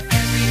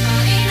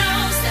 Everybody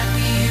knows that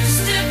we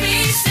used to be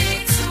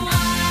 6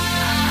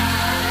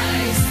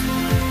 wives.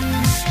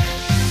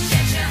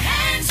 Get your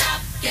hands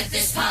up, get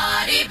this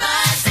party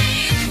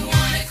buzzing. You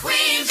want a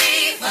queen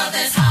bee? Well,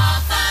 there's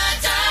half a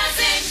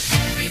dozen.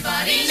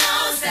 Everybody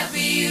knows that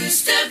we used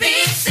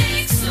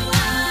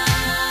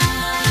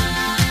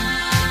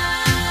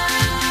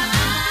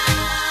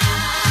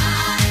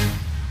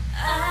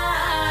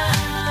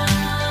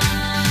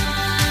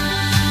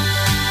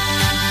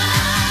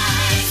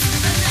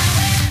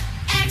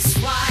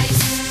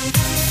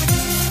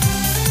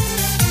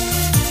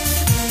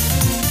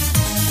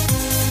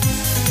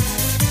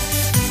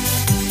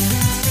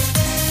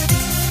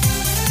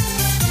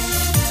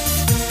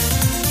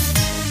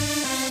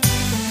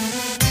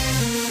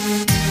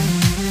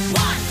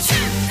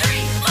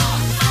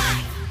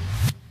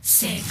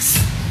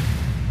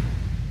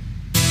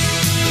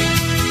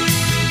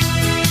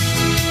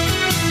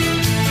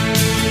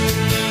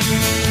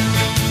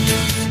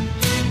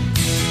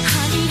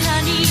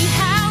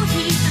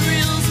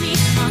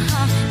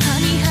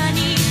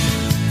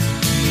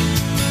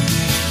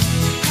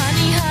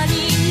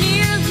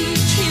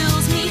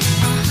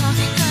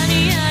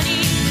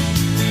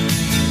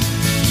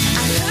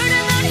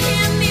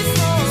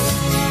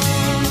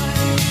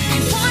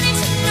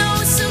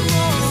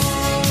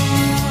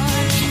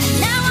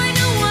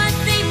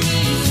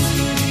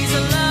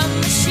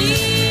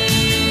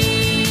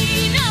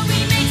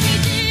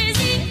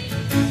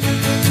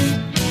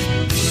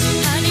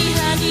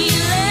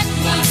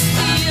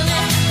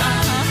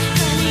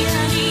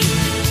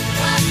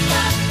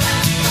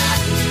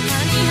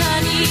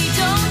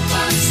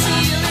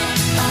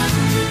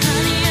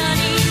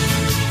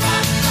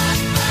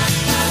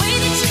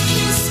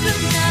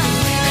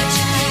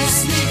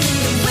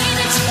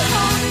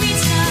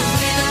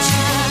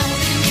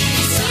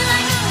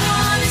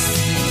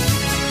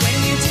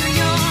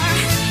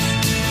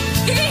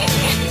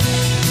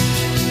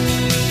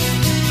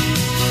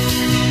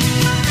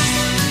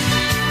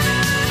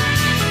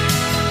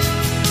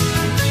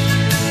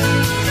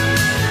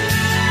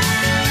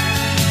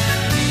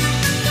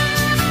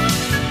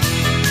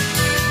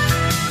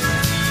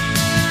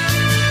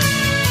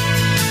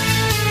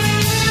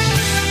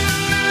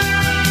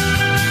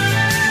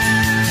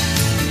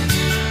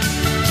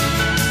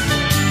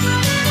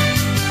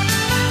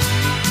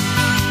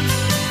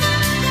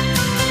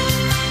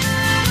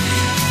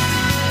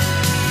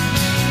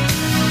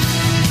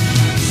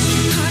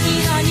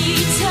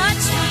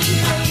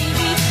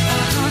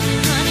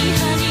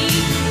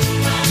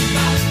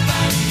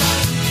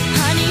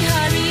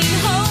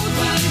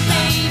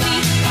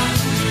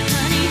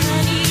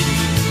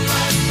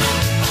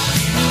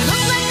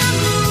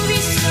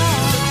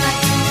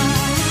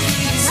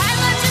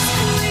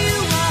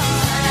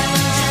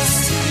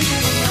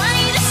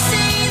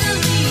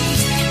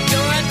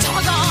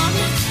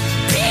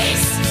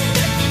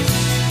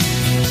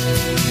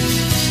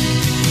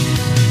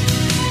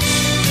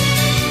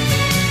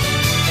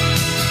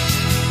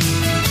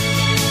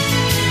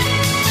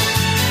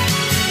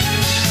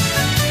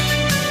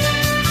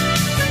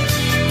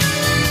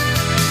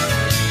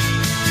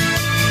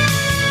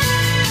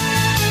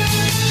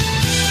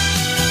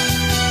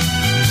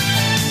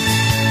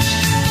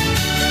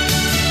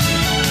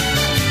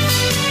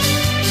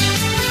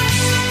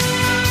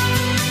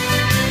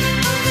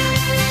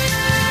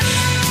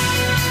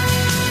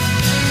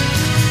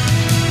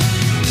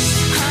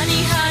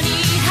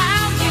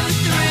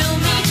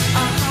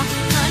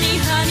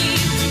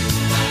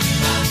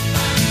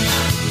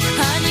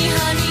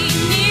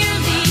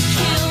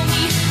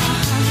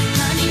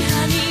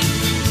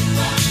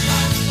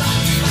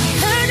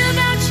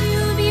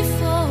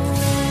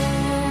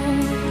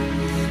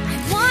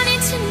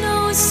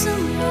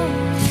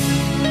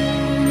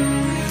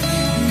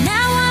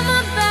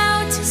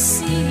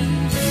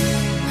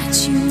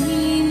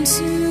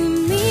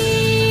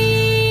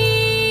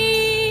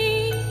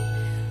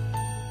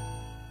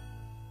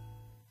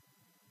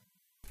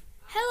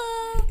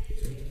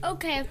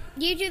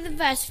you do the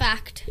first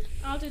fact?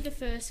 I'll do the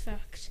first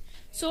fact.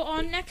 So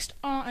our next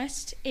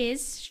artist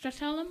is... Should I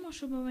tell them or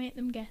should we make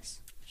them guess?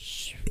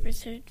 We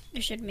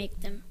should make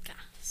them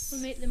guess.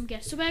 We'll make them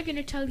guess. So we're going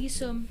to tell you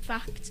some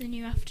facts and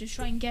you have to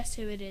try and guess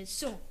who it is.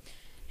 So,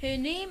 her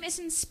name is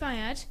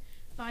inspired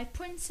by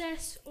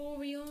Princess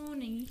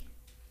Orione.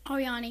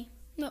 Oriani.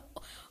 No,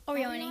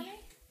 Orioni.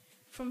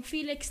 From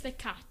Felix the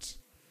Cat.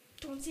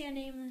 Don't say her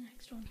name in the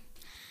next one.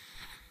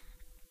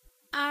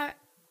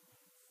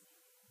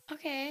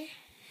 Okay.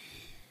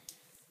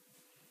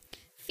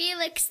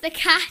 Felix the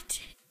cat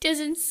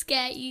doesn't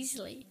scare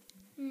easily.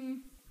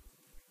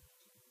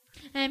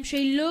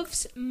 She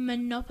loves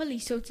Monopoly,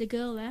 so it's a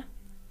girl there.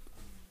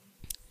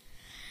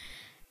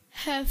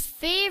 Her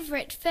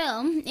favourite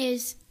film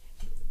is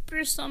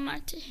Bruce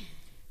Almighty.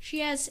 She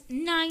has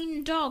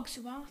 9 dogs.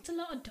 Wow, that's a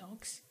lot of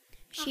dogs.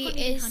 She I can't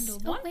even is.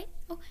 handle Oh, one. wait.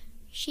 Oh,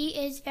 she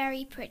is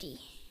very pretty.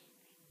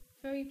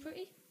 Very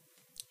pretty.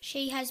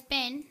 She has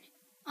been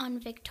on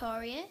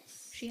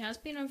Victorious. She has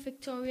been on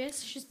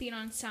Victorious. She's been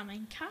on Sam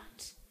and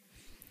Cat.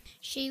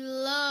 She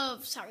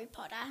loves Harry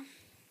Potter.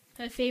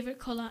 Her favourite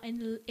colour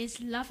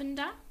is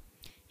lavender.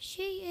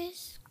 She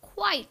is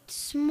quite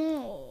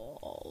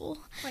small.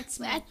 Quite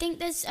small. I think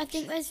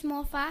there's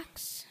more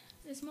facts.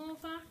 There's more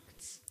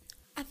facts.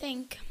 I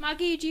think.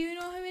 Maggie, do you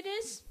know who it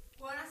is?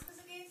 What ask us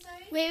again,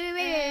 sorry?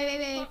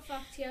 Wait. What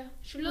fact here?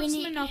 She loves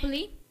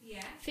Monopoly.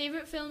 Yeah.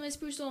 Favourite film is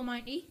Bruce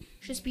Almighty.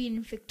 She's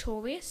been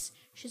Victorious.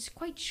 She's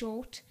quite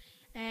short.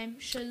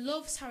 She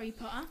loves Harry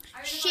Potter.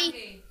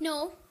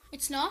 No,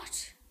 it's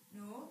not.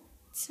 No.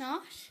 It's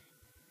not.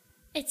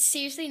 It's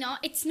seriously not.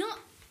 It's not.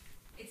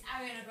 It's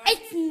Ariana Grande.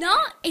 It's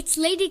not. It's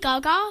Lady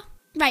Gaga.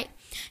 Right.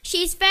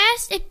 She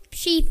first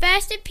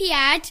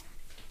appeared.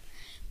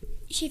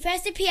 She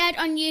first appeared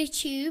on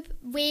YouTube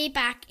way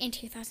back in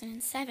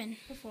 2007.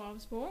 Before I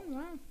was born.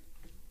 Wow.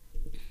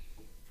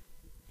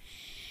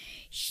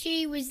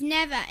 She was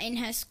never in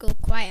her school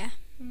choir.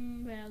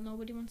 Well,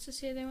 nobody wants to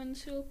say they were in the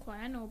school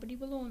choir. Nobody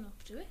will own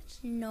up to it.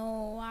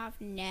 No, I've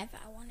never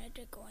wanted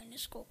to go in the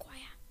school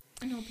choir.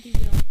 And nobody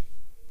will.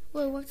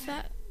 Well, what's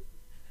that?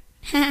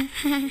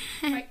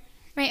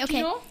 Right,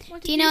 okay.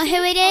 Do you know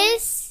who it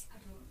is?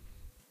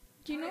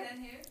 Do you know?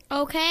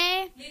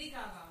 Okay. Lady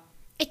Gaga.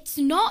 It's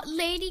not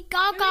Lady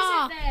Gaga.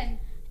 Who is it then?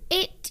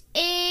 It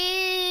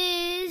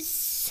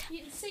is...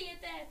 You can see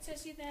it there. It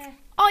says you there.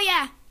 Oh,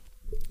 yeah.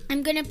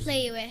 I'm going to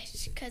play you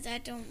it because I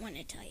don't want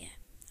to tell you.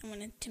 I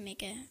wanted to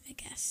make a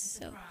guess.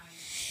 So,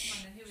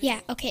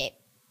 yeah, okay.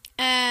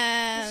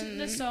 Listen to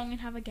the song and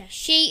have a guess.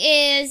 She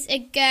is a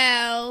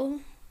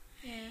girl.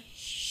 Yeah.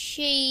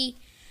 She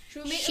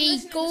listen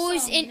to the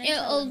goes song in and then a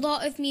tell them.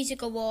 lot of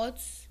music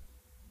awards.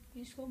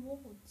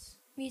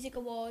 Music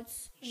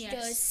awards. She Yes.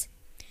 does.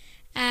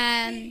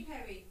 Katy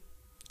Perry.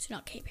 It's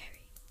not Katy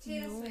Perry.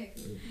 Taylor Swift.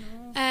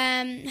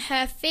 No.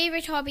 Her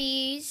favorite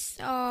hobbies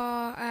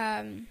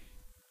are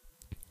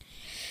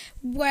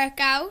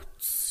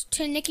workouts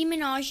to Nicki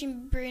Minaj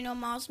and Bruno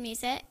Mars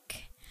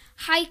music,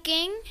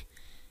 hiking,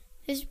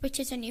 which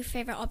is her new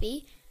favorite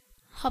hobby.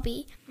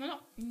 Well,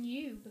 not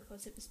new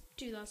because it was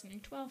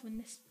 2012 when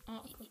this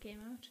article came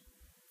out.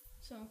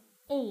 So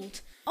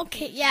old.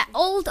 Okay, yeah,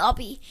 old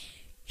hobby.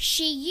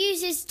 She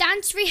uses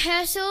dance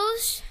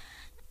rehearsals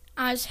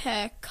as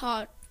her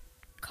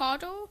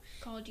cardio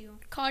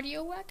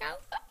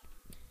workout.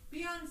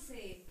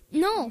 Beyonce.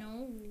 No,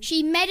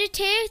 she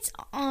meditates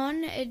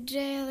on a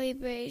daily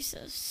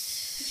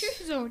basis. I'm sure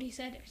she's already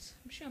said it.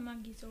 I'm sure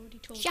Maggie's already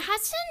told She you.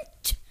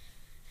 hasn't.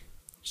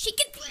 She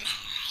can.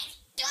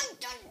 Don't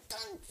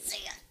say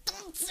it.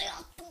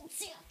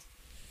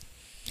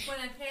 Well,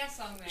 then play a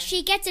song then.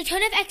 She gets a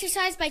ton of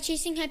exercise by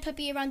chasing her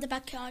puppy around the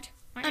backyard.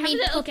 Right, have a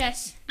little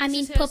guess. This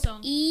is her song.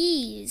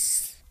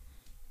 puppies.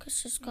 Because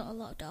she's got a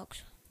lot of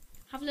dogs.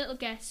 Have a little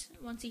guess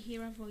once you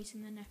hear her voice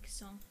in the next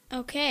song.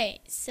 Okay,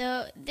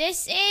 so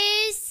this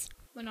is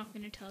We're not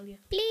going to tell you.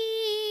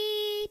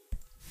 Bleep.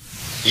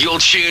 You're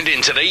tuned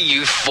into the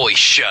Youth Voice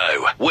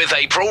Show with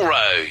April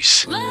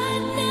Rose.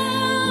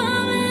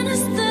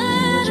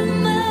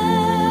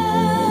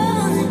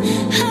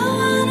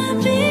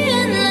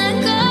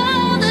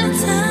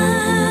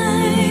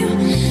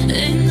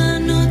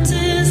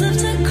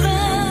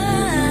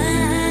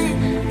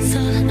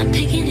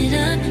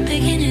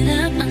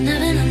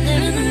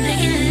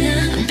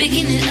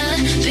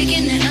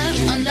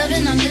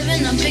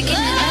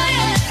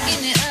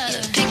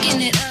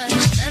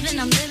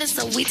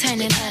 We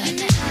turn it up,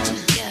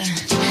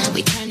 yeah,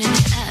 we turning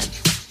it up.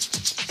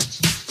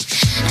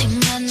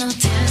 Ain't got no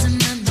tears in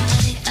my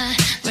body, I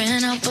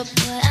ran out, but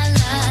boy, I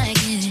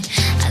like it,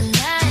 I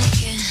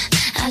like it,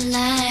 I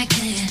like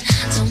it.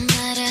 Don't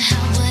matter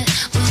how, what,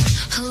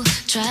 who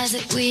tries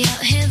it, we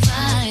out here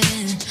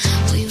vibing,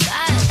 we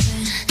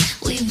vibing,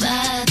 we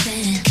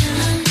vibing. Come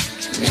on,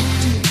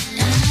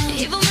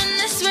 even when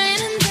it's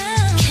raining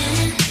down,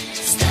 can't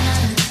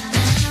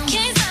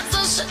stop,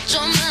 so shut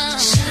your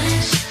mouth.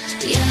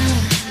 Yeah.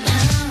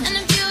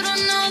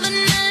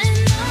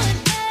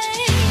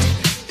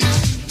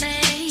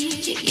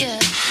 Yeah.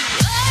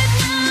 Right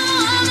now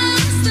I'm in a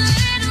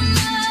state of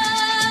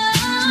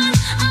mind.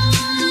 I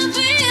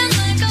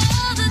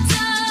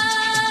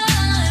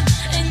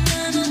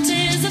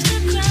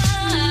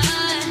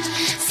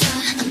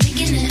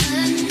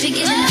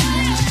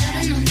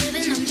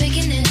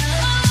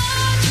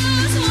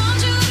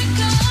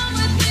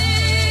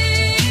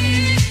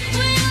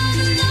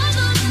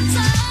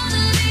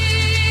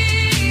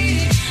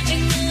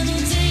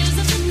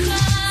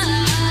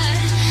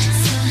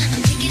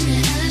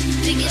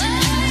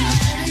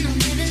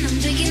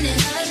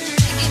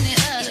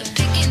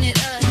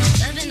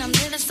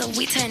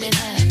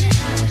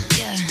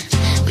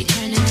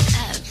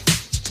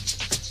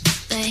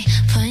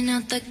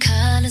the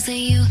colors of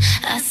you.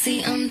 I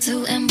see them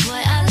too, and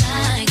boy, I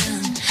like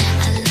them.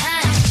 I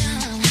like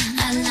them.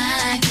 I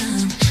like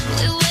them.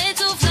 We're way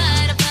too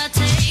fly to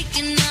partake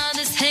in all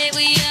this hate.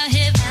 We are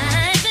here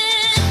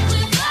vibing. We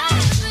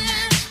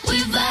vibing. We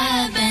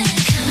vibing.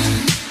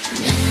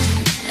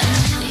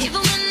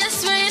 Even when it's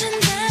raining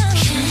down,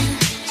 can't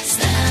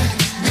stop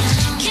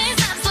now. Can't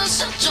stop, so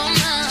shut your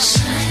mouth.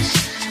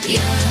 Shut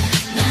your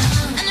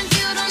mouth. And if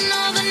you don't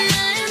know, then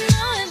now you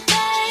know it,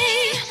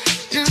 babe.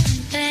 No,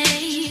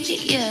 babe,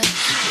 yeah.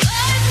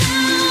 Right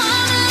now,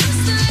 all of us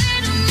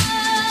straight and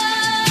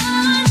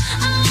right.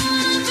 I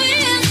wanna be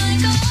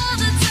like all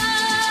the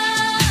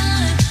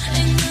time.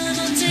 Ain't got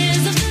no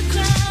tears left to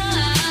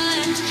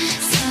cry.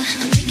 So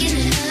I'm picking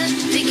it up,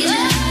 picking it up.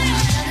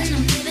 And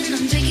I'm giving,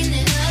 I'm picking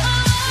it up.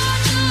 I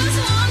just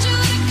want you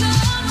to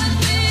come with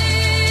me.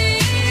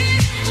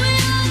 We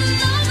have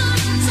another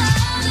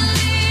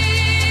mentality.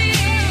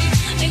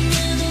 Ain't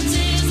got no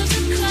tears left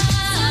to cry.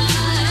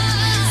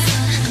 So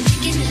I'm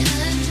picking it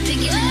up,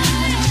 picking it up.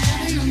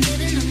 And I'm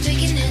giving, I'm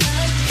picking it up.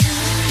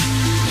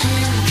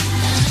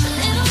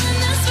 Little in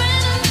this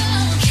rhythm,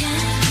 girl,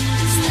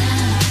 can't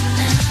stop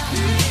now.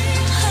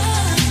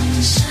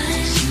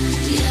 Shine,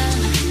 yeah,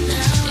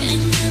 now.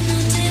 Ain't got no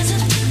tears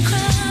left to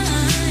cry.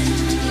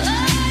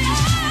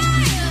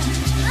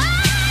 I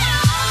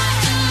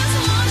just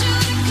want you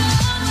to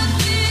come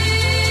with me.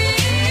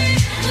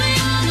 We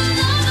have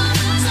another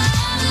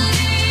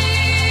mentality.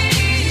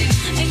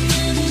 Ain't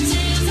got no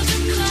tears left to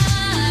cry.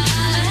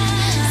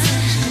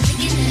 I'm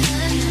picking it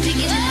up,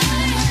 picking it up.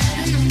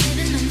 And I'm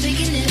living, I'm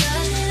picking it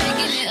up,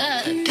 picking it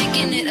up,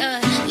 picking it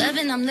up.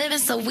 Loving, I'm living,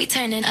 so we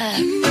turn it up.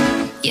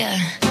 Yeah,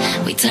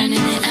 we turning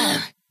it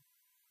up.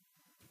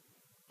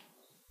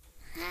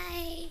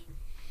 Hi.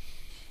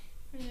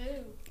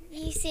 Hello.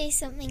 You say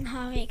something,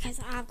 Harvey, because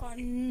I've got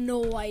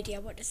no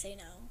idea what to say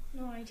now.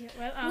 No idea.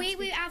 Well, I'll Wait,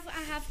 speak.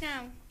 I have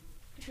now.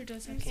 Sure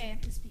does have Okay.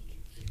 to speak.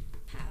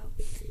 How?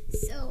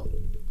 So,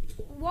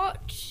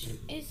 what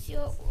is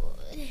your...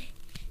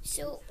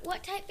 So,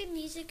 what type of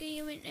music are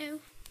you into?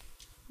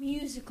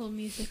 Musical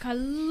music. I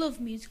love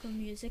musical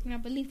music, and I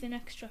believe the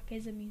next track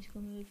is a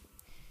musical movie.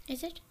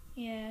 Is it?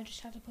 Yeah, I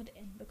just had to put it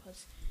in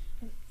because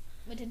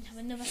we didn't have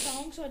another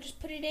song, so I just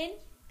put it in.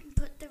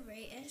 Put the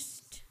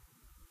latest.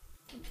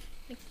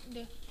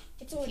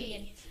 It's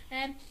already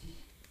in.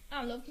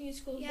 I love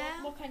musicals.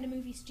 Yeah. What kind of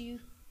movies do you...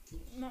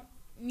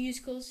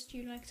 musicals do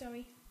you like,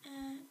 sorry?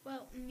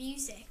 Well,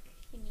 music.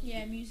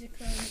 Yeah,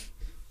 musical.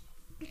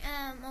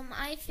 Well,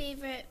 my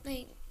favorite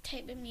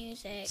type of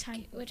music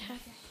would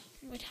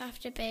have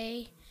to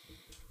be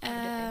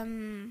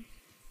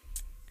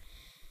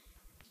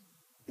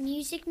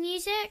music,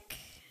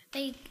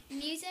 like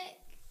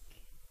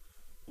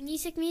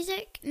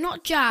music,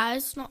 not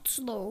jazz, not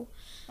slow.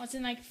 What's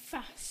in like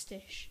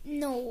fastish?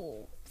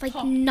 No, like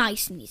Pop.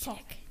 nice music. Pop.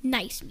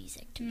 Nice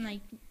music. To me.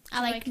 Like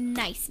I like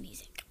nice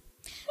music.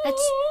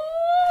 That's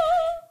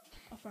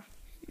opera.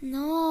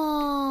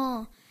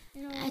 no.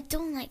 No. I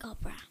don't like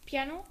opera.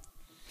 Piano?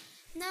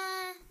 Nah.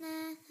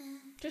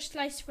 Just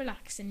nice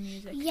relaxing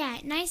music. Yeah,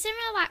 nice and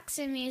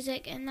relaxing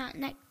music, and that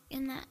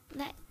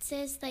lets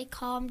us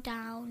calm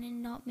down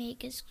and not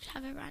make us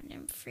have a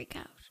random freak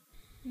out.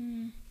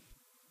 Mm.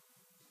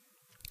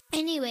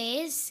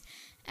 Anyways,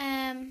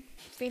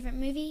 favorite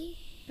movie?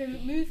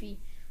 Favorite movie?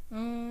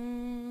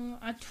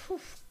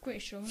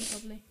 Great Showman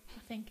probably, I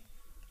think.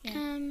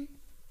 Yeah.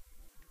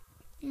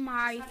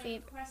 My Had a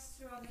favorite. request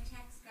through on the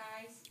text,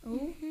 guys,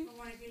 Oh, for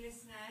one of your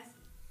listeners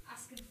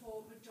asking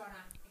for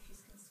Madonna, if you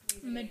can squeeze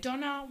it in.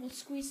 Madonna. We'll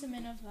squeeze some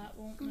in of that,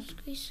 won't I'll we?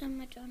 squeeze some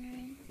Madonna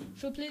in.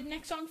 Shall we play the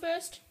next song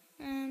first?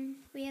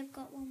 We have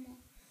got one more.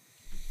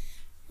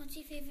 What's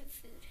your favorite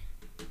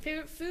food?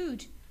 Favorite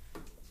food?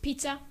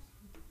 Pizza.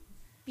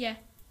 Yeah,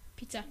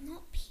 pizza.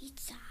 Not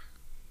pizza.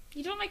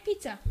 You don't like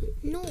pizza?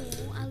 No,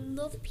 I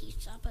love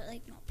pizza, but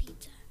not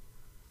pizza.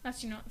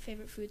 That's your not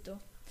favorite food though.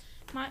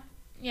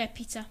 Yeah,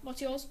 pizza.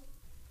 What's yours?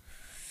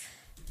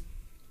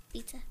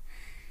 Pizza.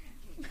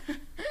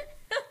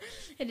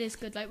 It is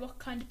good. Like what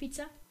kind of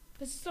pizza?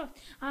 Because it's not.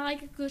 I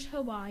like a good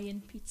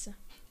Hawaiian pizza.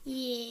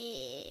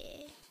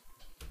 Yeah.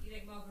 You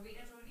like margarita,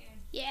 don't you?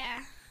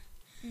 Yeah.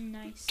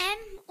 Nice.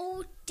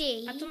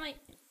 M-O-D. I don't like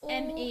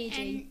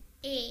M-A-D.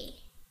 O-N-A.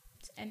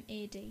 It's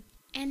M-A-D.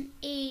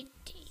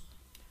 M-A-D.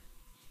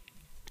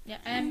 Yeah.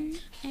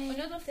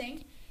 Another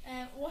thing.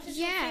 What is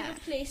your Yeah.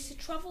 favorite place to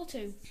travel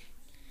to?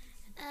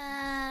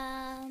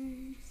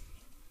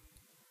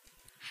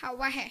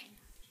 Hawaii.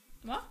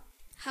 What?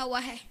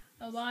 Hawaii.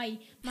 Hawaii.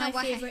 My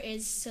Hawaii. favorite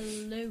is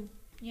Salou.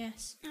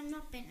 Yes. I've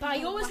not been to But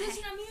I always Hawaii.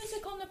 listen to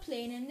music on the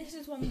plane, and this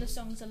is one of the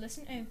songs I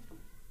listen to.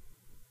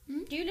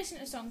 Do you listen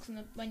to songs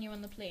when you're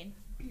on the plane?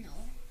 No.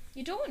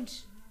 You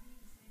don't.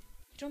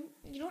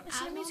 You don't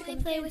listen I to music only on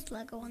the play plane. with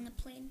Lego on the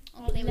plane.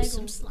 I'll Oh, play with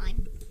some Lego.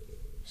 slime.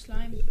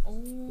 Slime.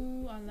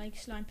 Oh, I like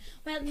slime.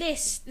 Well, the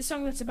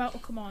song that's about to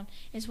come on,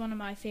 is one of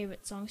my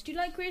favourite songs. Do you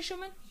like Greatest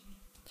Showman?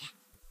 Yeah.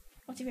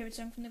 What's your favourite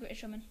song from the Greatest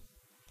Showman?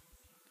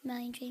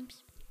 Million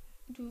Dreams.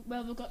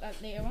 Well, we've got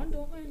that later on,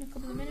 don't we? In a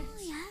couple of minutes.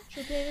 Yeah.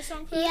 Should we play the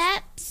song first?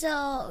 Yep,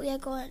 so we're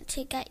going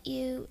to get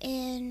you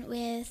in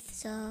with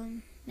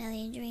some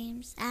Million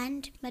Dreams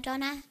and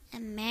Madonna,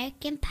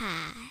 American Pie.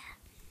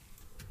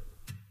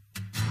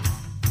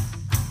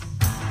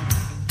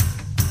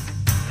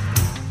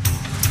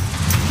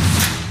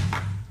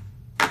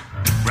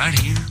 Right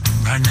here,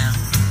 right now,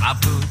 I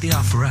put the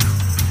offer out.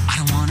 I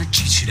don't wanna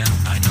cheat you down.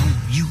 I know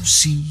you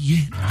see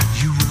it.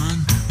 You run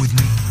with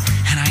me,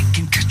 and I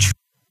can cut you.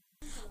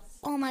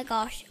 Oh my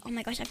gosh,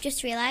 I've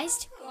just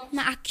realised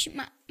my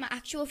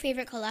actual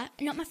favourite colour,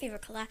 not my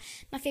favourite colour,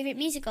 my favourite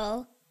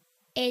musical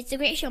is The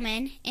Great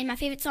Showman, and my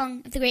favourite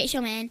song of The Great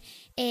Showman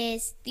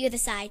is The Other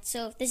Side.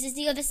 So this is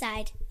The Other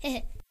Side.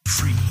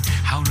 Free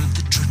out of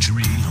the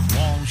treachery and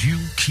walls you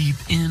keep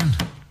in.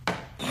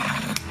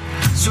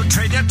 So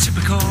trade that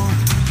typical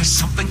for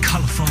something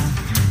colourful.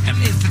 And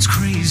if it's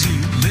crazy,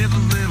 live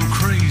a little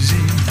crazy.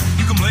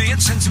 You can play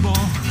it sensible,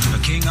 a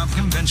king of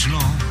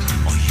conventional,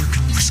 or you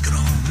can risk it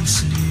all and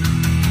see.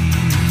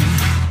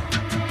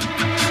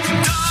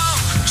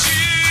 Don't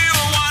you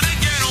wanna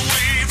get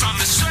away from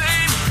the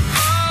strain?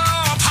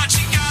 Oh, pot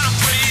you gotta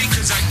play,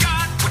 'cause I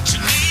got what you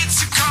need,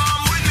 so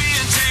come with me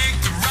and take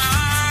the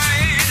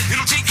ride.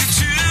 It'll take you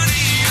to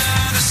the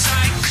other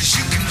side, 'cause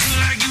you can do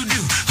like you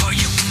do, or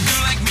you can do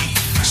like me.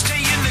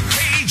 Stay in the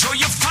cage, or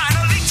you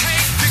finally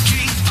take the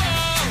key.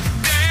 Oh,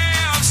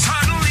 damn,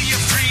 suddenly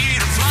you're free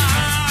to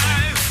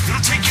fly.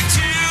 It'll take you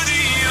to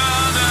the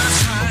other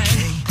side.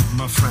 Okay,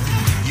 my friend,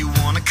 you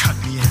wanna cut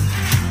me in?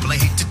 Well, I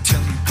hate to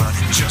tell you, but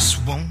it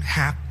just won't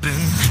happen.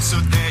 So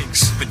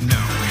thanks, but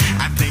no,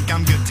 I think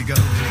I'm good to go,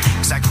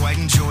 'cause I quite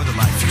enjoy the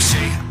life you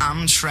say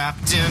I'm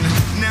trapped in.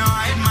 Now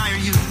I admire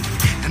you,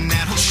 and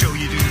that'll show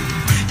you do.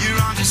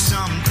 You're onto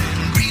something,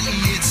 really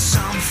it's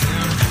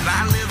something.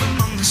 I live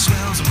among the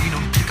swells, and we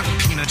don't pick up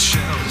peanut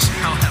shells.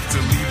 I'll have to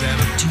leave that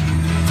up to you.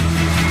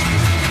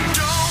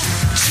 Don't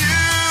you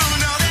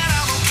know that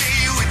I'm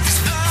okay with this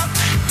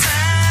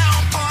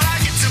uptown part I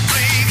get to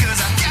play,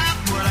 'cause I got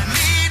what I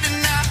need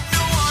and I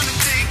don't want to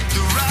take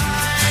the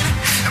ride.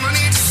 And I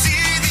need to see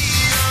the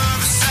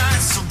other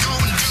side, so go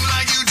and do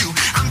like you do.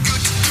 I'm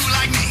good to do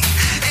like me.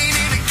 Ain't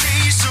in a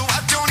cage, so I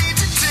don't need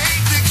to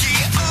take the key.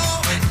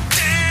 Oh,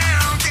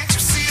 damn, can't you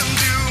see I'm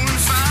doing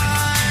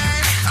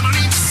fine? I don't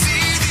need to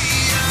see the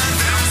other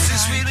side. Is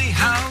this really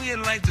how you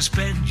like to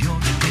spend your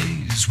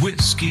days?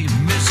 Whiskey,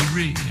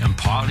 misery, and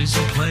parties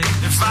to play.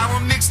 If I were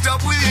mixed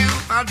up with you,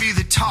 I'd be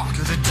the talk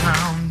of the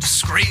town,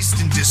 disgraced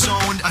and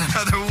disowned,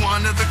 another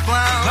one of the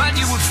clowns. But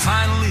you would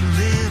finally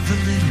live a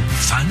little,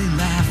 finally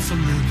laugh a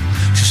little.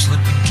 Just let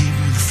me give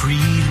you the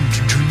freedom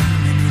to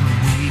dream, and it'll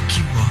wake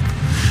you up,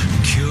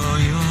 cure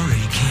your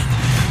aching,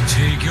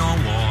 take your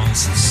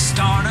walls and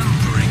start them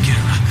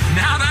breaking.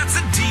 Now that's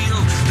a deal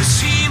that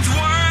seems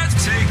worth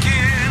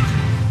taking,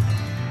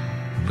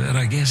 but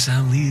I guess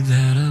I'll leave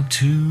that up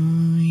to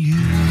you.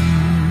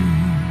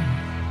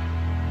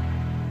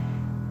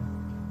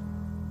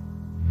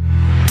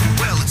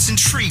 Well, it's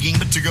intriguing,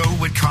 but to go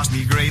would cost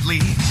me greatly.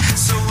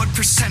 So what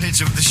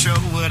percentage of the show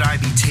would I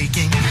be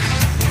taking?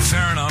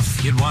 Fair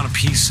enough, you'd want a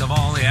piece of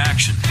all the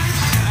action.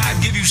 I'd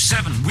give you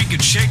 7, we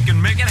could shake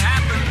and make it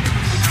happen.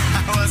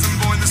 I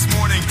wasn't born this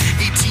morning,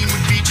 18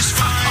 would be just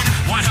fine.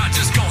 Why not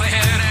just go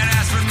ahead and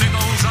ask for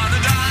nickels on the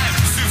dime?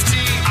 15,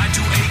 I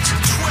do 8,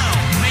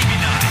 12, maybe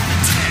 9,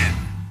 10.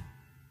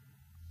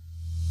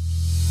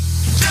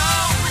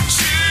 Don't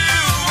you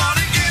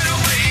wanna get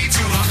away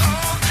to a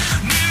whole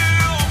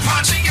new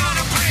party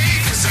gonna play?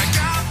 'Cause I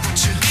got what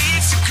you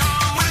need, so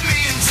come with me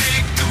and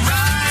take the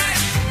ride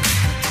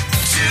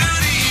to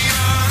the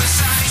other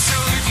side. So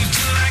if you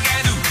do like I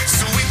do,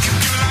 so we can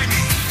do like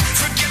me.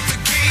 Forget the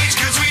cage,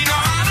 'cause we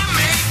know how to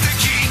make the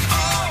key.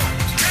 Oh,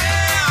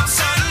 damn,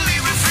 suddenly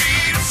we're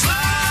free to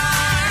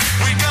fly.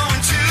 We're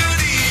going to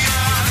the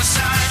other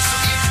side. So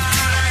if you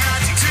do like I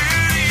do, to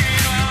the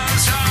other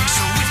side.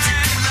 So if you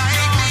do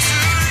like me, to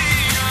the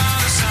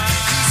other side.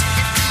 'Cause if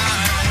you do,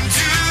 we're going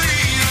to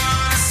the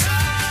other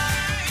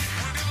side.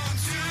 We're going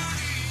to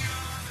the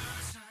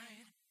other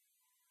side.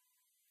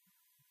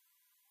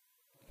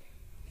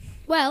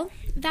 Well,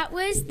 that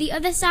was The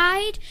Other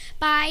Side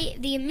by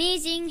the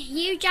amazing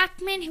Hugh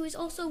Jackman, who is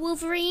also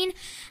Wolverine,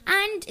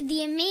 and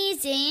the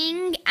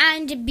amazing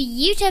and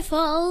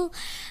beautiful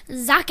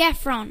Zac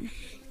Efron,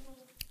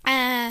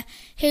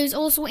 who's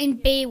also in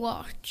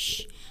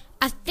Baywatch.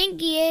 I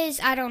think he is,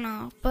 I don't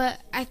know,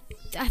 but I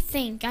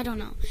don't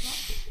know.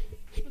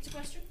 What's the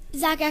question?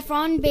 Zac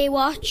Efron,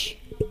 Baywatch.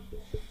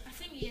 I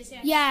think he is,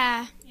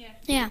 Yeah. Yeah.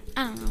 Yeah,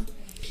 I don't know.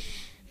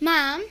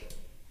 Mom,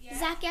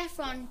 Zac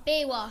Efron,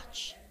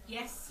 Baywatch.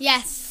 Yes.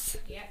 Yes.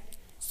 Yeah.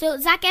 So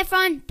Zac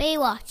Efron,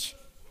 Baywatch.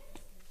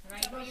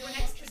 Right. Well, you want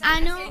to I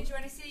know. Do you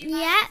want to say your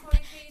bye Yep. before I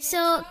play the So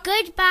next one?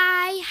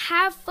 goodbye.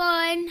 Have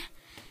fun.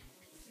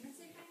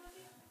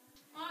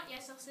 Oh,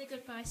 yes, I'll say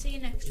goodbye. See you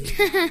next week.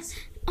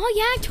 Oh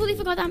yeah, I totally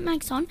forgot that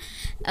mic's on.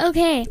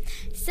 Okay.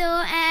 So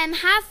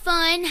have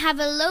fun. Have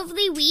a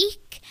lovely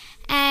week.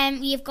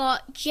 We've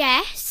got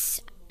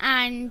Jess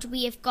and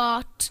we have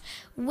got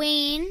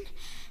Wayne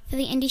for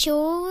the indie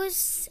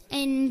shows.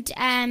 And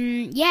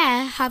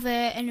yeah, have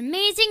an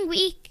amazing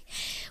week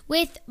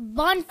with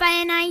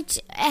Bonfire Night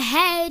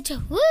ahead.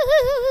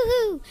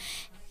 Woo-hoo-hoo-hoo-hoo.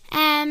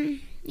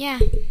 Yeah.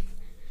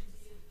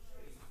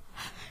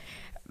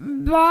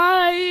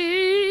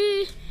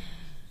 Bye.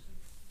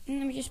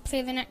 Let me just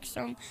play the next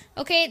song.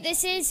 Okay,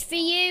 this is for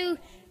you,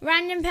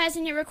 random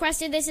person who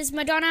requested. This is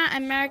Madonna,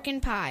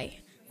 American Pie.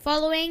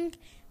 Following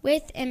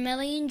with A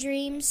Million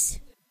Dreams.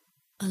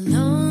 A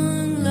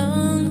long,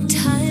 long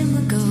time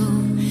ago,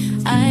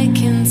 I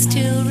can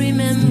still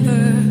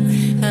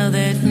remember how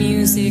that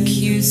music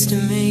used to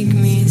make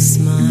me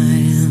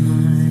smile.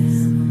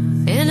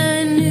 And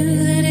I knew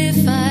that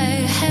if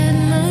I had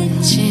my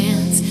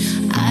chance,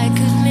 I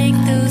could make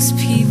those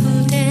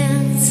people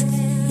dance,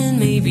 and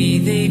maybe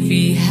they'd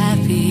be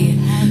happy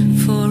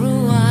for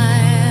a while.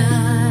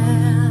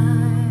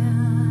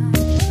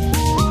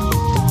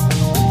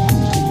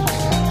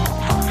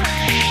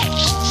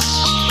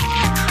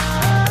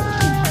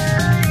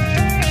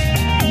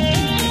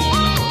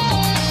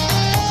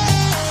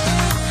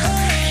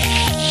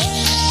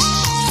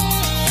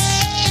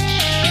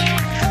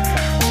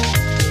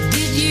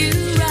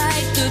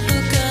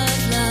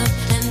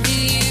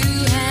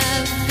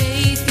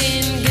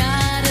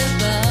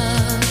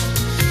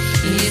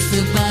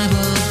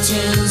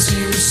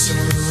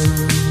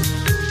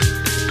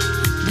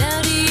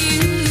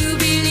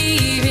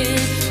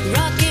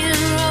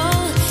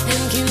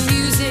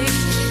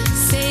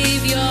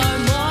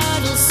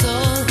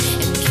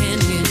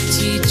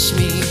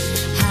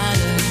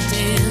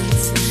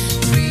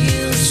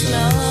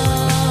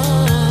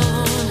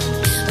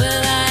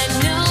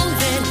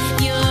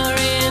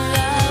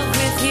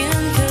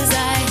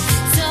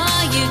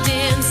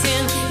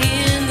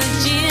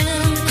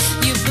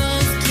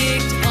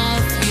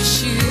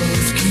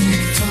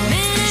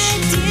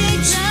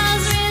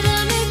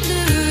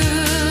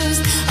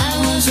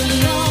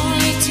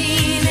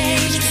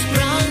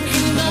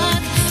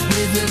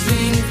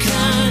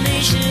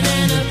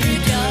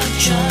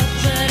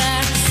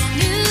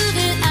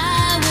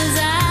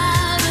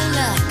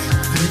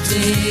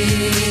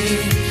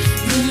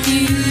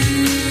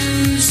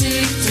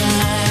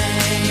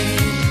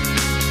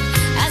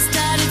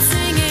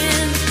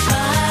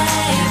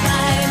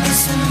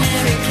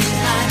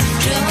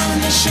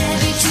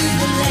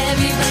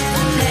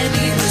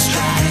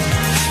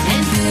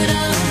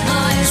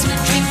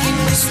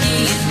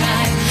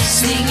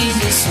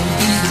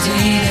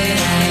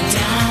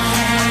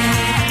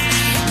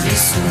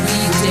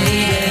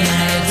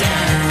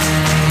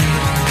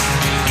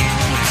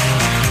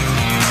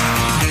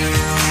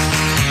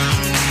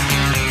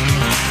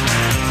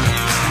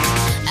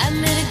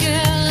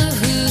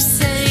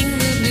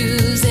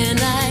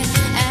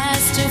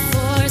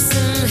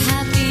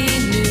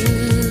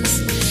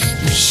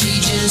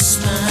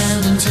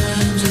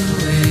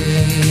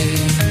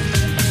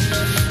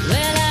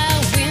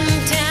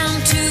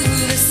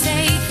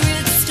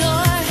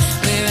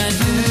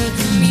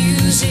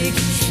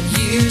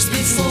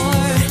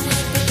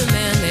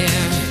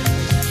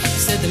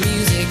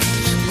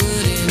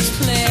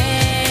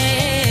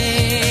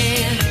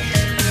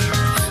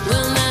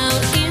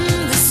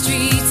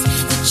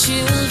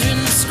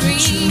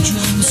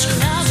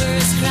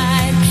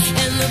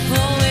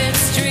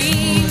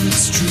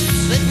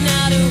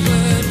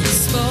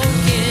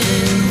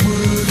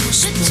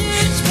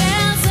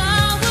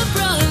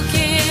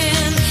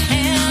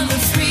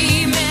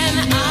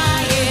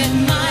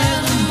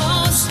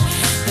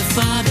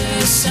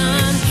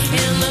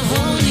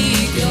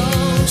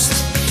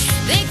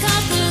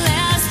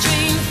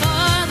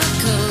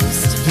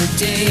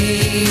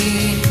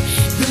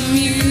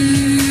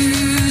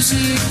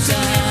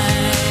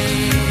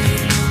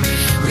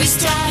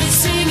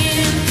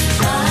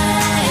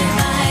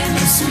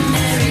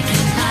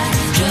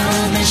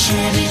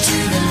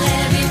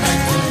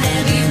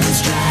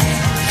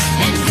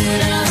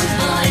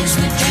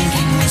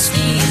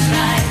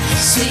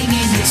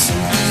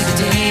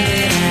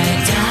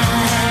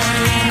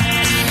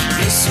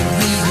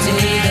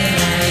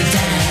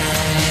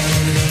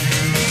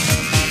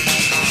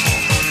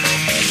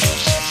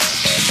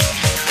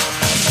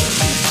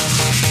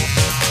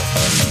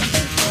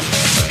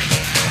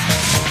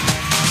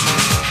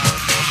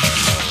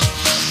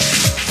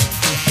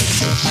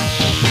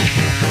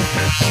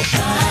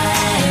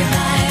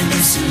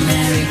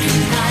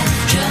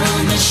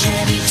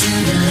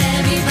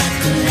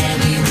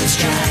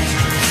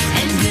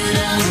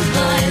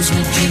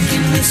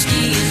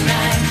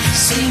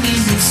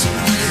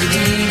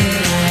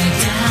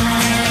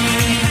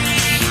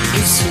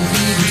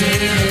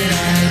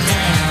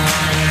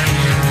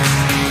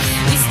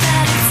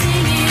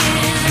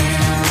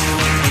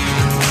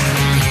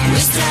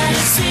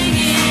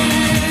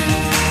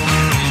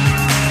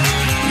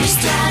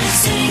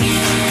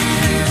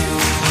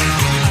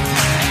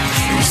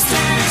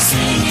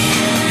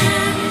 Singing.